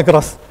crossing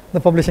across the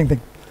publishing thing.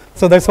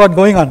 So that's what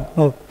going on.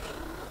 Oh.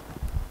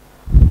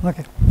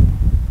 Okay.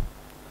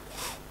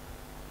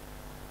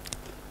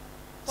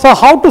 So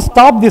how to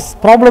stop these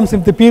problems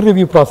in the peer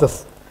review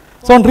process?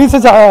 So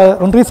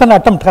one recent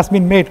attempt has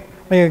been made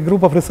by a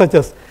group of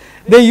researchers.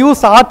 They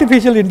use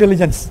artificial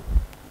intelligence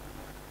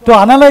to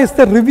analyze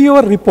the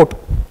reviewer report.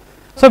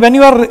 So when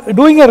you are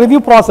doing a review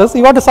process,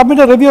 you have to submit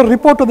a reviewer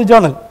report to the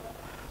journal.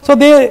 So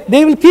they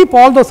will keep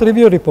all those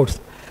review reports.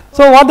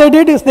 So what they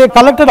did is they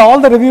collected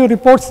all the review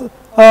reports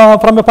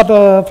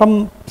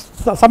from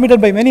submitted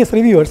by various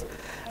reviewers,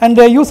 and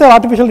they use an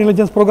artificial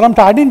intelligence program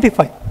to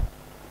identify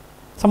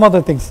some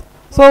other things.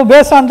 So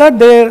based on that,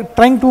 they are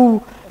trying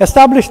to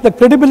establish the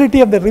credibility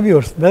of the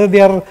reviewers, whether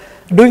they are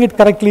doing it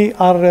correctly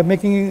or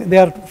they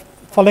are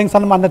following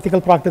some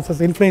unethical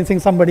practices, influencing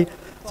somebody.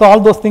 So all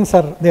those things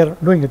they are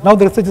doing it. Now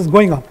the research is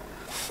going on.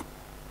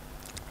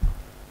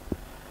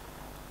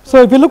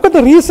 So if you look at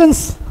the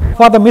reasons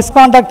for the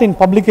misconduct in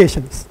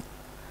publications,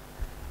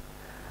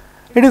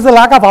 it is a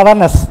lack of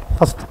awareness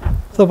first.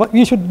 So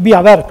we should be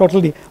aware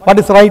totally what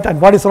is right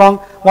and what is wrong,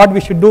 what we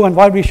should do and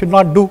what we should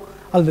not do,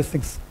 all these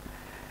things.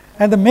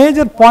 And the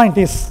major point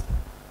is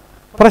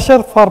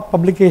pressure for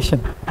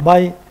publication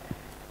by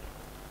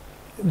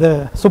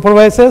the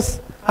supervisors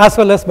as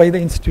well as by the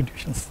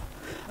institutions.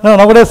 Now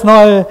nowadays,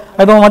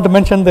 I don't want to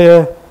mention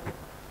the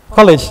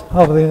college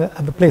or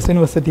the place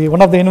university.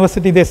 One of the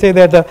university, they say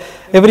that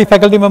every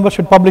faculty member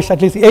should publish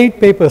at least 8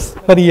 papers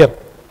per year.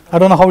 I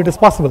don't know how it is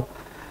possible.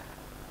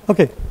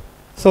 Okay,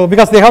 so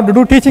because they have to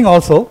do teaching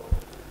also.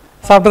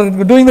 So after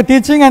doing the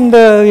teaching and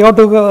you have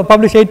to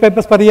publish 8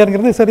 papers per year,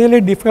 it's a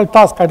really difficult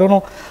task. I don't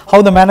know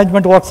how the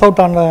management works out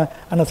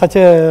on such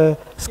a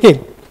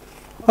scale.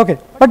 Okay,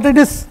 but it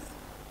is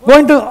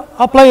going to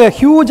apply a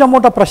huge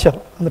amount of pressure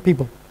on the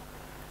people.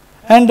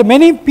 And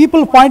many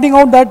people pointing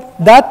out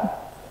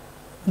that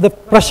the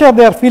pressure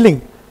they are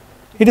feeling,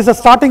 it is a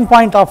starting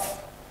point of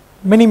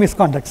many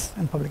misconducts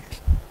in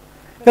publication.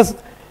 Because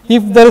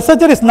if the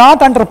researcher is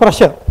not under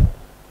pressure,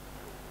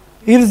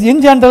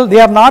 in general, they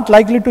are not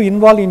likely to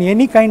involve in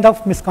any kind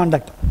of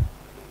misconduct.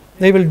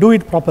 They will do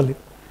it properly.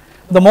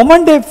 The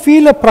moment they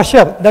feel a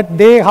pressure that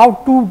they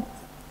have to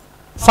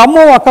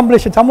somehow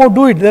accomplish it, somehow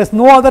do it, there is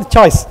no other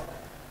choice.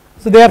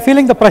 So they are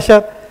feeling the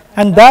pressure,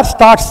 and there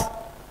starts,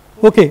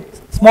 okay,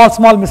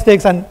 small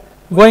mistakes and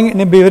going in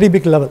a very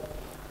big level.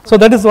 So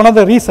that is one of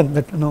the reasons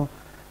that, I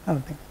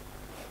don't think.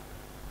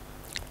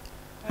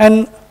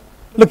 And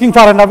looking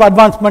for an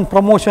advancement,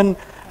 promotion,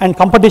 and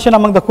competition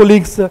among the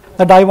colleagues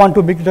that I want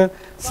to make.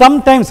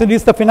 Sometimes it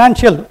is the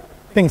financial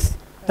things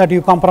that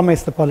you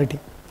compromise the quality.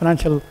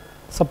 Financial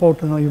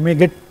support, you may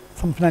get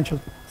some financial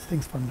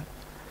things from that.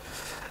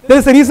 There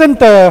is a recent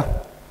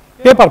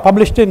paper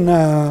published in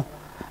a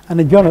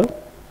journal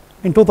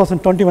in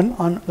 2021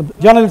 on the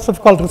journal itself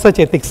called Research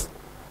Ethics,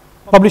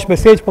 published by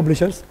Sage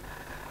Publishers.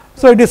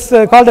 So it is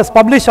called as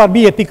Publish or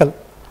Be Ethical,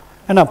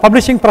 and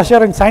publishing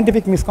pressure and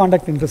scientific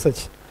misconduct in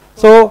research.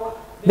 So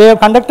they have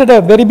conducted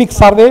a very big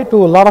survey to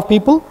a lot of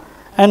people,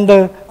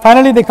 and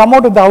finally they come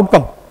out with the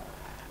outcome.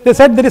 They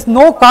said there is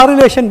no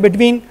correlation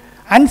between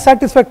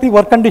unsatisfactory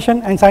work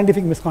condition and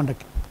scientific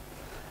misconduct.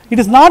 It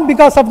is not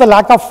because of the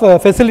lack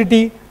of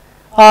facility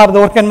or the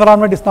work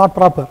environment is not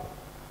proper.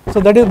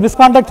 So that is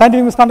misconduct,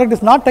 scientific misconduct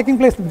is not taking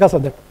place because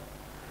of that.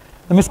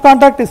 The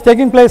misconduct is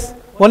taking place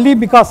only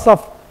because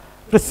of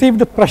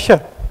perceived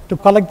pressure to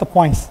collect the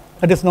points.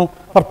 That is,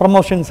 for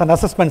promotions and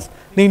assessments,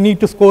 they need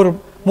to score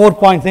more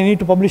points, they need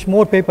to publish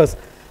more papers.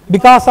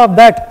 Because of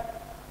that,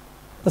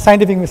 the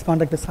scientific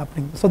misconduct is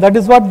happening. So that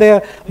is what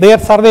their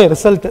survey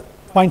result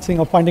pointing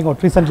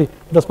out recently.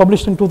 It was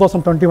published in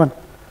 2021.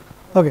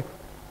 Okay.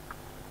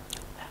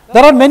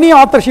 There are many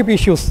authorship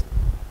issues.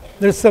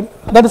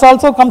 That is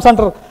also comes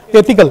under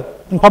ethical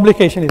and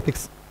publication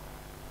ethics.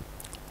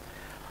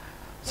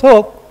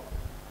 So,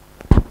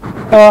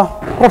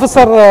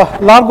 Professor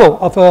Largo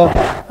of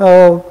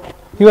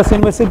US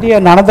University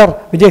and another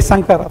Vijay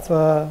Sankar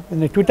in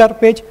the Twitter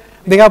page,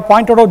 they have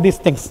pointed out these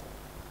things.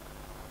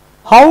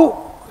 How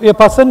a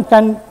person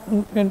can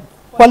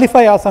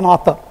qualify as an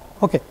author.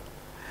 Okay.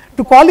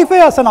 To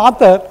qualify as an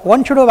author,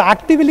 one should have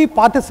actively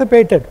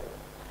participated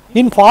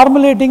in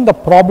formulating the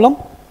problem,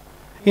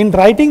 in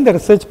writing the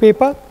research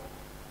paper,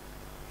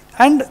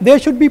 and they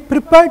should be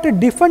prepared to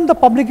defend the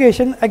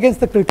publication against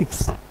the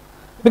critics.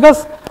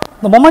 Because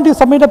the moment you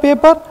submit a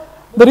paper,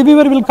 the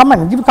reviewer will come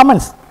and give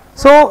comments.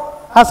 So,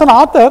 as an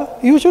author,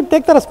 you should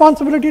take the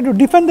responsibility to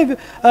defend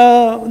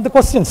the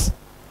questions,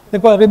 the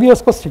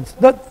reviewer's questions.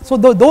 So,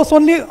 those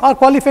only are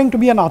qualifying to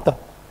be an author.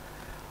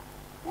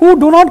 Who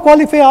do not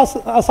qualify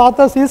as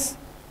authors is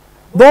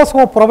those who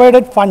have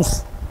provided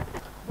funds,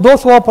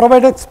 those who have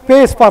provided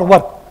space for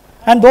work,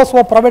 and those who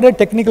have provided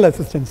technical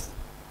assistance,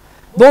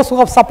 those who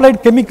have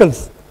supplied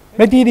chemicals,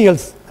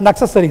 materials, and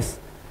accessories,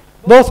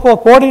 those who have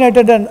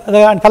coordinated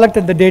and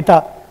collected the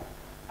data,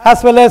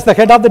 as well as the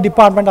head of the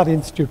department or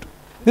institute.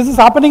 This is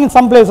happening in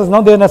some places.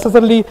 They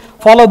necessarily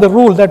follow the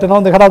rule that the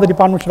head of the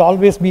department should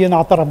always be an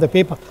author of the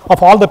paper,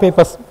 of all the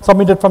papers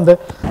submitted from the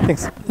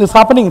things. This is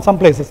happening in some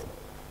places.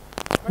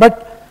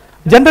 But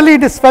generally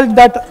it is felt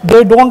that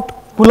they do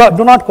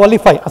not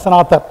qualify as an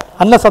author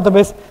unless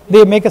otherwise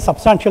they make a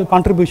substantial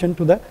contribution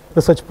to the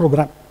research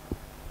program.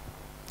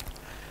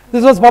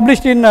 This was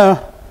published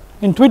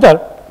in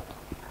Twitter.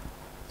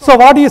 So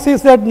what you see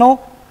is that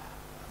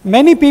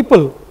many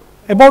people,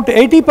 about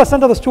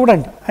 80% of the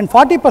student and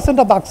 40%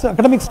 of the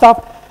academic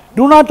staff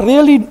do not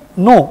really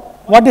know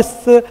what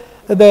is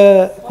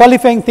the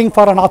qualifying thing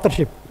for an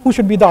authorship. Who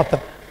should be the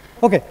author?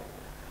 Okay.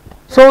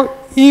 So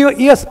he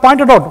has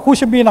pointed out who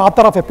should be an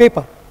author of a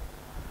paper.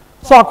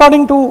 So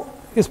according to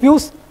his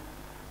views,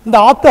 the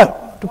author,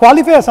 to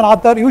qualify as an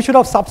author, you should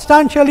have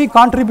substantially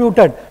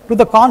contributed to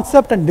the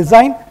concept and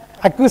design,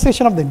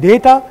 acquisition of the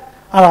data,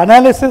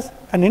 analysis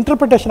and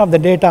interpretation of the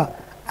data,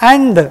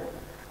 and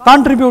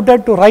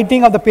contributed to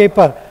writing of the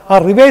paper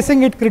or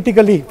revising it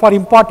critically for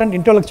important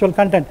intellectual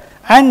content,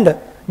 and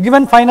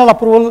given final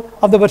approval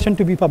of the version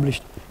to be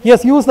published. He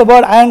has used the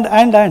word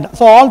and.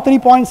 So all 3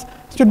 points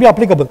should be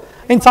applicable.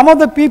 In some of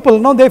the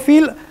people, they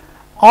feel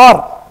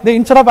or. They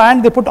instead of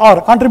and, they put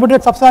or,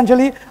 contributed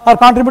substantially, or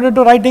contributed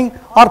to writing,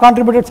 or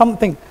contributed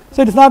something.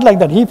 So it is not like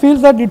that. He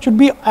feels that it should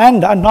be and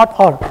not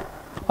or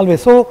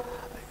always. So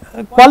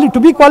to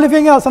be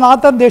qualifying as an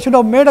author, they should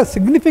have made a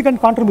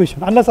significant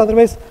contribution, unless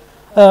otherwise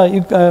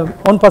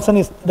one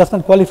person does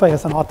not qualify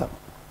as an author.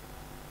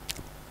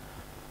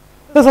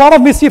 There's a lot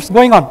of mischiefs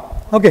going on.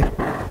 Okay,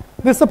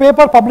 this is a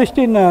paper published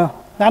in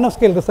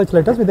nanoscale research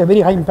letters with a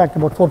very high impact,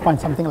 about 4 point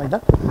something like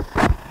that.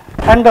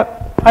 And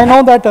I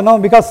know that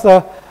because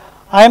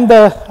I am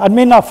the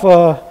admin of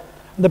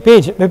the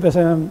page,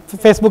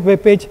 Facebook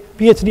web page,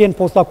 PhD and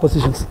postdoc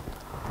positions.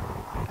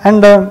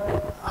 And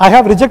I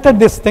have rejected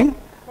this thing,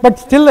 but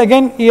still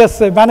again he has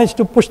managed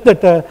to push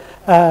that,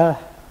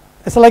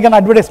 it's like an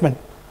advertisement.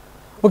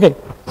 Okay,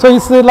 so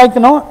it's like,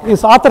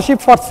 it's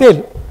authorship for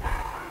sale.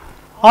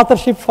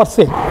 Authorship for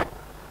sale.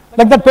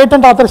 Like that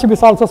patent authorship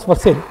is also for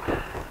sale.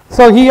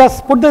 So he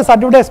has put this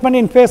advertisement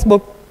in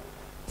Facebook,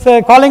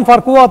 say calling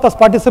for co-authors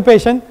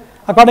participation.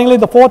 Accordingly,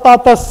 the 4th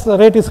author's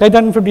rate is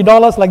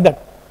 $850, like that.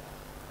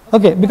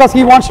 Okay, because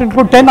he wants to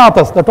include 10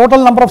 authors. The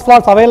total number of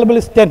slots available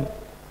is 10.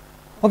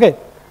 Okay,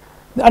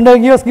 and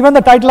he has given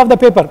the title of the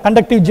paper,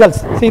 Conductive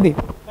Gels. See the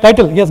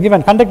title he has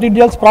given, Conductive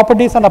Gels,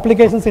 Properties and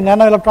Applications in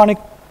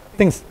Nanoelectronic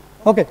Things.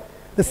 Okay,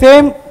 the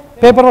same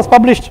paper was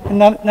published in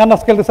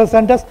Nanoscale Research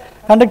Centers,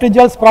 Conductive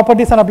Gels,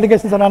 Properties and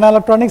Applications in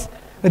Nanoelectronics,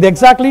 with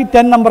exactly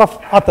 10 number of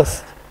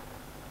authors.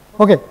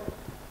 Okay,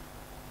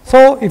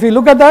 so if you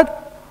look at that,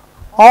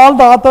 all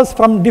the authors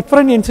from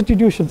different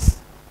institutions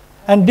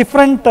and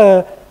different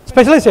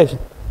specialization.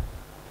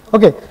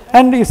 Okay,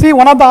 and you see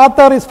one of the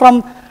author is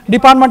from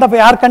Department of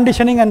Air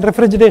Conditioning and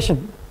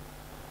Refrigeration.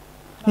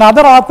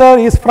 Another author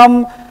is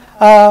from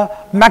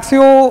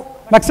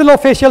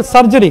maxillofacial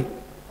surgery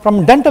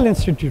from Dental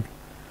Institute.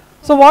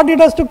 So what it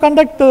has to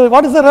conduct,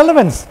 what is the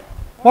relevance?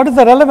 What is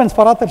the relevance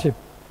for authorship?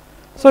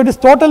 So it is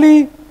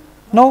totally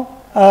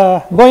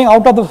going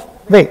out of the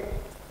way.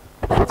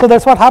 So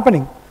that's what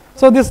happening.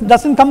 So this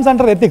doesn't comes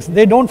under ethics.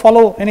 They don't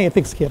follow any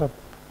ethics here.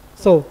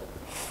 So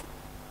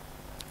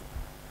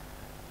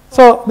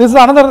this is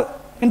another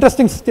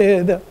interesting.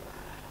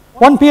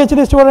 One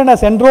PhD student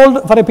has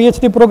enrolled for a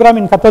PhD program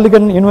in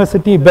Katholiken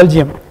University,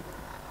 Belgium.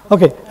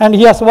 Okay, and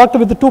he has worked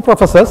with the 2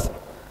 professors.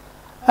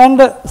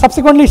 And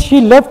subsequently she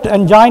left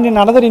and joined in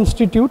another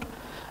institute,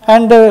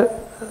 and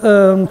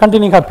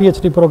continuing her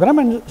PhD program,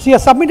 and she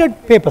has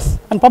submitted papers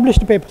and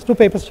published papers, 2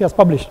 papers she has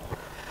published.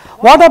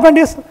 What happened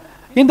is,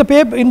 in the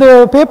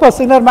papers,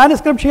 in her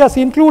manuscript, she has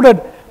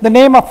included the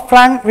name of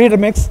Frank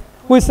Riedermix,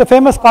 who is a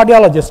famous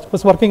cardiologist, who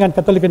was working at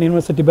Catholic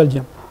University,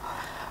 Belgium.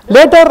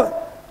 Later,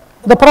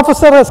 the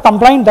professor has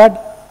complained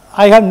that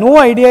I have no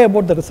idea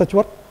about the research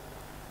work.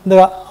 The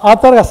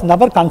author has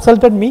never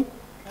consulted me,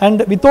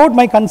 and without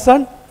my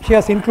consent, she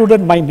has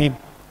included my name.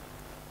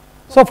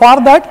 So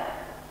for that,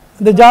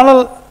 the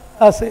journal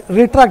has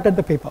retracted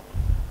the paper.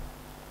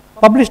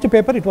 Published the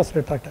paper, it was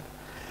retracted.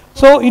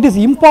 So it is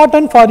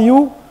important for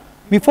you,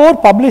 before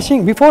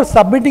publishing, before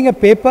submitting a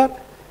paper,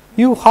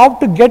 you have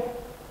to get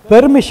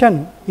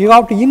permission. You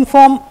have to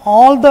inform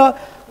all the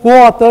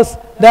co-authors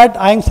that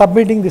I am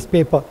submitting this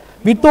paper.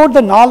 Without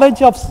the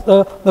knowledge of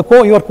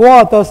your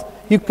co-authors,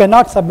 you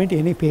cannot submit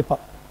any paper.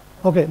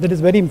 Okay, that is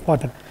very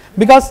important,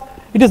 because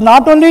it is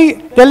not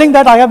only telling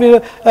that I have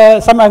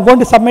I am going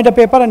to submit a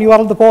paper and you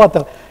are the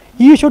co-author.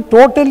 You should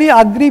totally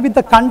agree with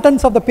the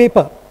contents of the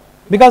paper,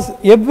 because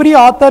every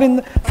author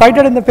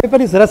cited in the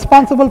paper is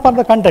responsible for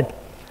the content.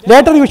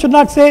 Later you should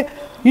not say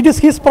it is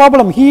his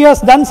problem, he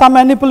has done some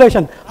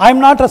manipulation, I am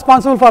not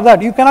responsible for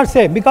that. You cannot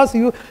say, because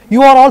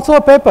you are also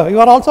a paper, you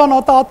are also an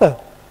author.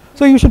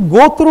 So you should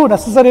go through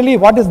necessarily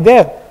what is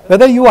there,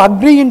 whether you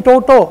agree in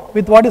toto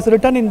with what is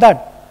written in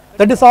that.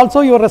 That is also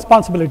your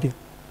responsibility.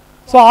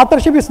 So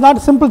authorship is not a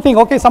simple thing.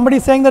 Okay, somebody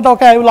is saying that,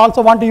 okay, I will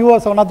also want you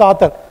as another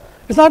author.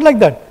 It's not like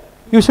that.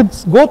 You should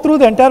go through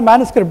the entire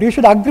manuscript. You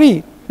should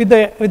agree with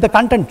the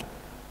content.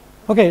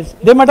 Okay,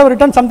 they might have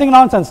written something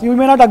nonsense. You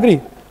may not agree.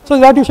 So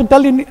that you should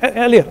tell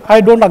earlier, I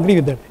don't agree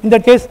with that. In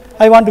that case,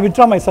 I want to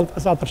withdraw myself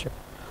as authorship.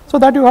 So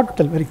that you have to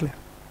tell very clear.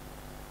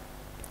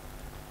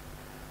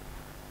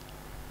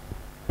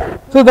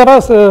 So there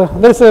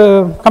is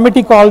a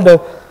committee called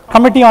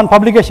Committee on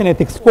Publication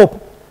Ethics,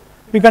 SCOPE.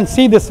 You can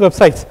see this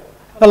websites.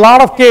 A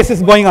lot of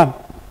cases going on.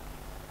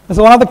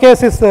 So one of the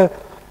cases is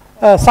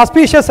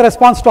suspicious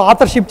response to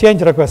authorship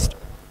change request.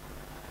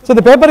 So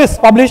the paper is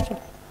published,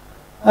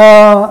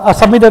 or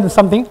submitted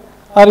something,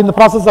 or in the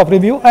process of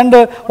review, and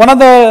one of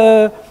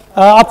the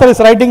author is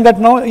writing that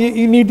no,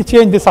 you need to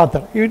change this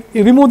author. You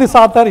remove this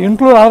author, you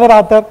include another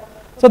author.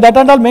 So that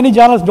and all many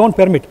journals don't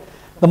permit.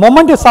 The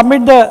moment you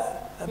submit the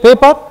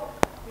paper,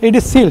 it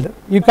is sealed.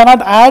 You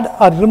cannot add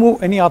or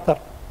remove any author.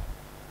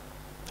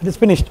 It is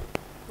finished.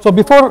 So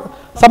before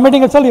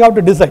submitting itself, you have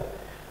to decide.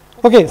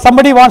 Okay,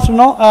 somebody wants to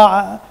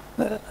know,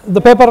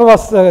 the paper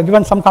was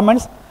given some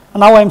comments, and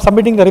now I am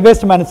submitting the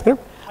revised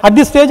manuscript. At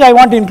this stage, I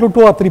want to include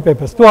 2 or 3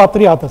 papers, 2 or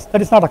 3 authors.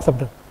 That is not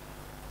accepted.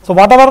 So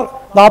whatever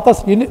the authors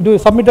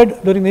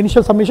submitted during the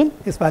initial submission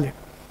is valid.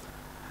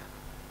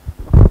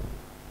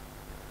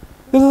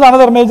 This is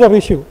another major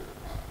issue.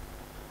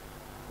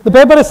 The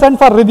paper is sent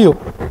for review.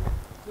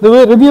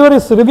 The reviewer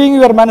is reviewing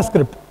your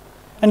manuscript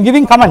and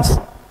giving comments.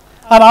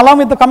 And along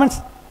with the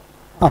comments,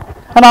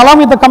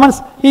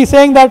 he is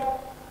saying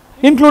that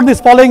include these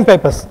following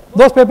papers.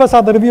 Those papers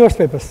are the reviewer's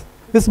papers.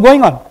 This is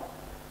going on.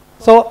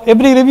 So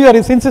every reviewer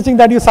is insisting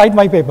that you cite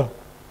my paper.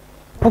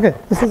 Okay,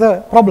 this is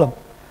a problem.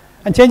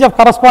 And change of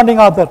corresponding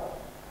author.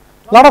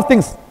 Lot of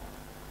things.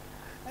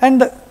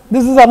 And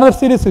this is another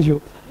serious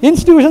issue.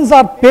 Institutions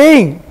are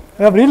paying,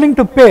 they are willing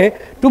to pay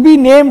to be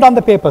named on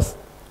the papers.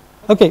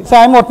 Okay, so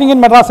I am working in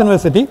Madras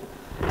University.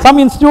 Some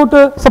institute,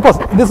 suppose,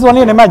 this is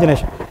only an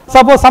imagination.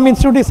 Suppose some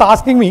institute is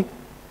asking me,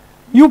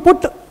 you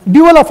put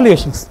dual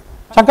affiliations,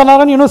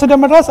 Sankaranarayanan University of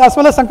Madras as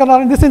well as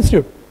Sankaranarayanan this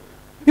institute.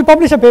 You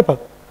publish a paper.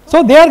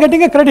 So they are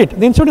getting a credit,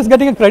 the institute is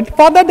getting a credit,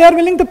 for that they are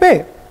willing to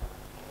pay.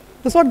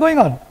 This is what going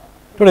on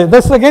today.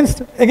 This is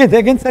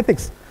against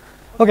ethics.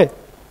 Okay,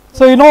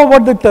 so you know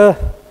about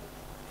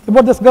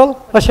this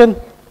girl, Russian?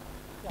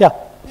 Yeah,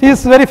 she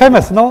is very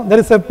famous, no? There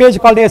is a page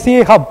called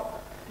SEA Hub.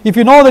 If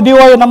you know the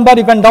DOI number,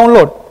 you can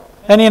download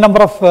any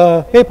number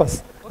of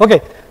papers.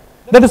 Okay,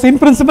 that is in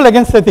principle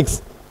against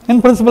ethics.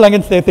 In principle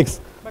against ethics.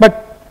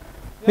 But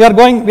we are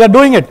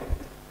doing it.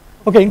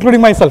 Okay,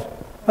 including myself.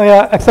 I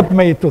accept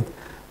my truth.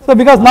 So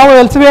because now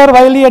Elsevier,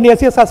 Wiley and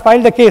SES has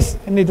filed a case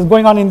and it is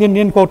going on in the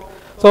Indian court.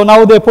 So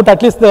now they put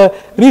at least the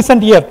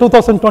recent year,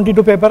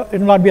 2022 paper, it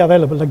will not be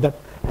available like that.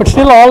 But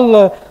still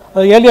all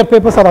earlier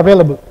papers are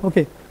available.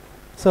 Okay,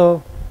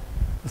 so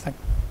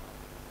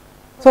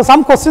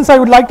some questions I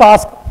would like to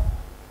ask.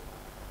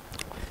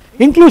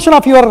 Inclusion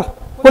of your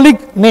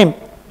colleague name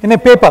in a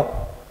paper.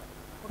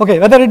 Okay,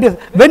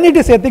 when it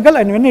is ethical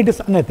and when it is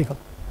unethical.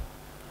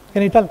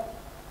 Can you tell?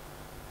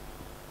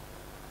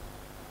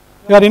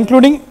 You are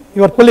including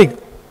your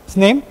colleague's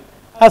name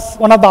as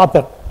one of the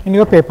author in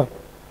your paper.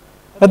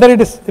 When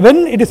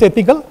it is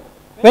ethical,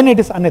 when it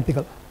is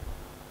unethical.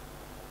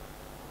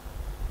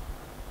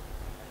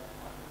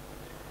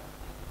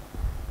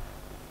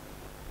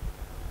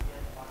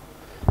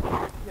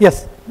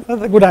 Yes,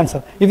 that's a good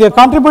answer. If you have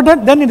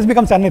contributed, then it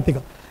becomes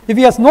unethical. If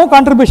he has no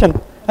contribution,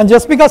 and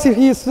just because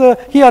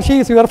if he or she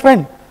is your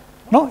friend,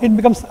 no, it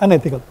becomes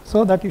unethical.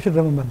 So that you should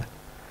remember that.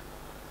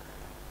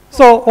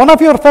 So one of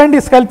your friend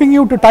is helping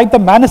you to type the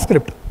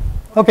manuscript,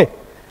 okay,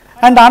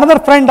 and another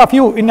friend of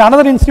you in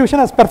another institution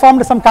has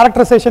performed some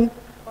characterization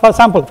for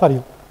sample for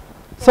you.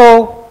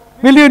 So,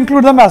 will you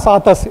include them as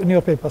authors in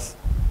your papers?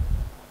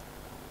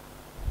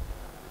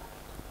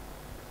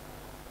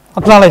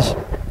 Acknowledge.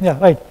 Yeah,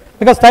 right.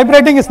 Because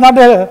typewriting is not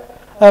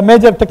a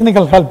major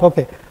technical help.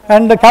 Okay.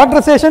 And the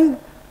characterization,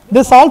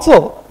 this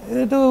also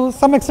to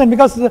some extent,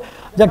 because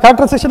the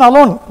characterization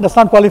alone does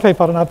not qualify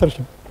for an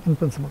authorship in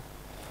principle.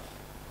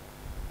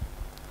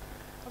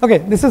 Okay,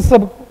 this is a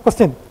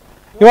question.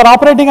 You are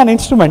operating an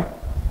instrument.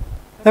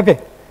 Okay.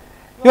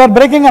 You are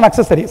breaking an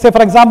accessory. Say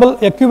for example,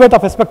 a cuvette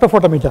of a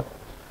spectrophotometer,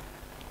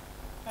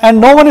 and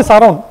no one is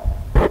around.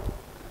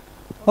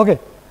 Okay.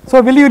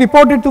 So will you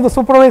report it to the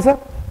supervisor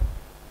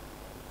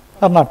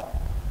or not?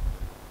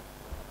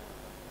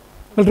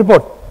 Will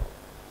report.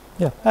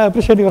 Yeah, I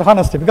appreciate your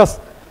honesty, because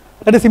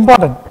that is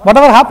important.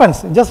 Whatever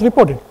happens, just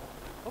report it.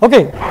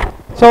 Okay.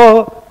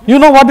 So you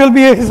know what will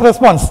be his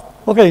response.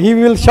 Okay, he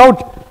will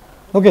shout.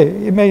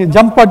 Okay, he may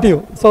jump at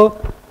you. So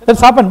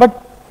that's happened,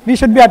 but we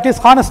should be at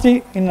least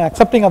honesty in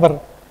accepting our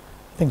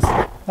things.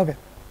 Okay.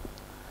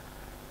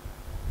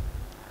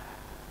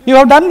 You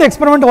have done the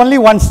experiment only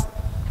once.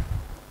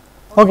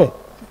 Okay.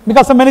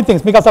 Because of many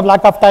things, because of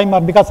lack of time or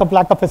because of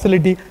lack of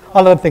facility,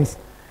 all other things.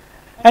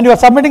 And you are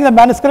submitting the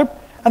manuscript,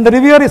 and the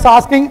reviewer is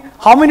asking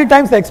how many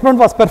times the experiment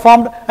was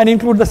performed and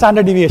include the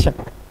standard deviation.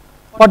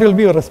 What will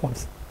be your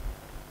response?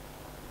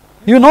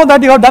 You know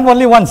that you have done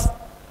only once.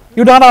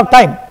 You don't have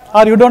time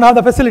or you don't have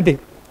the facility.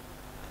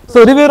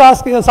 So reviewer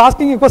is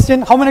asking a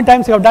question, how many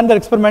times you have done the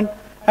experiment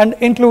and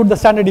include the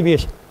standard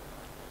deviation.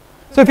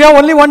 So if you have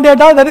only one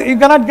data, then you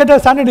cannot get a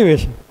standard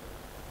deviation.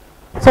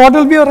 So what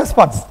will be your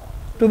response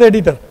to the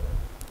editor?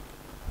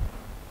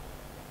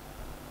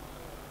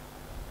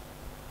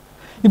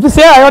 If you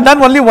say I have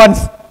done only once,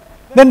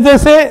 then they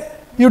say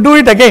you do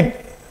it again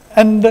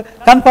and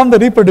confirm the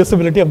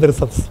reproducibility of the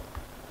results.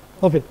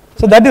 Okay.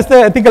 So that is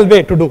the ethical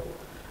way to do.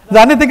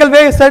 The unethical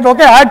way is said,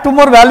 okay, add 2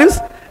 more values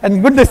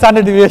and put the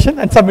standard deviation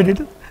and submit it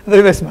to the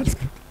revised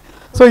manuscript.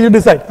 So you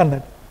decide on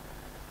that.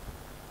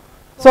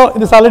 So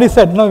it is already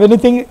said, no,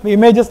 anything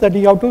images that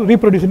you have to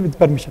reproduce it with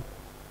permission.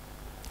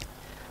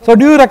 So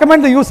do you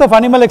recommend the use of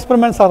animal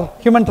experiments or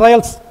human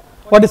trials?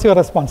 What is your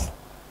response?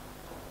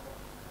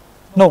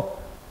 No.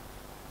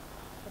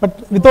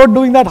 But without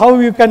doing that, how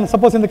you can,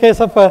 suppose in the case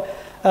of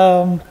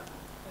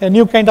a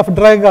new kind of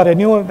drug or a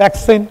new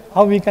vaccine,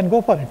 how we can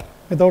go for it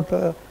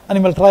without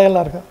animal trial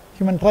or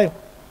human trial?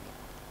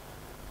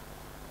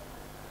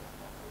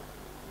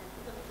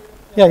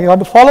 Yeah, you have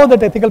to follow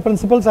that ethical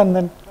principles and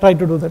then try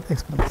to do that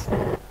experiments.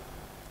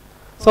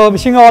 So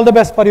wishing you all the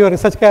best for your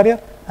research career,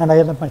 and I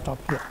end up my talk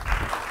here.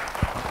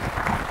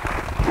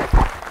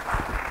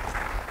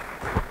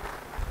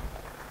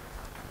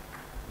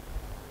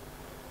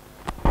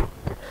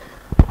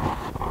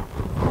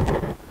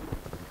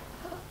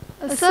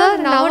 Sir,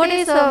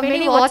 nowadays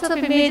many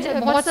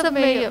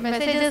WhatsApp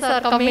messages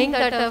are coming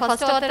that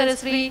first author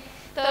is free,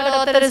 third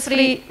author is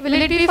free. Will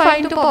it be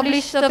fine to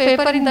publish the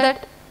paper in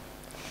that?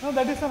 No,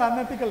 that is an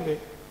unethical way.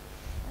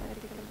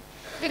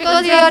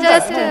 Because you are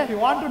just... if you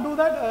want to do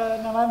that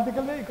in an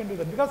unethical way, you can do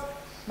that. Because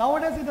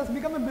nowadays it has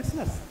become a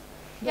business.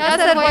 Yeah,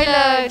 sir,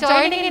 while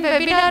joining in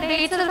webinar,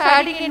 they itself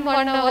adding in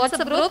one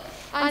WhatsApp group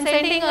and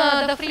sending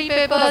the free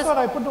papers. That's what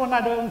I put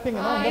one thing.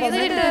 There are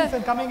many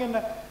things coming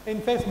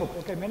in Facebook.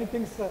 Okay, many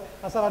things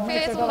as an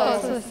administrator, I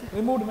have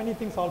removed many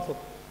things also.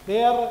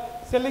 They are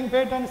selling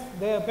patents.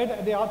 They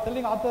are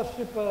selling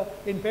authorship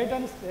in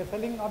patents. They are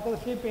selling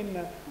authorship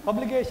in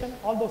publication.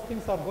 All those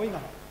things are going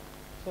on.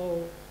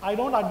 So I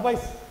don't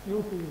advise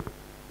you to.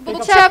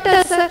 Book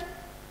chapter, sir.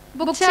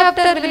 Book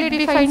chapter, will it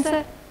be fine,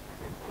 sir?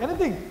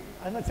 Anything.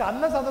 Unless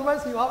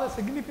otherwise you have a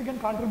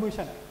significant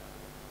contribution,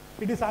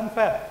 it is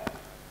unfair.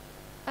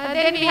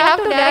 Then we have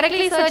to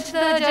directly search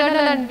the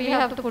journal and we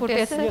have to put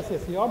yes, sir? Yes,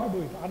 you have to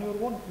do it on your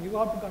own. You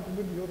have to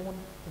contribute your own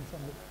things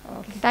on it.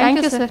 Okay.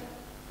 Thank you, sir.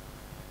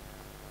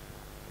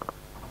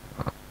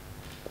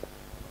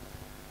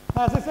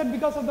 As I said,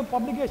 because of the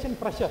publication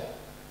pressure.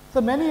 So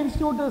many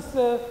institutes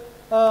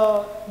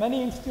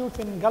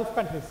in Gulf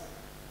countries,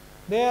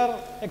 they are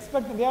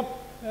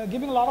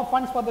giving a lot of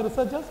funds for the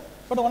researchers.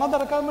 But one of the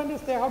requirements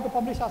is they have to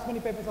publish as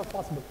many papers as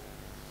possible.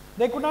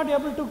 They could not be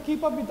able to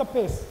keep up with the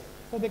pace,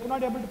 so they could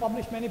not be able to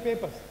publish many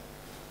papers.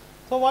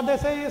 So what they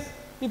say is,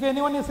 if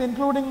anyone is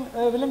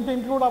willing to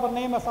include our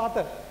name as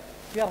author,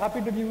 we are happy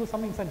to give you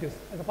some incentives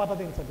as a part of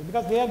the incentive,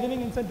 because they are giving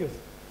incentives.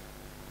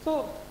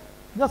 So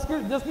just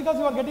because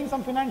you are getting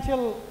some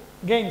financial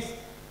gains,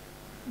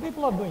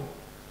 people are doing.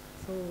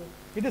 So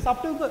it is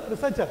up to the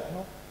researcher.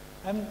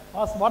 And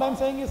what I am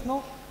saying is,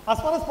 as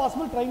far as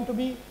possible, trying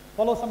to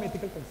follow some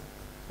ethical principles.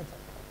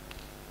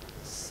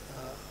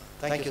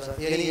 Thank you, sir.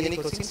 Any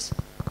questions?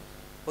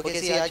 Okay,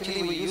 see,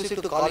 actually we used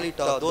to call it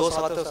those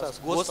authors as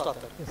ghost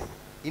authors,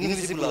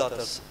 invisible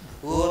authors,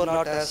 who are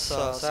not, as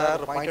sir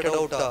pointed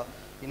out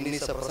in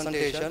his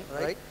presentation,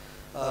 right?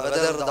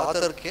 Whether the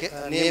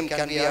author name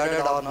can be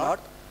added or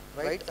not,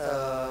 right?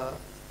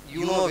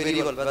 You know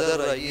very well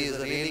whether he is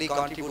really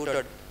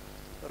contributed,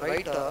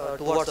 right,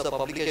 towards the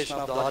publication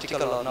of the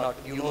article or not.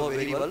 You know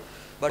very well.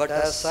 But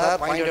as sir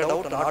pointed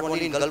out, not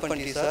only in Gulf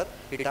countries, sir,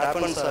 it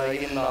happens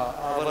in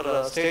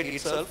our state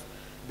itself,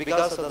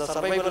 because the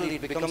survival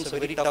it becomes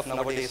very tough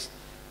nowadays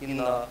in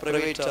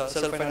private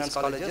self-finance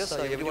colleges.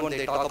 Everyone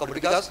they talk about,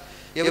 because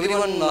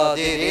everyone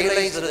they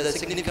realize the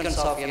significance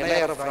of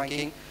NIRF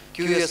ranking,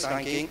 QS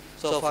ranking,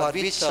 so for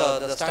which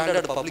the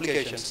standard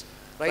publications,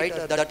 right,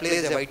 that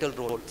plays a vital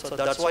role. So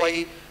that's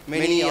why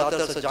many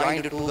authors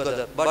joined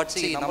together. But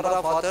see, number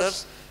of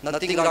authors,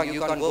 nothing wrong.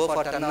 You can go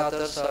for 10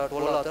 authors, 12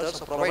 authors,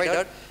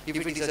 provided if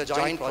it is a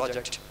joint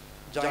project.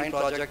 Joint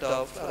project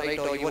of, right,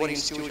 or your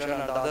institution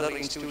and other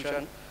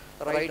institution,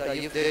 right,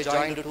 if they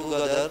joined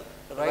together,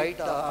 right,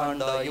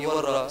 and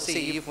your,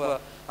 see, if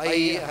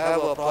I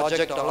have a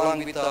project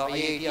along with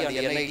IIT and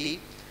NIT,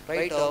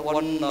 right,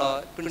 one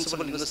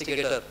principal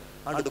investigator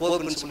and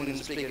co-principal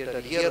investigator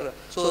here,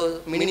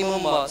 so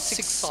minimum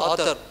 6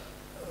 author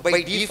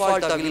by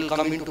default will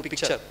come into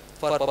picture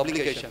for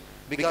publication.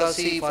 Because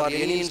see, for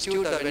any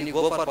institute, when you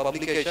go for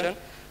publication,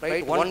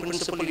 right, one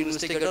principal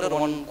investigator,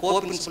 one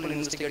co-principal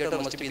investigator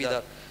must be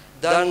there.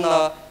 Then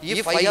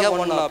if I have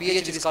one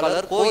PhD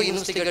scholar,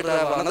 co-investigator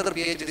have another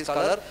PhD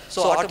scholar,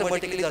 so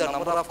automatically the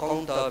number of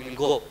count will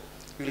go.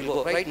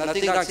 Right?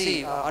 Nothing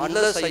actually,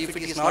 unless if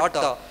it is not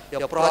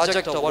a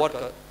project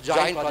work,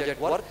 joint project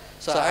work,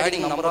 so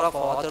adding number of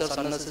authors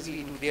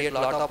unnecessarily will create a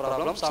lot of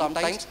problems.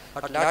 Sometimes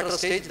at later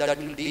stage that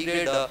will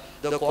degrade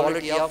the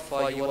quality of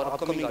your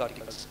upcoming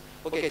articles.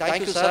 Okay,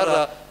 thank you,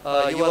 sir.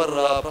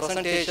 Your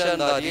presentation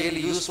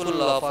really useful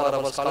for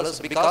our scholars,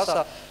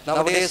 because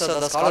nowadays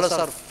the scholars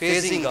are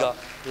facing a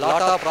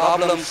lot of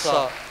problems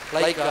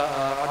like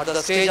at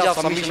the stage of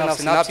submission of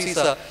synopses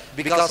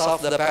because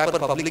of the paper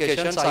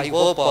publications. I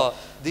hope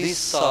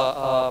this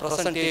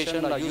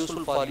presentation are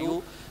useful for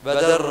you,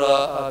 whether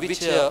which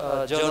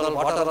journal,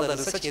 what are the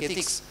research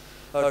ethics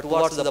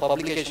towards the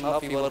publication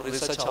of your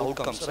research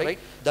outcomes, right?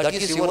 That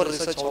is your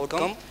research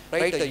outcome,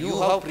 right? You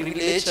have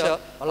privilege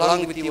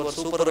along with your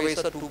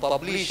supervisor to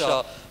publish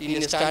in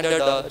a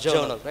standard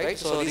journal, right?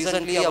 So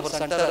recently our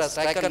center has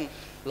taken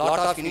lot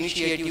of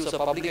initiatives of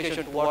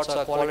publication towards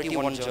quality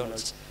one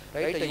journals,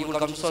 right? You will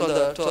come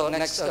to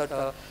next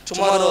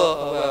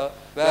tomorrow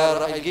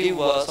where I give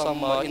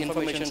some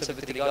information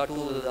with regard to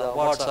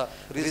what's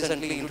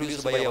recently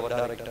introduced by our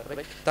director,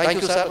 right?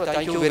 Thank you, sir.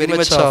 Thank you very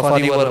much for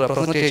your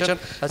presentation.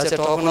 As a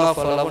token of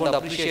love and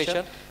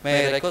appreciation,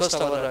 may I request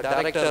our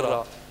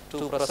director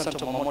to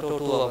present a motto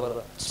to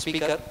our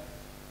speaker.